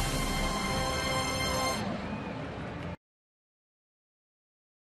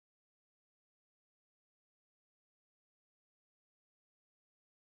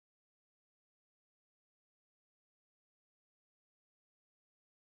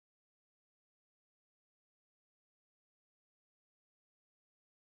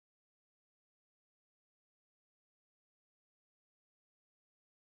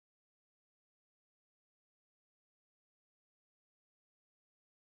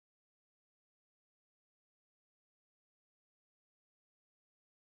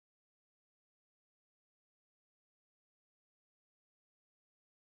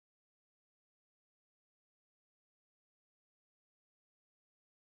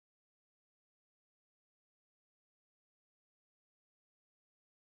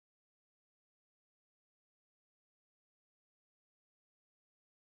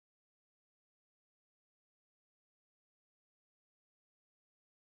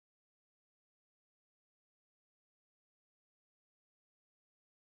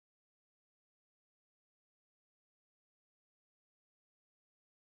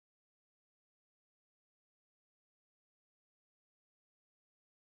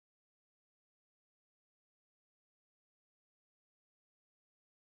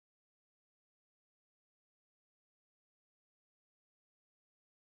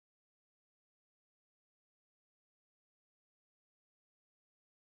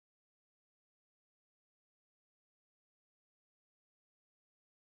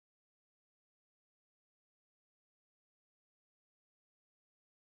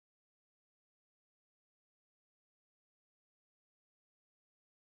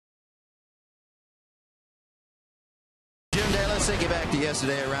 Let's take you back to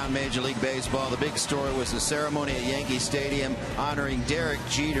yesterday around Major League Baseball. The big story was the ceremony at Yankee Stadium honoring Derek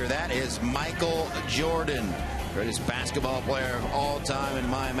Jeter. That is Michael Jordan, greatest basketball player of all time in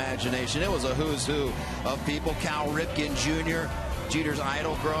my imagination. It was a who's who of people. Cal Ripken Jr., Jeter's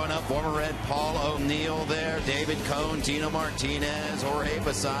idol growing up, former Red Paul O'Neill there, David Cohn, Tino Martinez, Jorge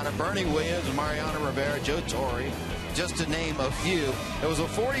Posada, Bernie Williams, Mariano Rivera, Joe Torre, just to name a few. It was a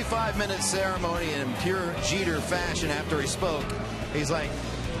 45-minute ceremony in pure Jeter fashion. After he spoke, he's like,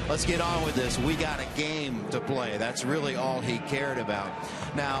 let's get on with this. We got a game to play. That's really all he cared about.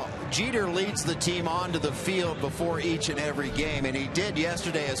 Now, Jeter leads the team onto the field before each and every game, and he did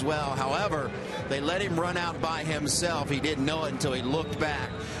yesterday as well. However, they let him run out by himself. He didn't know it until he looked back.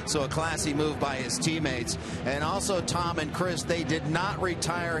 So a classy move by his teammates. And also Tom and Chris, they did not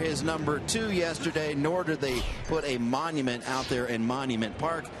retire his number 2 yesterday, nor did they put a monument out there in Monument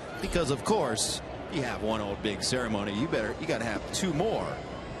Park, because of course you have one old big ceremony. You got to have 2 more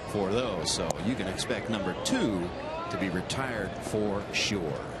for those, so you can expect number 2 to be retired for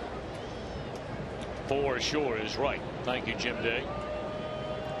sure. For sure is right. Thank you, Jim Day.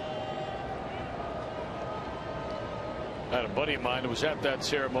 I had a buddy of mine who was at that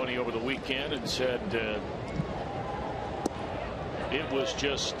ceremony over the weekend and said it was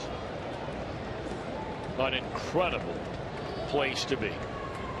just an incredible place to be.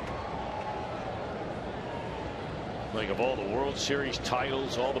 Think of all the World Series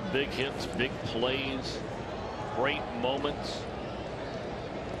titles, all the big hits, big plays, great moments.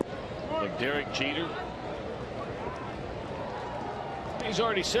 Like Derek Jeter. He's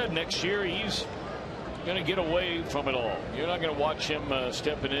already said next year he's going to get away from it all. You're not going to watch him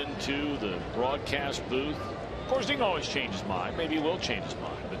stepping into the broadcast booth. Of course, he can always change his mind. Maybe he will change his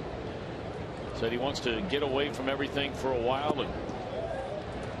mind. But said he wants to get away from everything for a while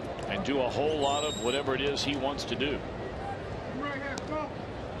and do a whole lot of whatever it is he wants to do.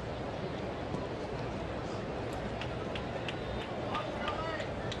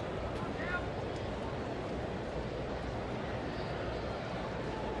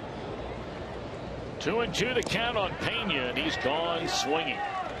 Two and two the count on Pena, and he's gone swinging.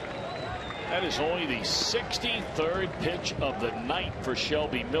 That is only the 63rd pitch of the night for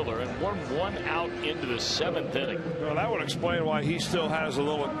Shelby Miller, and we're 1 out into the 7th inning. Well, that would explain why he still has a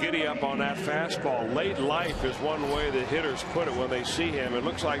little giddy up on that fastball. Late life is one way that hitters put it when they see him. It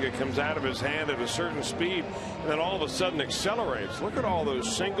looks like it comes out of his hand at a certain speed and then all of a sudden accelerates. Look at all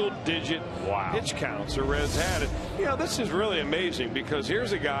those single-digit pitch counts the Reds had. And, you know, this is really amazing because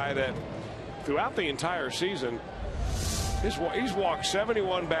here's a guy that throughout the entire season, he's walked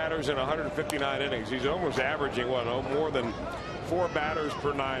 71 batters in 159 innings. He's almost averaging more than 4 batters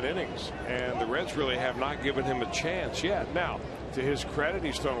per 9 innings, and the Reds really have not given him a chance yet. Now, to his credit,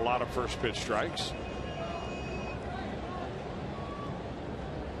 he's thrown a lot of first pitch strikes.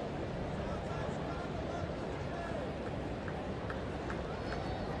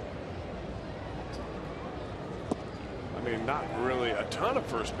 I mean, not really a ton of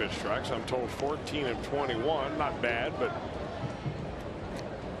first pitch strikes. I'm told 14 and 21. Not bad, but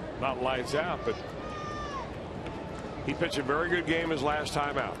not lights out. But he pitched a very good game his last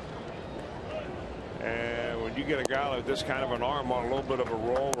time out. And when you get a guy with this kind of an arm on a little bit of a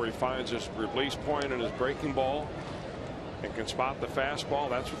roll where he finds his release point and his breaking ball and can spot the fastball,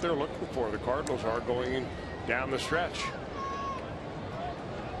 that's what they're looking for. The Cardinals are going down the stretch.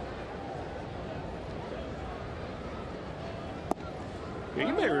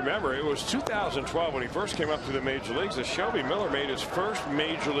 You may remember it was 2012 when he first came up to the major leagues that Shelby Miller made his first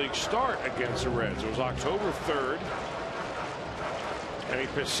major league start against the Reds. It was October 3rd, and he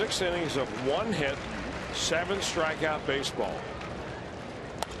pitched 6 innings of 1 hit, 7 strikeout baseball.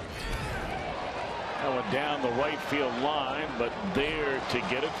 That went down the right field line, but there to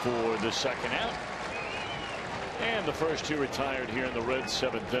get it for the second out. And the first 2 retired here in the Reds'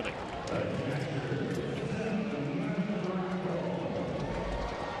 7th inning.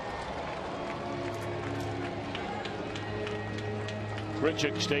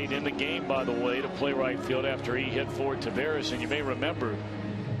 Grichuk stayed in the game, by the way, to play right field after he hit for Taveras. And you may remember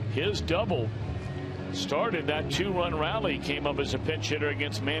his double started that 2-run rally. He came up as a pinch hitter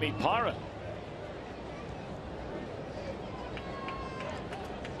against Manny Parra.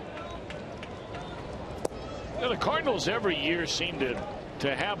 You know, the Cardinals every year seem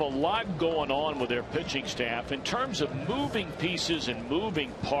to have a lot going on with their pitching staff in terms of moving pieces and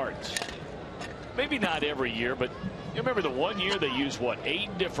moving parts. Maybe not every year, but you remember the one year they used, what,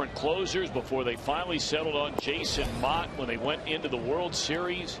 8 different closers before they finally settled on Jason Mott when they went into the World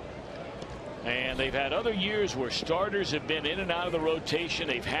Series. And they've had other years where starters have been in and out of the rotation.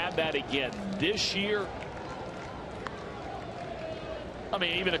 They've had that again this year. I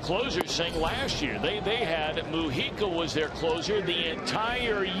mean, even the closers saying last year they had Mujica was their closer the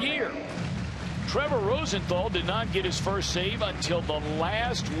entire year. Trevor Rosenthal did not get his first save until the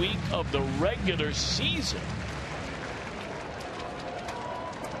last week of the regular season.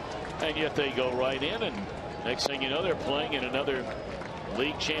 And yet they go right in, and next thing you know, they're playing in another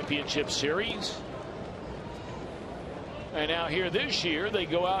league championship series. And now here this year, they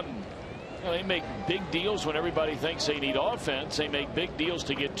go out and they make big deals when everybody thinks they need offense. They make big deals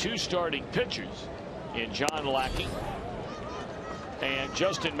to get 2 starting pitchers in John Lackey and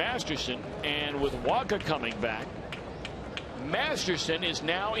Justin Masterson. And with Waka coming back, Masterson is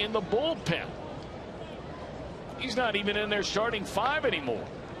now in the bullpen. He's not even in their starting 5 anymore.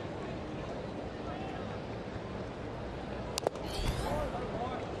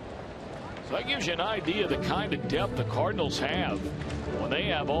 So that gives you an idea of the kind of depth the Cardinals have when they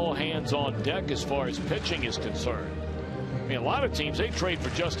have all hands on deck as far as pitching is concerned. I mean, a lot of teams, they trade for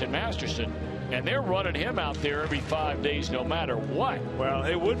Justin Masterson, and they're running him out there every 5 days no matter what. Well,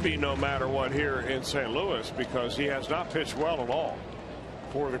 it would be no matter what here in St. Louis because he has not pitched well at all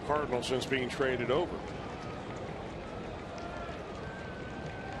for the Cardinals since being traded over.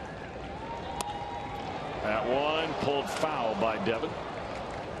 That one pulled foul by Devin.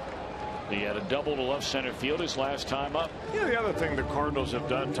 He had a double to left center field his last time up. Yeah, the other thing the Cardinals have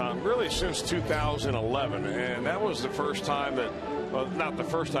done, Tom, really since 2011, and that was the first time that, well, not the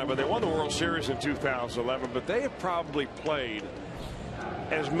first time, but they won the World Series in 2011, but they have probably played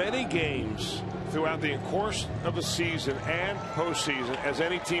as many games throughout the course of the season and postseason as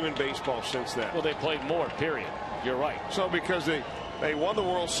any team in baseball since then. Well, they played more, period. You're right. So because they won the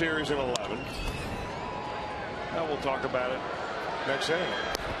World Series in 11. Now we'll talk about it next inning.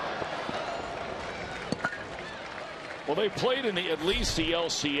 Well, they played in at least the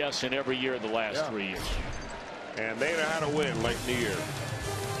LCS in every year of the last 3 years. And they know how to win late in the year.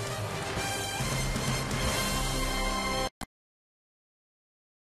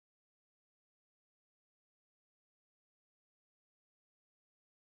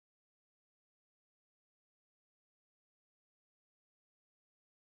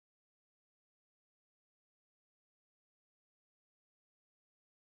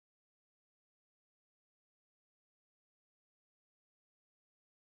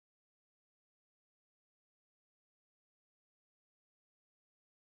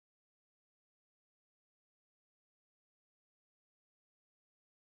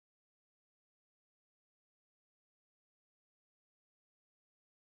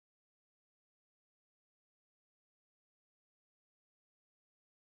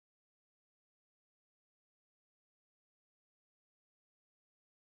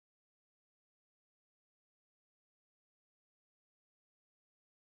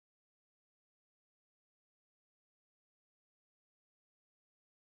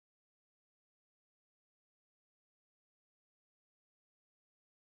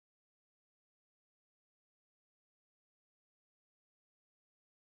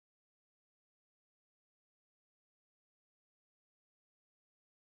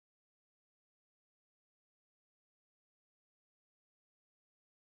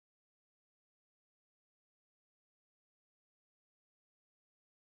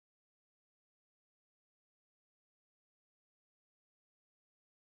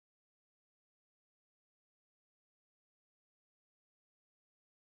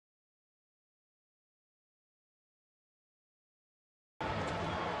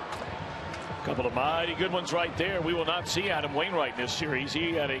 Couple of mighty good ones right there. We will not see Adam Wainwright in this series.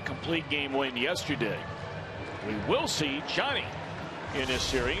 He had a complete game win yesterday. We will see Johnny in this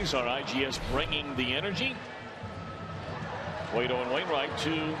series. Our IGS bringing the energy. Cueto and Wainwright,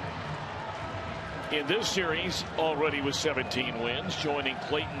 two in this series already with 17 wins, joining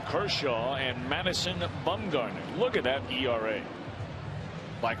Clayton Kershaw and Madison Bumgarner. Look at that ERA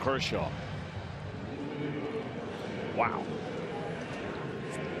by Kershaw. Wow.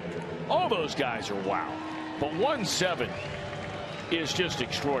 All those guys are wow. But 1-7 is just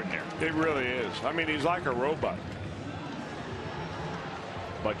extraordinary. It really is. I mean, he's like a robot.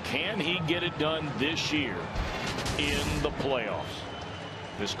 But can he get it done this year in the playoffs?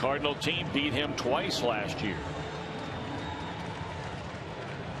 This Cardinal team beat him twice last year.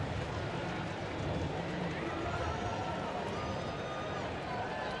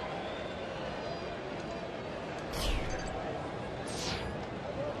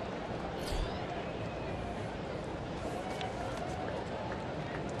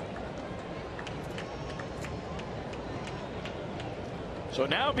 So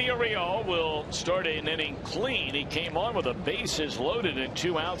now Villarreal will start an inning clean. He came on with the bases loaded and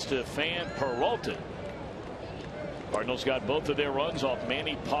 2 outs to Fan Peralta. Cardinals got both of their runs off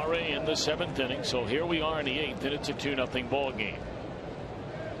Manny Pare in the 7th inning. So here we are in the 8th, and it's a 2-0 ball game.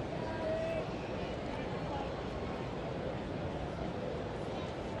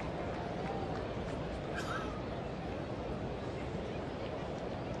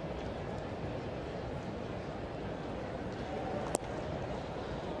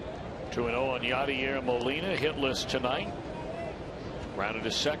 On Yadier Molina, hitless tonight. Grounded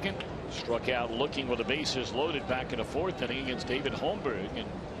to second, struck out looking with the bases loaded back in the 4th inning against David Holmberg and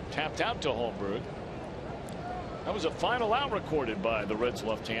tapped out to Holmberg. That was a final out recorded by the Reds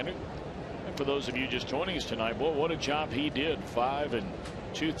left-hander. And for those of you just joining us tonight, boy, what a job he did. 5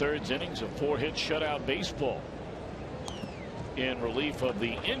 2/3 innings of 4-hit shutout baseball in relief of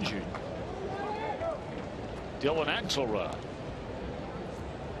the injured Dylan Axelrod.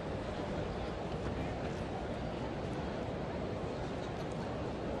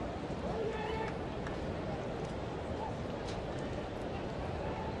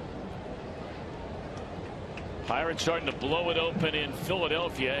 Pirates starting to blow it open in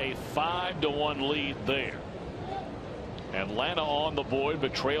Philadelphia, a 5-1 lead there. Atlanta on the board,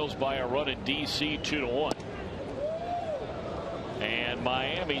 but trails by a run in DC 2-1. And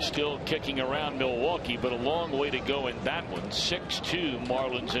Miami still kicking around Milwaukee, but a long way to go in that one. 6-2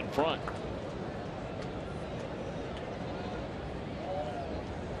 Marlins in front.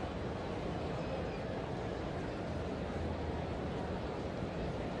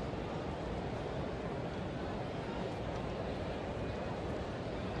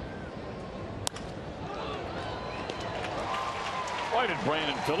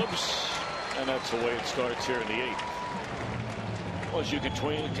 Brandon Phillips, and that's the way it starts here in the 8th. Well, as you can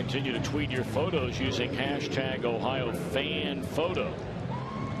continue to tweet your photos using hashtag #OhioFanPhoto.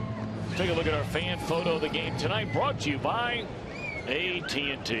 Take a look at our fan photo of the game tonight, brought to you by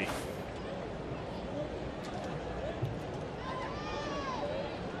AT&T.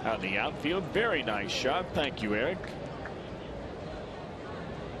 Out in the outfield, very nice shot. Thank you, Eric.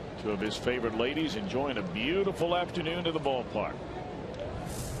 Two of his favorite ladies enjoying a beautiful afternoon at the ballpark.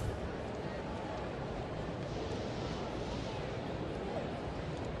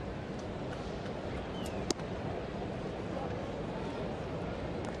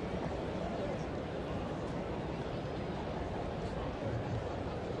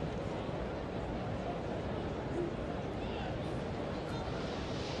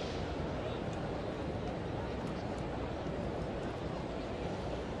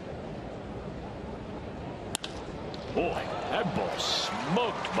 Boy, that ball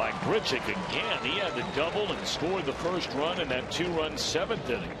smoked by Grichuk again. He had to double and scored the first run in that 2-run 7th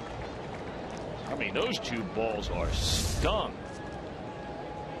inning. I mean, those two balls are stung.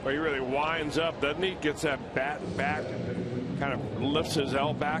 Well, he really winds up, doesn't he? Gets that bat back, kind of lifts his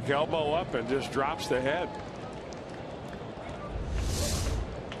back elbow up and just drops the head.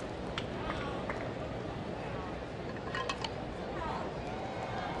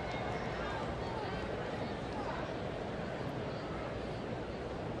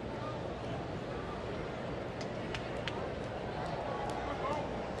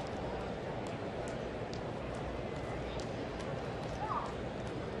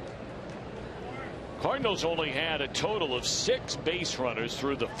 Cardinals only had a total of 6 base runners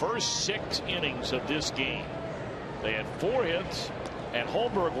through the first 6 innings of this game. They had 4 hits, and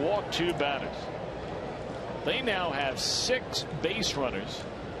Holmberg walked 2 batters. They now have 6 base runners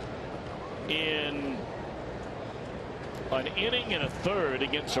in an inning and a third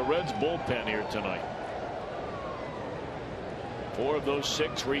against the Reds bullpen here tonight. 4 of those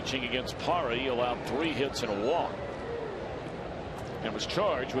 6 reaching against Parra. He allowed 3 hits and a walk, and was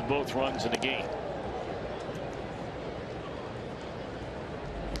charged with both runs in the game.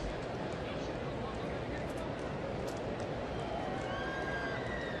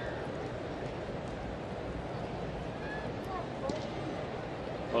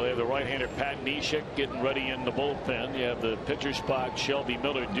 Well, they have the right-hander Pat Neshek getting ready in the bullpen. You have the pitcher spot Shelby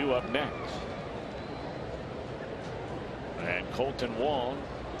Miller due up next. And Colton Wong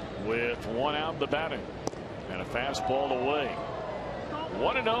with 1 out in the batting and a fastball away.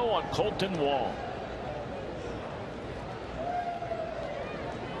 1-0 on Colton Wong.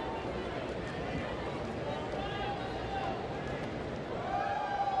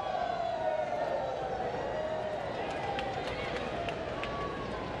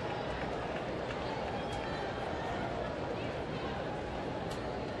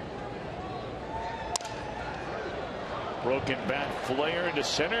 Broken bat flare into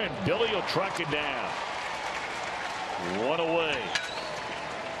center, and Billy will track it down. 1 away.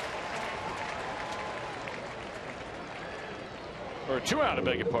 Or 2 out, I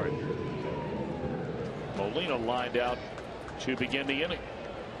beg your pardon. Molina lined out to begin the inning.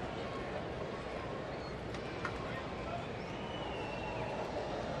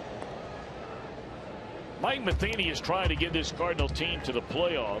 Mike Matheny is trying to get this Cardinal team to the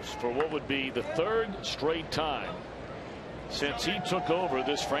playoffs for what would be the 3rd straight time since he took over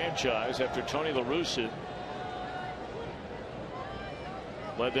this franchise after Tony La Russa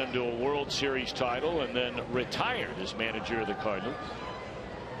led them to a World Series title and then retired as manager of the Cardinals.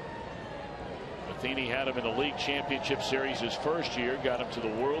 Matheny had him in the League Championship Series his first year, got him to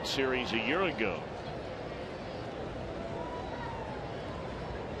the World Series a year ago.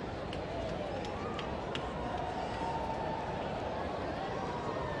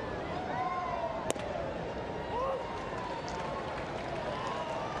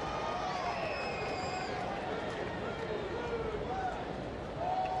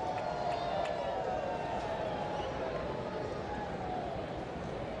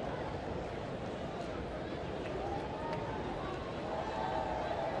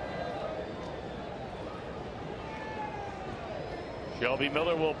 Shelby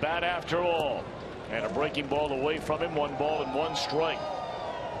Miller will bat after all, and a breaking ball away from him. 1 ball and 1 strike.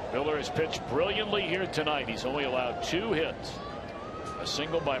 Miller has pitched brilliantly here tonight. He's only allowed 2 hits. A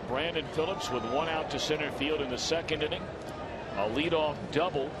single by Brandon Phillips with 1 out to center field in the 2nd inning. A leadoff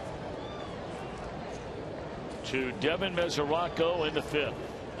double to Devin Mesoraco in the 5th.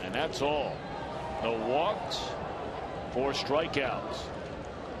 And that's all. No walks, 4 strikeouts.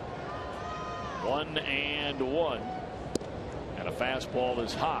 1-1. And a fastball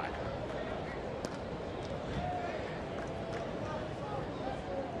is high.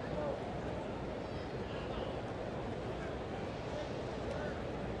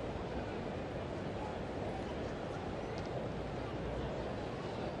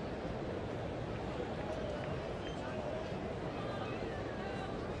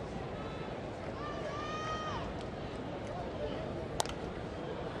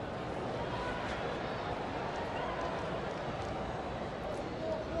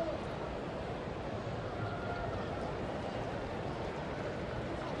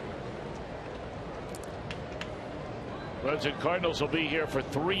 Reds and Cardinals will be here for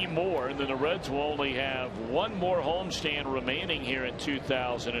 3 more, and then the Reds will only have 1 more homestand remaining here in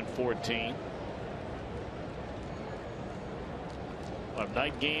 2014. Of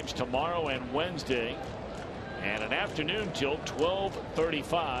night games tomorrow and Wednesday, and an afternoon till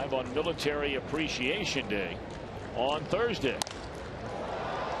 12:35 on Military Appreciation Day on Thursday.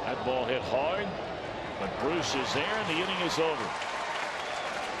 That ball hit hard, but Bruce is there, and the inning is over.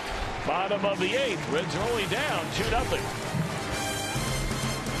 Bottom of the 8th. Reds are only down 2-0.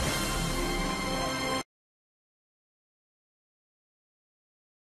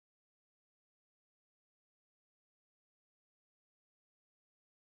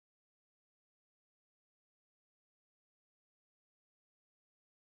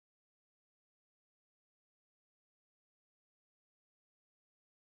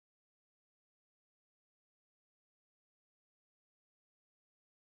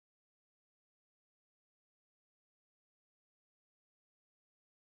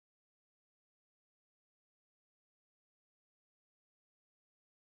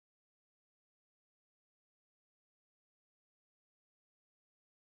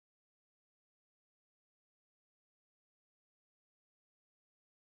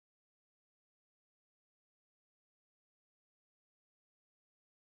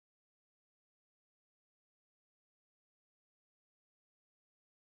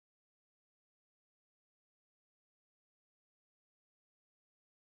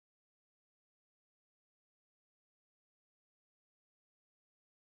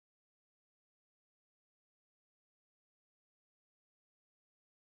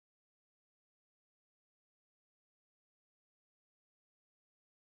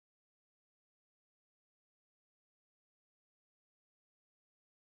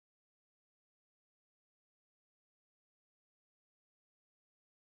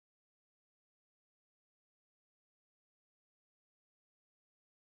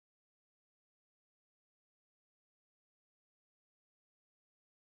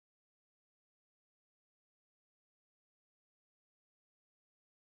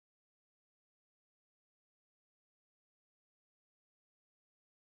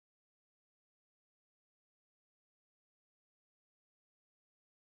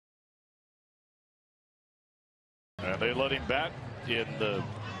 And they let him bat in the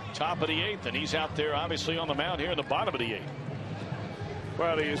top of the 8th, and he's out there obviously on the mound here in the bottom of the 8th.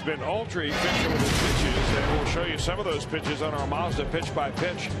 Well, he has been ultra efficient with his pitches, and we'll show you some of those pitches on our Mazda pitch by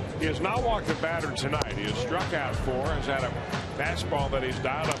pitch. He has not walked the batter tonight. He has struck out 4, has had a fastball that he's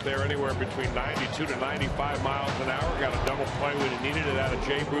dialed up there anywhere between 92 to 95 miles an hour. Got a double play when he needed it out of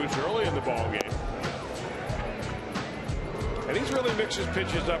Jay Bruce early in the ball game. And he's really mixed his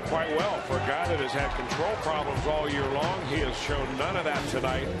pitches up quite well for a guy that has had control problems all year long. He has shown none of that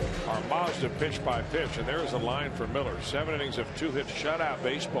tonight. Our Mazda pitch by pitch, and there's a line for Miller. 7 innings of 2-hit shutout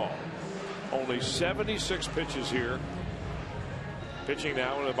baseball. Only 76 pitches here. Pitching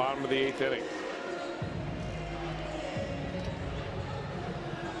now in the bottom of the 8th inning.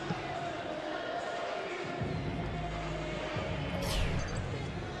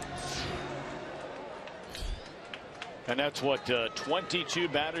 And that's what 22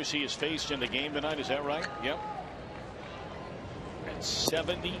 batters he has faced in the game tonight. Is that right? Yep. And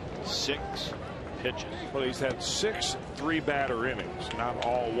 76 pitches. Well, he's had 6 3-batter innings. Not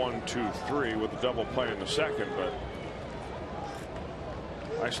all 1, 2, 3 with a double play in the 2nd, but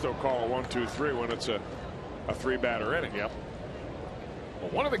I still call it 1, 2, 3 when it's a 3-batter inning. Yep.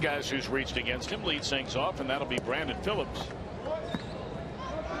 Well, one of the guys who's reached against him leads things off, and that'll be Brandon Phillips.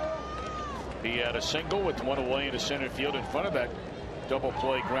 He had a single with 1 away into center field in front of that double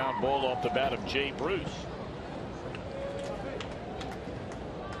play ground ball off the bat of Jay Bruce.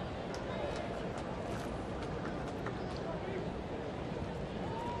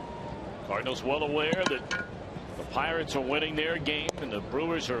 Cardinals well aware that the Pirates are winning their game and the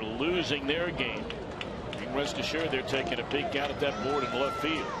Brewers are losing their game. You can rest assured they're taking a peek out at that board in left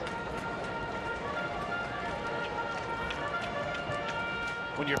field.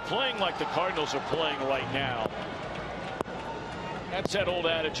 When you're playing like the Cardinals are playing right now, that's that old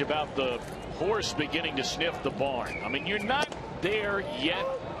adage about the horse beginning to sniff the barn. I mean, you're not there yet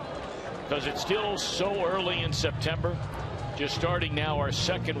because it's still so early in September. Just starting now our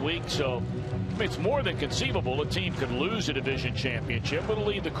second week, so it's more than conceivable a team could lose a division championship with the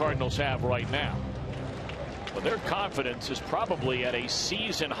lead the Cardinals have right now. But their confidence is probably at a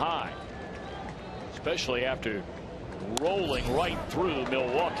season high, especially after rolling right through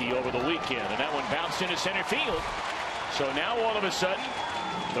Milwaukee over the weekend. And that one bounced into center field. So now all of a sudden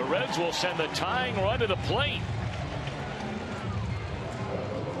the Reds will send the tying run to the plate.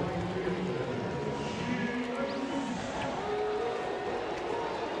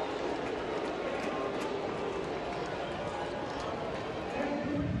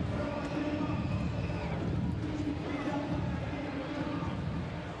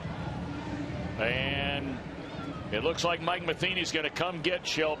 And it looks like Mike Matheny's going to come get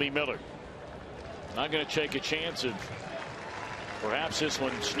Shelby Miller. Not going to take a chance of perhaps this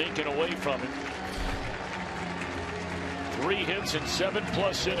one sneaking away from him. 3 hits in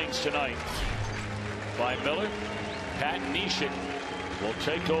 7+ innings tonight by Miller. Pat Neshek will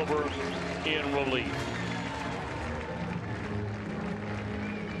take over in relief.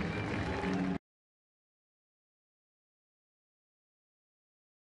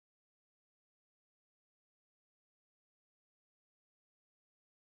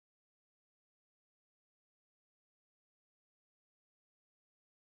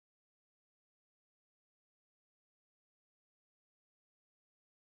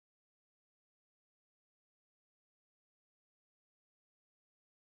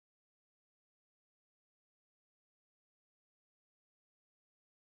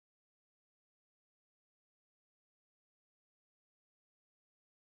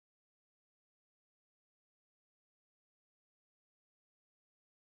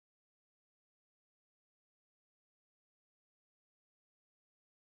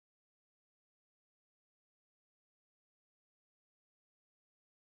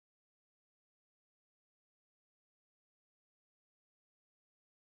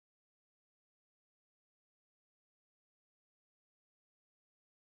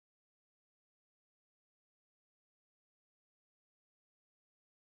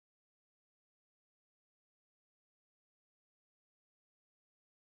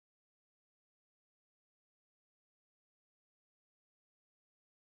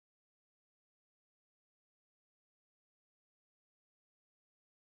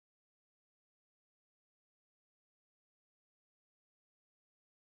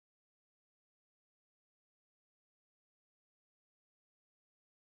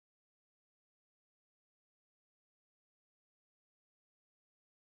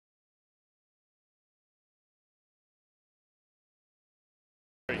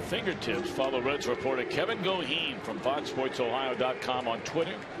 Fingertips. Follow Reds reporter Kevin Goheen from FoxSportsOhio.com on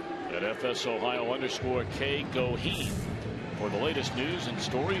Twitter at FSOhio_K Goheen for the latest news and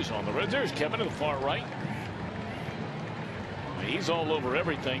stories on the Reds. There's Kevin to the far right. He's all over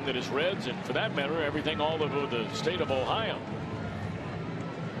everything that is Reds, and for that matter, everything all over the state of Ohio.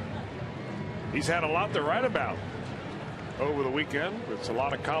 He's had a lot to write about over the weekend. It's a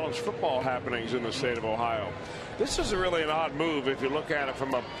lot of college football happenings in the state of Ohio. This is really an odd move if you look at it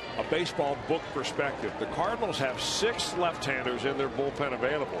from a baseball book perspective. The Cardinals have 6 left-handers in their bullpen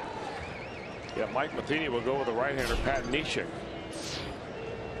available. Yeah, Mike Matheny will go with the right-hander Pat Neshek.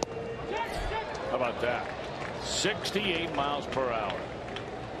 How about that? 68 miles per hour.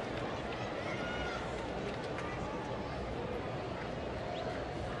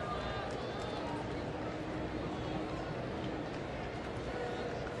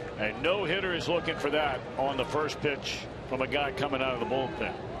 A no-hitter is looking for that on the first pitch from a guy coming out of the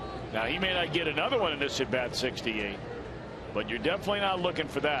bullpen. Now, he may not get another one in this at-bat 68, but you're definitely not looking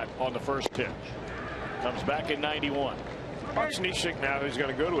for that on the first pitch. Comes back in 91. Watch Neshek now. He's going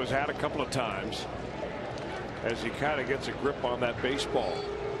to go to his hat a couple of times as he kind of gets a grip on that baseball.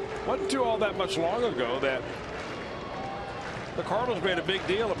 Wasn't too all that much long ago that the Cardinals made a big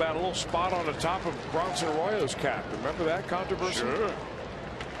deal about a little spot on the top of Bronson Arroyo's cap. Remember that controversy? Sure.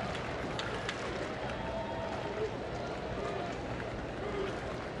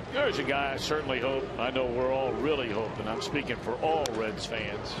 There's a guy I certainly hope, I know we're all really hoping, I'm speaking for all Reds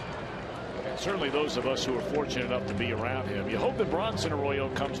fans, and certainly those of us who are fortunate enough to be around him. You hope that Bronson Arroyo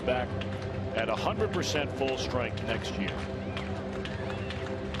comes back at 100% full strength next year.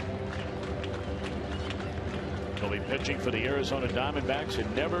 He'll be pitching for the Arizona Diamondbacks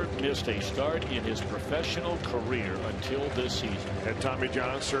and never missed a start in his professional career until this season. Had Tommy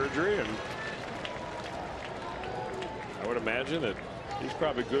John surgery, and I would imagine that he's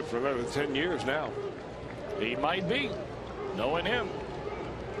probably good for another 10 years now. He might be, knowing him.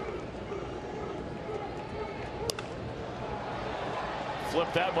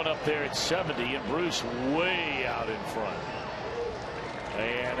 Flip that one up there at 70, and Bruce way out in front.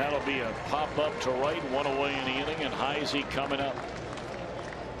 And that'll be a pop up to right, one away in the inning, and Heisey coming up.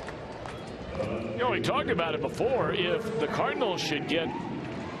 You know, we talked about it before. If the Cardinals should get,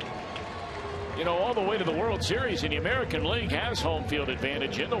 you know, all the way to the World Series, and the American League has home field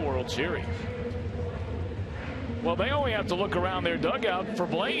advantage in the World Series, well, they only have to look around their dugout for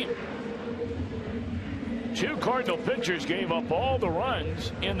blame. 2 Cardinal pitchers gave up all the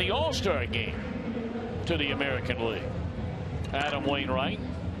runs in the All-Star game to the American League. Adam Wainwright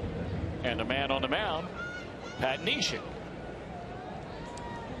and the man on the mound, Pat Neshek.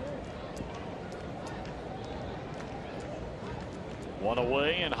 One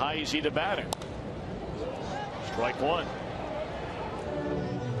away, and Heisey the batter. Strike one.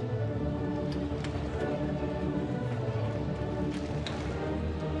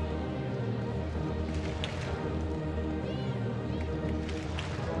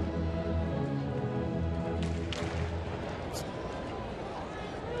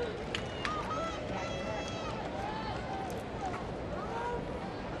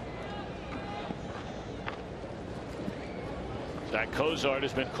 Zach Cozart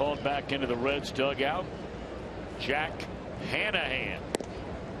has been called back into the Reds dugout. Jack Hanahan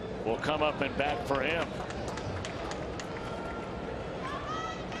will come up and bat for him.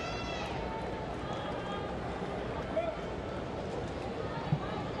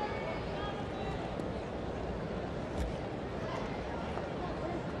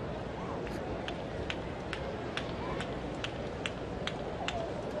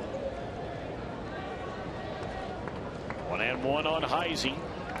 One on Heisey.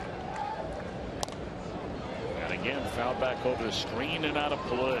 And again, fouled back over the screen and out of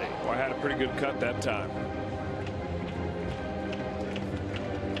play. Well, I had a pretty good cut that time.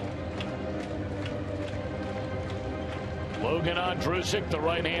 Logan Ondrusek, the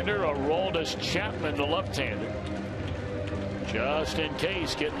right-hander. Aroldis Chapman, the left-hander. Just in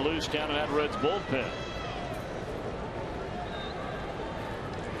case, getting loose down in that Reds bullpen.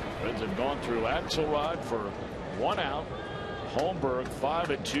 Reds have gone through Axelrod for 1 out. Holmberg, 5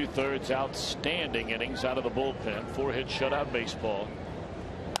 2/3 outstanding innings out of the bullpen. 4-hit shutout baseball.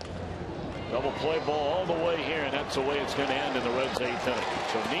 Double play ball all the way here, and that's the way it's going to end in the Reds' 8th inning.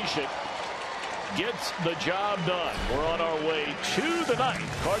 So Neshek gets the job done. We're on our way to the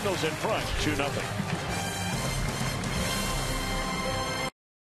 9th. Cardinals in front, 2-0.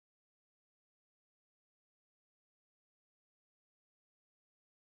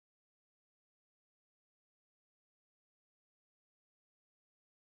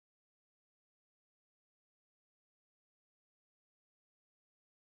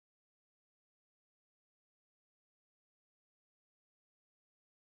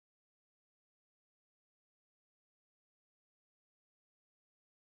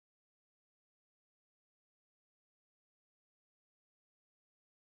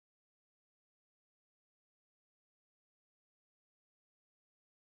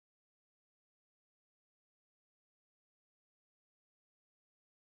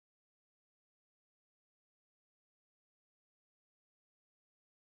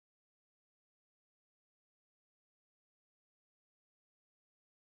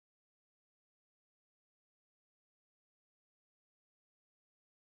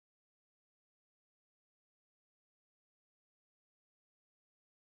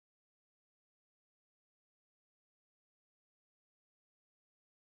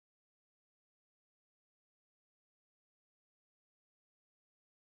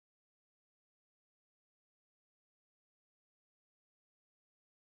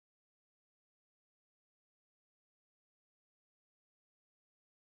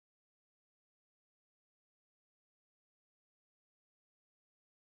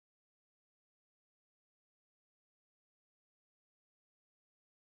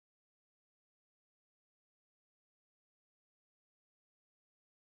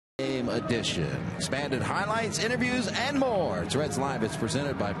 Edition. Expanded highlights, interviews, and more. It's Reds Live. It's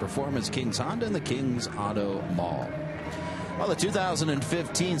presented by Performance Kings Honda and the Kings Auto Mall. Well, the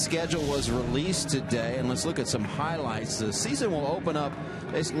 2015 schedule was released today, and let's look at some highlights. The season will open up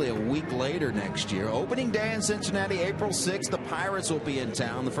basically a week later next year. Opening day in Cincinnati, April 6th. The Pirates will be in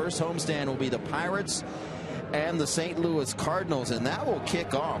town. The first homestand will be the Pirates and the St. Louis Cardinals, and that will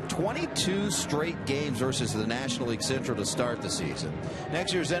kick off 22 straight games versus the National League Central to start the season.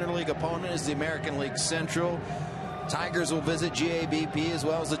 Next year's Interleague opponent is the American League Central. Tigers will visit GABP, as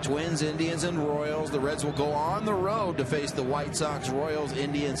well as the Twins, Indians, and Royals. The Reds will go on the road to face the White Sox, Royals,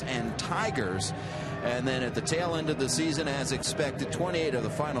 Indians, and Tigers. And then at the tail end of the season, as expected, 28 of the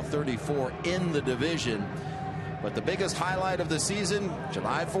final 34 in the division. But the biggest highlight of the season,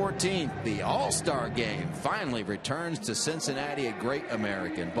 July 14th, the All-Star Game finally returns to Cincinnati at Great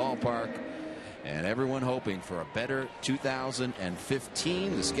American Ballpark. And everyone hoping for a better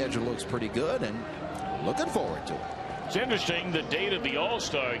 2015. The schedule looks pretty good, and looking forward to it. It's interesting, the date of the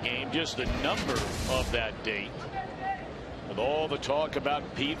All-Star Game, just the number of that date. With all the talk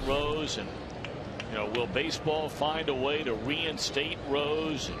about Pete Rose and, you know, will baseball find a way to reinstate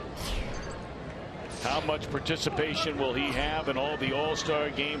Rose? And how much participation will he have in all the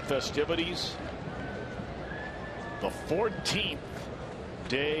All-Star Game festivities? The 14th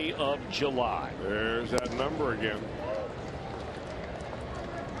day of July. There's that number again.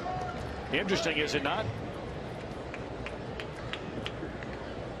 Interesting, is it not?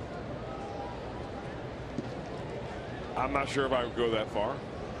 I'm not sure if I would go that far.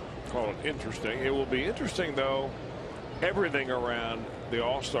 Call it interesting. It will be interesting, though, everything around the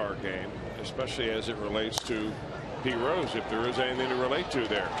All-Star Game, especially as it relates to Pete Rose, if there is anything to relate to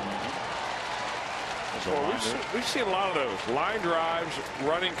there. Well, we've seen a lot of those line drives,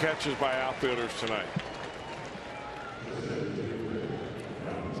 running catches by outfielders tonight.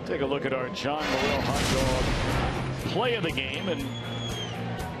 Let's take a look at our John Morrell hot dog play of the game, and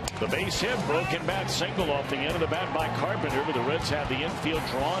the base hit, broken bat single off the end of the bat by Carpenter, but the Reds have the infield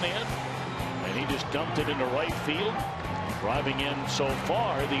drawn in, and he just dumped it into right field. Driving in so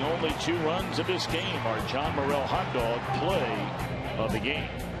far, the only 2 runs of this game are John Morrell hot dog play of the game.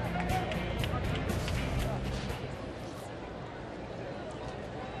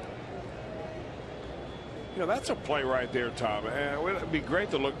 You know, that's a play right there, Tom. And it'd be great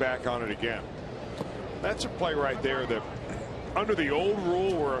to look back on it again. That's a play right there that, under the old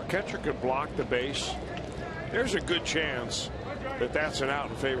rule where a catcher could block the base, there's a good chance that that's an out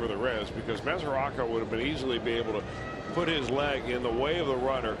in favor of the Reds, because Mesoraco would have been easily be able to put his leg in the way of the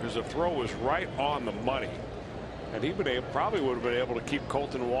runner, because the throw was right on the money, and he probably would have been able to keep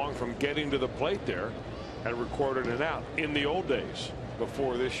Colton Wong from getting to the plate there and recorded it out in the old days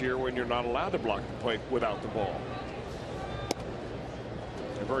before this year, when you're not allowed to block the plate without the ball.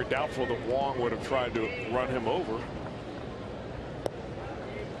 And very doubtful that Wong would have tried to run him over.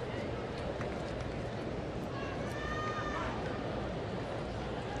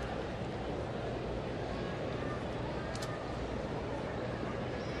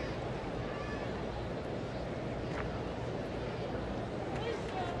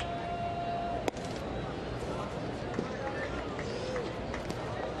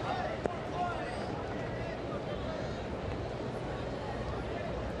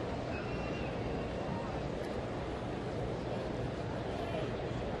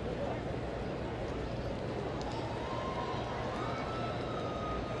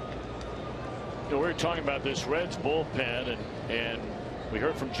 We're talking about this Reds bullpen, and we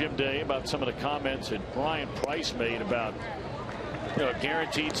heard from Jim Day about some of the comments that Brian Price made about, you know,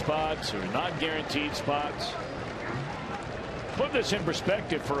 guaranteed spots or not guaranteed spots. Put this in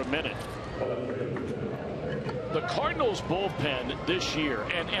perspective for a minute. The Cardinals bullpen this year,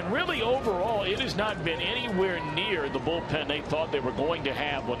 and really overall, it has not been anywhere near the bullpen they thought they were going to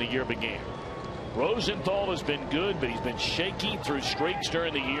have when the year began. Rosenthal has been good, but he's been shaky through streaks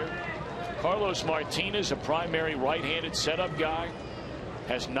during the year. Carlos Martinez, a primary right-handed setup guy,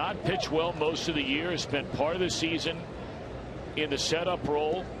 has not pitched well most of the year, has spent part of the season in the setup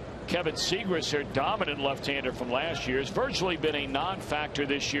role. Kevin Segras, their dominant left-hander from last year, has virtually been a non-factor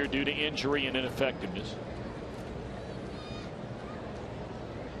this year due to injury and ineffectiveness.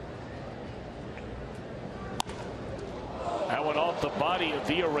 That went off the body of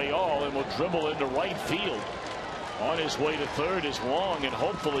Villarreal and will dribble into right field. On his way to third is Wong, and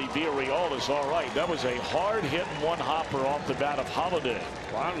hopefully Villarreal is all right. That was a hard hit one-hopper off the bat of Holiday.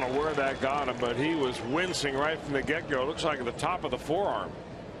 Well, I don't know where that got him, but he was wincing right from the get-go. Looks like at the top of the forearm.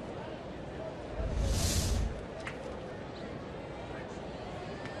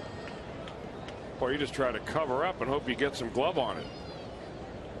 Or you just try to cover up and hope you get some glove on it.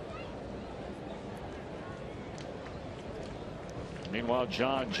 Meanwhile,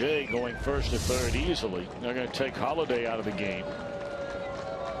 John Jay going first to third easily. They're going to take Holiday out of the game.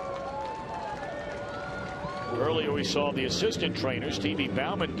 Earlier we saw the assistant trainer Stevie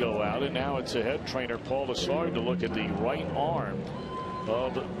Bauman go out, and now it's the head trainer Paul Lessard to look at the right arm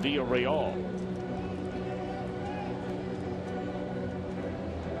of Villarreal.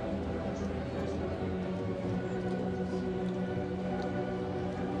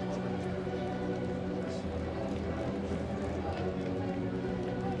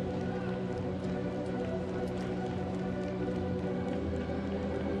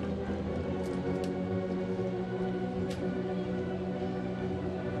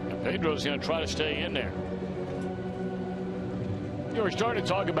 Pedro's going to try to stay in there. You know, we're starting to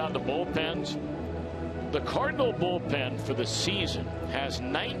talk about the bullpens. The Cardinal bullpen for the season has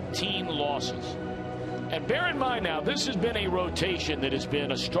 19 losses. And bear in mind now, this has been a rotation that has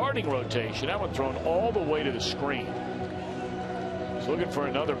been a starting rotation. That one thrown all the way to the screen. He's looking for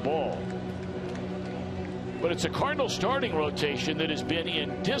another ball. But it's a Cardinal starting rotation that has been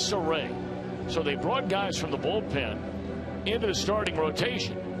in disarray. So they brought guys from the bullpen into the starting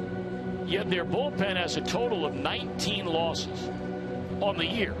rotation. Yet their bullpen has a total of 19 losses on the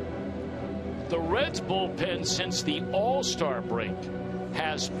year. The Reds bullpen since the All-Star break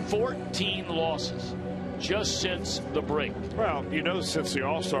has 14 losses just since the break. Well, you know, since the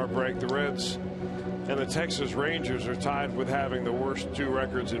All-Star break, the Reds and the Texas Rangers are tied with having the worst 2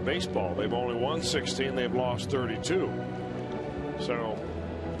 records in baseball. They've only won 16, they've lost 32. So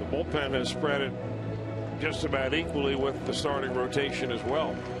the bullpen has spread it just about equally with the starting rotation as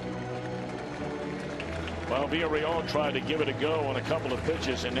well. Well, Villarreal tried to give it a go on a couple of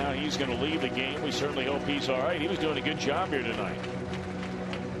pitches, and now he's going to leave the game. We certainly hope he's all right. He was doing a good job here tonight.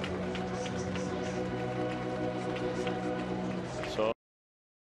 So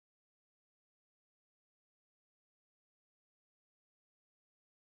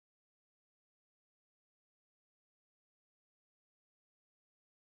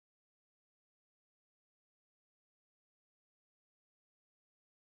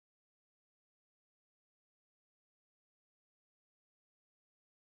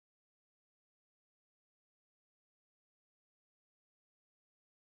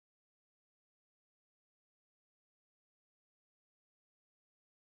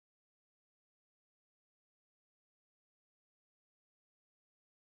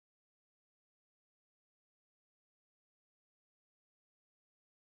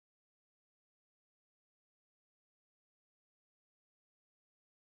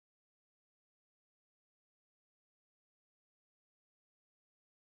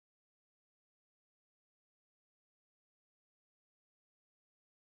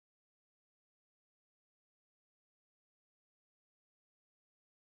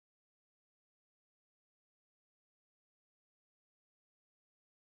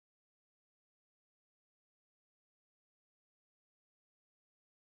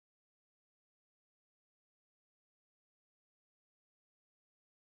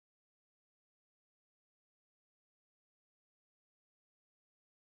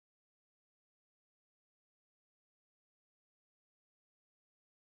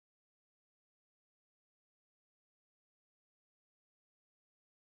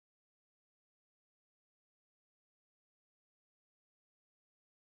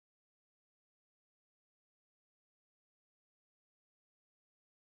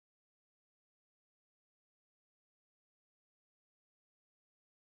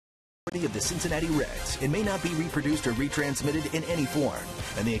of the Cincinnati Reds. It may not be reproduced or retransmitted in any form,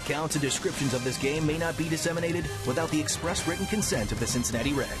 and the accounts and descriptions of this game may not be disseminated without the express written consent of the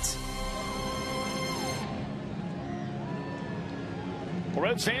Cincinnati Reds. For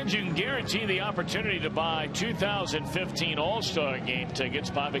Reds fans, you can guarantee the opportunity to buy 2015 All-Star Game tickets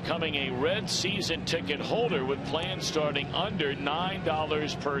by becoming a Reds season ticket holder with plans starting under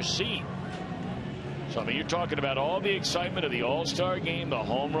 $9 per seat. So, I mean, you're talking about all the excitement of the All-Star Game, the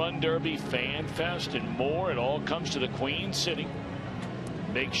Home Run Derby, Fan Fest, and more. It all comes to the Queen City.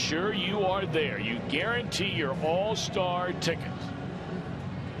 Make sure you are there. You guarantee your All-Star tickets.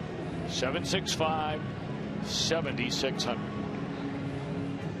 765-7600.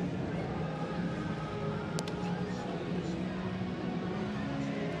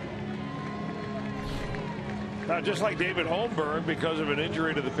 Now, just like David Holmberg, because of an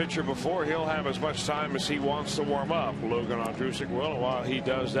injury to the pitcher before, he'll have as much time as he wants to warm up. Logan Ondrusek will, and while he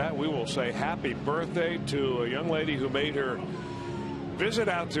does that, we will say happy birthday to a young lady who made her visit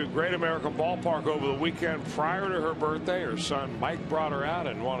out to Great American Ballpark over the weekend prior to her birthday. Her son Mike brought her out,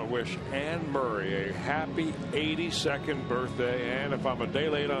 and want to wish Ann Murray a happy 82nd birthday. And if I'm a day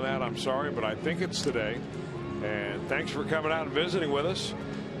late on that, I'm sorry, but I think it's today. And thanks for coming out and visiting with us.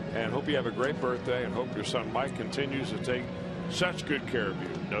 And hope you have a great birthday, and hope your son Mike continues to take such good care of you.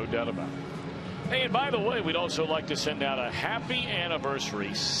 No doubt about it. Hey, and by the way, we'd also like to send out a happy anniversary,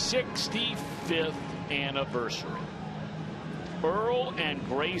 65th anniversary. Earl and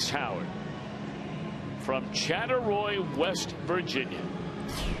Grace Howard from Chattaroy, West Virginia.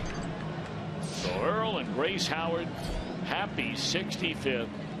 So Earl and Grace Howard, happy 65th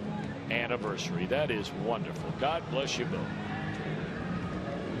anniversary. That is wonderful. God bless you both.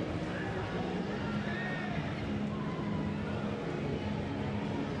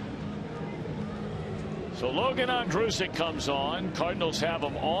 So Logan Andrusic comes on. Cardinals have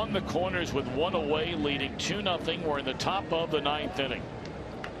him on the corners with one away, leading 2-0. We're in the top of the 9th inning.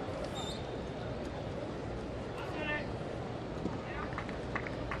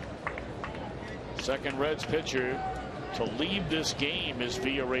 Second Reds pitcher to leave this game is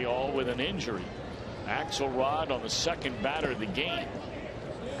Villarreal with an injury. Axelrod on the second batter of the game.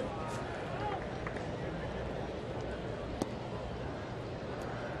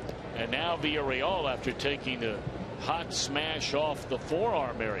 And now Villarreal after taking a hot smash off the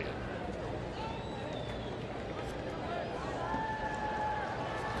forearm area.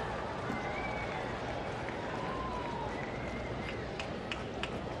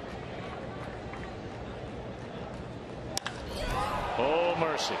 Oh,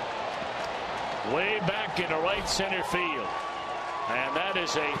 mercy. Way back into right center field. And that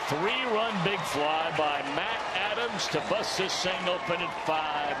is a 3-run big fly by Matt Adams to bust this thing open at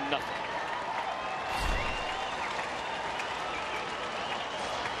 5-0.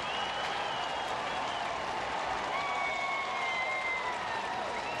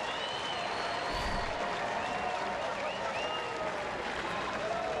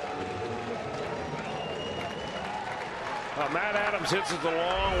 Matt Adams hits it the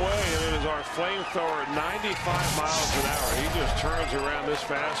long way, and it is our flamethrower at 95 miles an hour. He just turns around this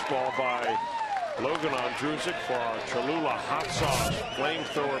fastball by Logan Andrusic for our Cholula hot sauce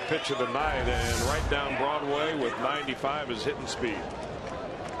flamethrower pitch of the night, and right down Broadway with 95 is hitting speed.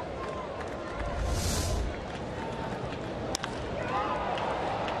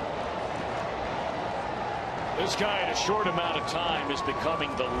 This guy in a short amount of time is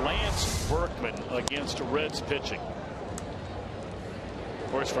becoming the Lance Berkman against Reds pitching.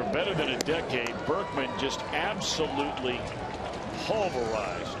 Of course, for better than a decade, Berkman just absolutely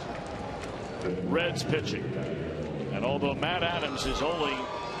pulverized Reds pitching. And although Matt Adams is only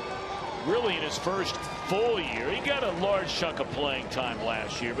really in his first full year, he got a large chunk of playing time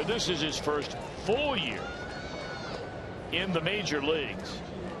last year, but this is his first full year in the major leagues.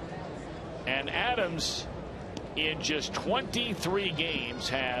 And Adams, in just 23 games,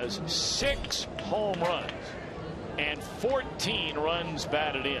 has 6 home runs and 14 runs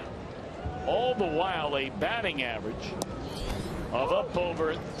batted in. All the while a batting average of up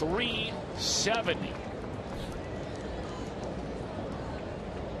over 370.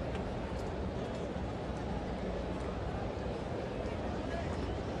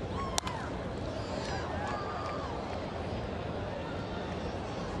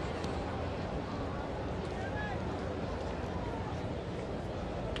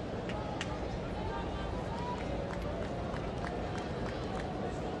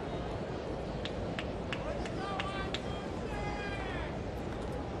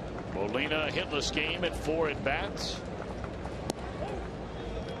 Molina hitless game at 4 at-bats.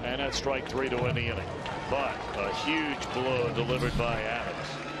 And that's strike 3 to win the inning. But a huge blow delivered by Adams.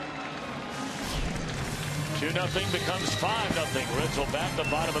 2-0 becomes 5-0. Reds will bat the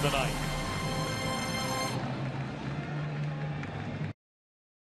bottom of the 9th.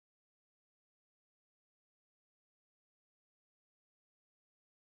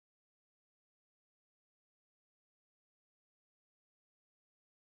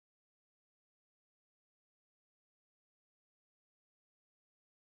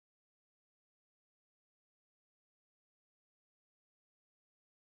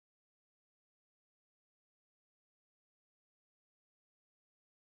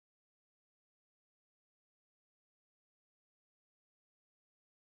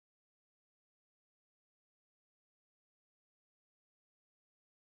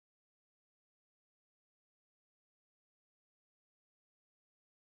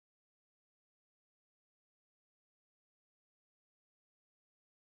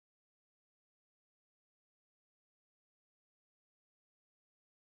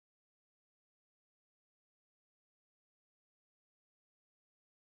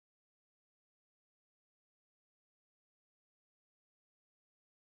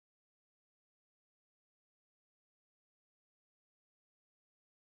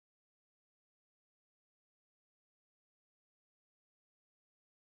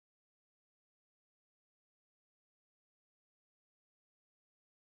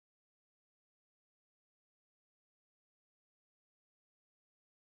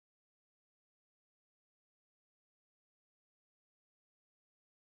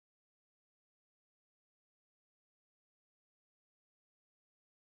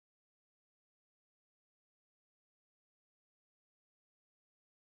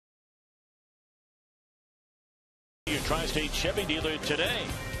 Your Tri-State Chevy dealer today.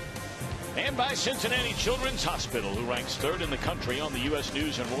 And by Cincinnati Children's Hospital, who ranks 3rd in the country on the U.S.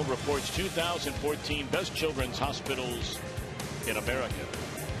 News and World Report's 2014 Best Children's Hospitals in America.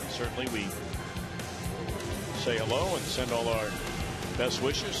 Certainly we say hello and send all our best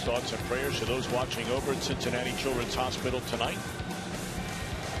wishes, thoughts, and prayers to those watching over at Cincinnati Children's Hospital tonight.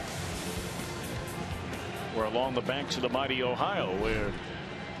 We're along the banks of the mighty Ohio, where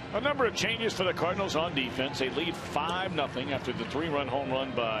a number of changes for the Cardinals on defense. They lead 5-0 after the 3-run home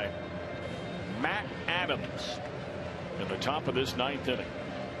run by Matt Adams in the top of this 9th inning.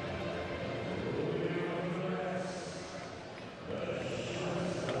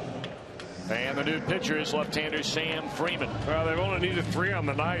 And the new pitcher is left-hander Sam Freeman. Well, they've only needed 3 on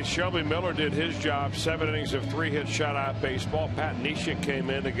the night. Shelby Miller did his job. 7 innings of 3-hit shutout baseball. Pat Neshek came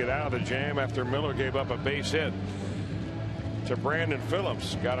in to get out of the jam after Miller gave up a base hit to Brandon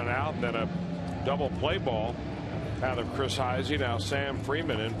Phillips. Got an out and then a double play ball out of Chris Heisey. Now Sam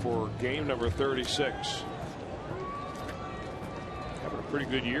Freeman in for game number 36. Having a pretty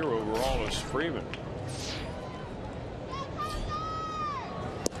good year overall as Freeman.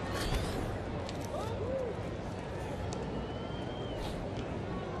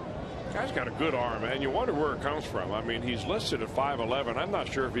 Guy's got a good arm, man. You wonder where it comes from. I mean, he's listed at 5'11". I'm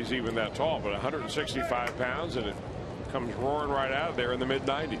not sure if he's even that tall, but 165 pounds, and it comes roaring right out of there in the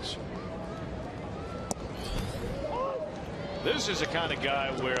mid-90s. This is the kind of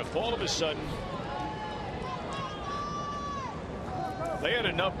guy where if all of a sudden they had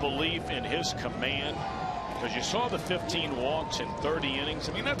enough belief in his command, because you saw the 15 walks in 30 innings.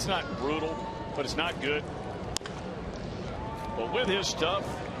 I mean, that's not brutal, but it's not good. But with his stuff,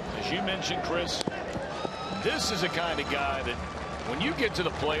 as you mentioned, Chris, this is the kind of guy that when you get to the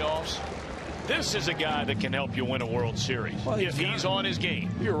playoffs, this is a guy that can help you win a World Series if he's on his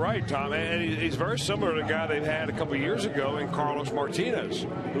game. You're right, Tom, and he's very similar to the guy they had a couple years ago in Carlos Martinez,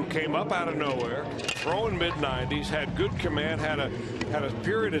 who came up out of nowhere, throwing mid-90s, had good command, had a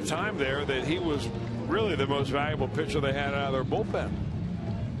period of time there that he was really the most valuable pitcher they had out of their bullpen.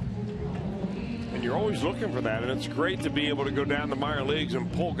 And you're always looking for that, and it's great to be able to go down the minor leagues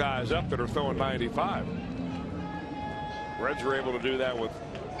and pull guys up that are throwing 95. Reds were able to do that with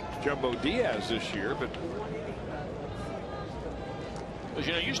Jumbo Diaz this year, but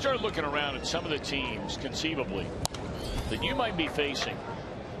you know, you start looking around at some of the teams conceivably that you might be facing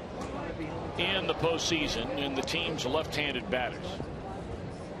in the postseason, and the team's left-handed batters.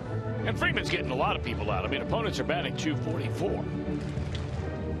 And Freeman's getting a lot of people out. I mean, opponents are batting .244.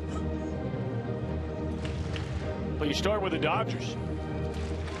 But you start with the Dodgers.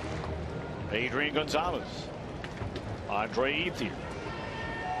 Adrian Gonzalez, Andre Ethier.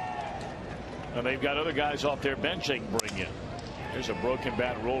 And they've got other guys off their bench they can bring in. There's a broken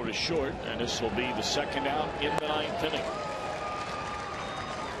bat rolled to short, and this will be the second out in the 9th inning.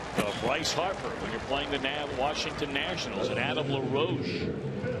 Bryce Harper when you're playing the Washington Nationals, and Adam LaRoche.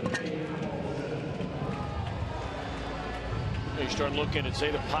 You start looking and say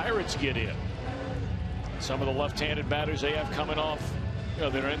the Pirates get in. Some of the left-handed batters they have coming off, you know,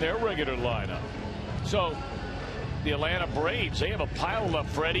 they're in their regular lineup. So the Atlanta Braves, they have a piled up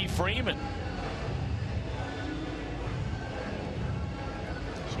Freddie Freeman.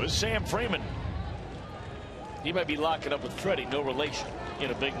 So it's Sam Freeman. He might be locking up with Freddie, no relation, in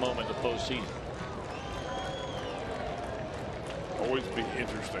a big moment in the postseason. always be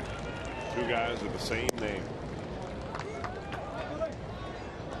interesting. 2 guys with the same name.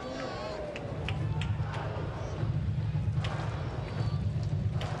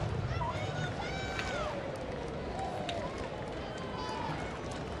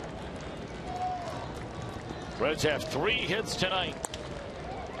 Reds have 3 hits tonight.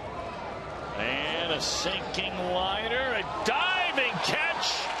 And a sinking liner, a diving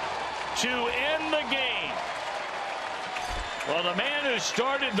catch to end the game. Well, the man who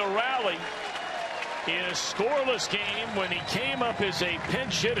started the rally in a scoreless game when he came up as a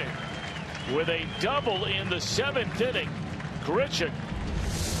pinch hitter with a double in the 7th inning, Grichuk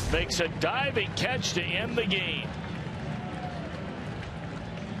makes a diving catch to end the game.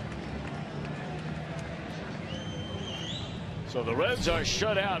 So the Reds are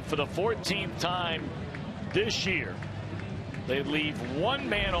shut out for the 14th time this year. They leave 1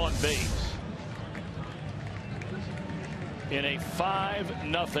 man on base in a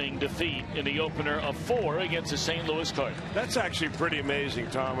 5-0 defeat in the opener of 4 against the St. Louis Cardinals. That's actually pretty amazing,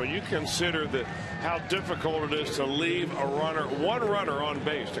 Tom, when you consider that how difficult it is to leave a runner, 1 runner on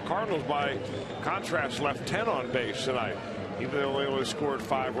base. The Cardinals, by contrast, left 10 on base tonight. Even though they only scored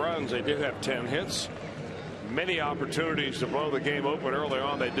 5 runs, they did have 10 hits. Many opportunities to blow the game open early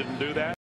on. They didn't do that.